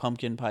imagining Wendy's. a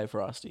pumpkin pie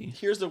frosty.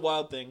 Here's the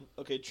wild thing.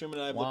 Okay, Truman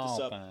and I have looked this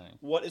Wild up. thing.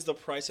 What is the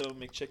price of a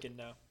McChicken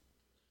now?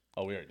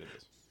 Oh, we already did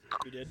this.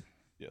 You did?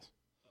 Yes.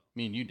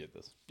 Me and you did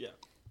this. Yeah.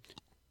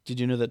 Did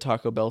you know that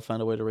Taco Bell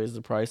found a way to raise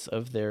the price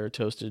of their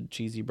toasted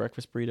cheesy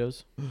breakfast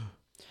burritos?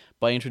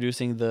 By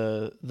introducing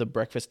the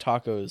breakfast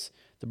tacos.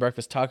 The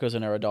breakfast tacos are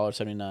now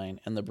 $1.79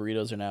 and the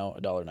burritos are now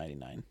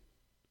 $1.99.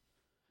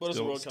 What does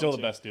the world Still come the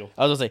to? best deal.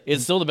 I was gonna say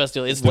it's still the best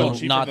deal. It's Still still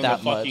cheaper not than that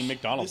the much. fucking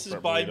McDonald's. This is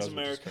for Biden's burritos, which is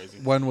America. crazy.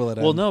 When will it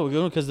end? Well, no,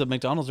 because the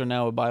McDonald's are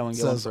now a buy one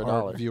get one Says for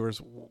our $1.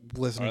 viewers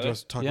listening Are to they?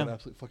 us talk Yeah. about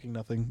absolutely fucking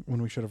nothing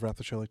when we should have wrapped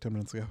the show like 10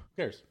 minutes ago.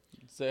 Who cares?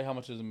 Say how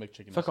much is a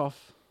McChicken? Fuck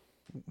off.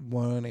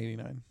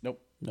 $1.89.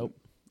 Nope. Nope.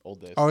 Old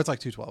days. Oh, it's like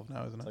 $2.12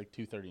 now, isn't It's it? like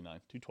 $2.39.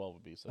 $2.12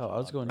 would be. Such Oh, a I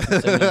was lot. going to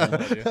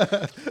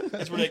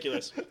 $2.79. It's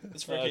ridiculous.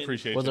 It's I freaking.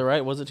 appreciate Was it. it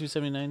right? Was it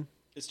 $2.79?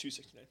 It's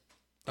 $2.69.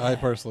 I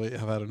personally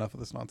have had enough of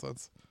this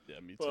nonsense.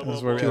 Yeah, me too. This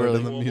is where we edit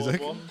in the music.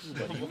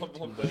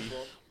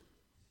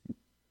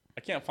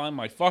 I can't find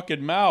my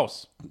fucking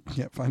mouse.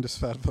 Can't find his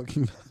fat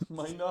fucking.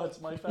 My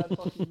nuts. My fat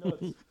fucking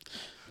nuts.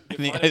 I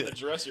think Find the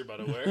dress you're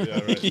about to wear.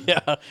 Yeah, right.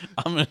 yeah,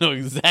 I'm gonna know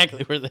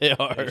exactly where they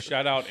are. Hey,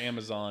 shout out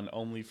Amazon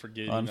only for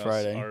getting On us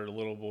Friday. our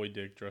little boy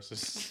dick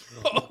dresses.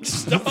 Oh,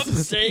 stop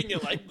saying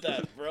it like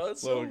that, bro.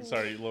 That's so...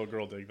 Little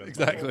girl dick. That's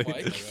Exactly. Oh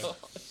my God.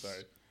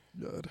 Sorry.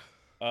 Good.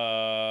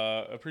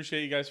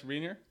 Appreciate you guys for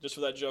being here. Just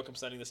for that joke, I'm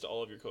sending this to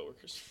all of your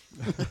coworkers.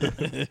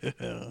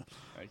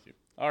 Thank you.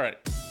 All right.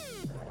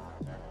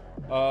 Fuck man.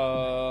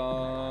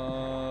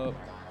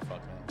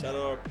 Shout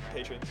out our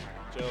patrons: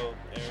 Joe,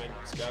 Aaron,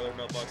 Skylar,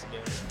 Meltbox, and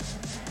Dan.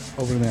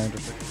 Over in the Iron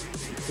District.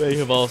 They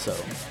have also.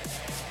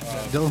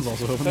 Dylan's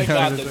also over in Thank the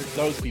Iron God that District.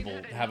 those people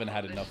haven't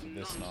had enough of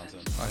this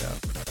nonsense. I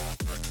have.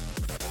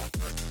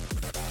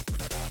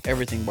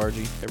 Everything,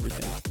 Bargy.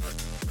 Everything.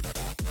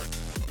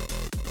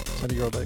 Send a girl dick.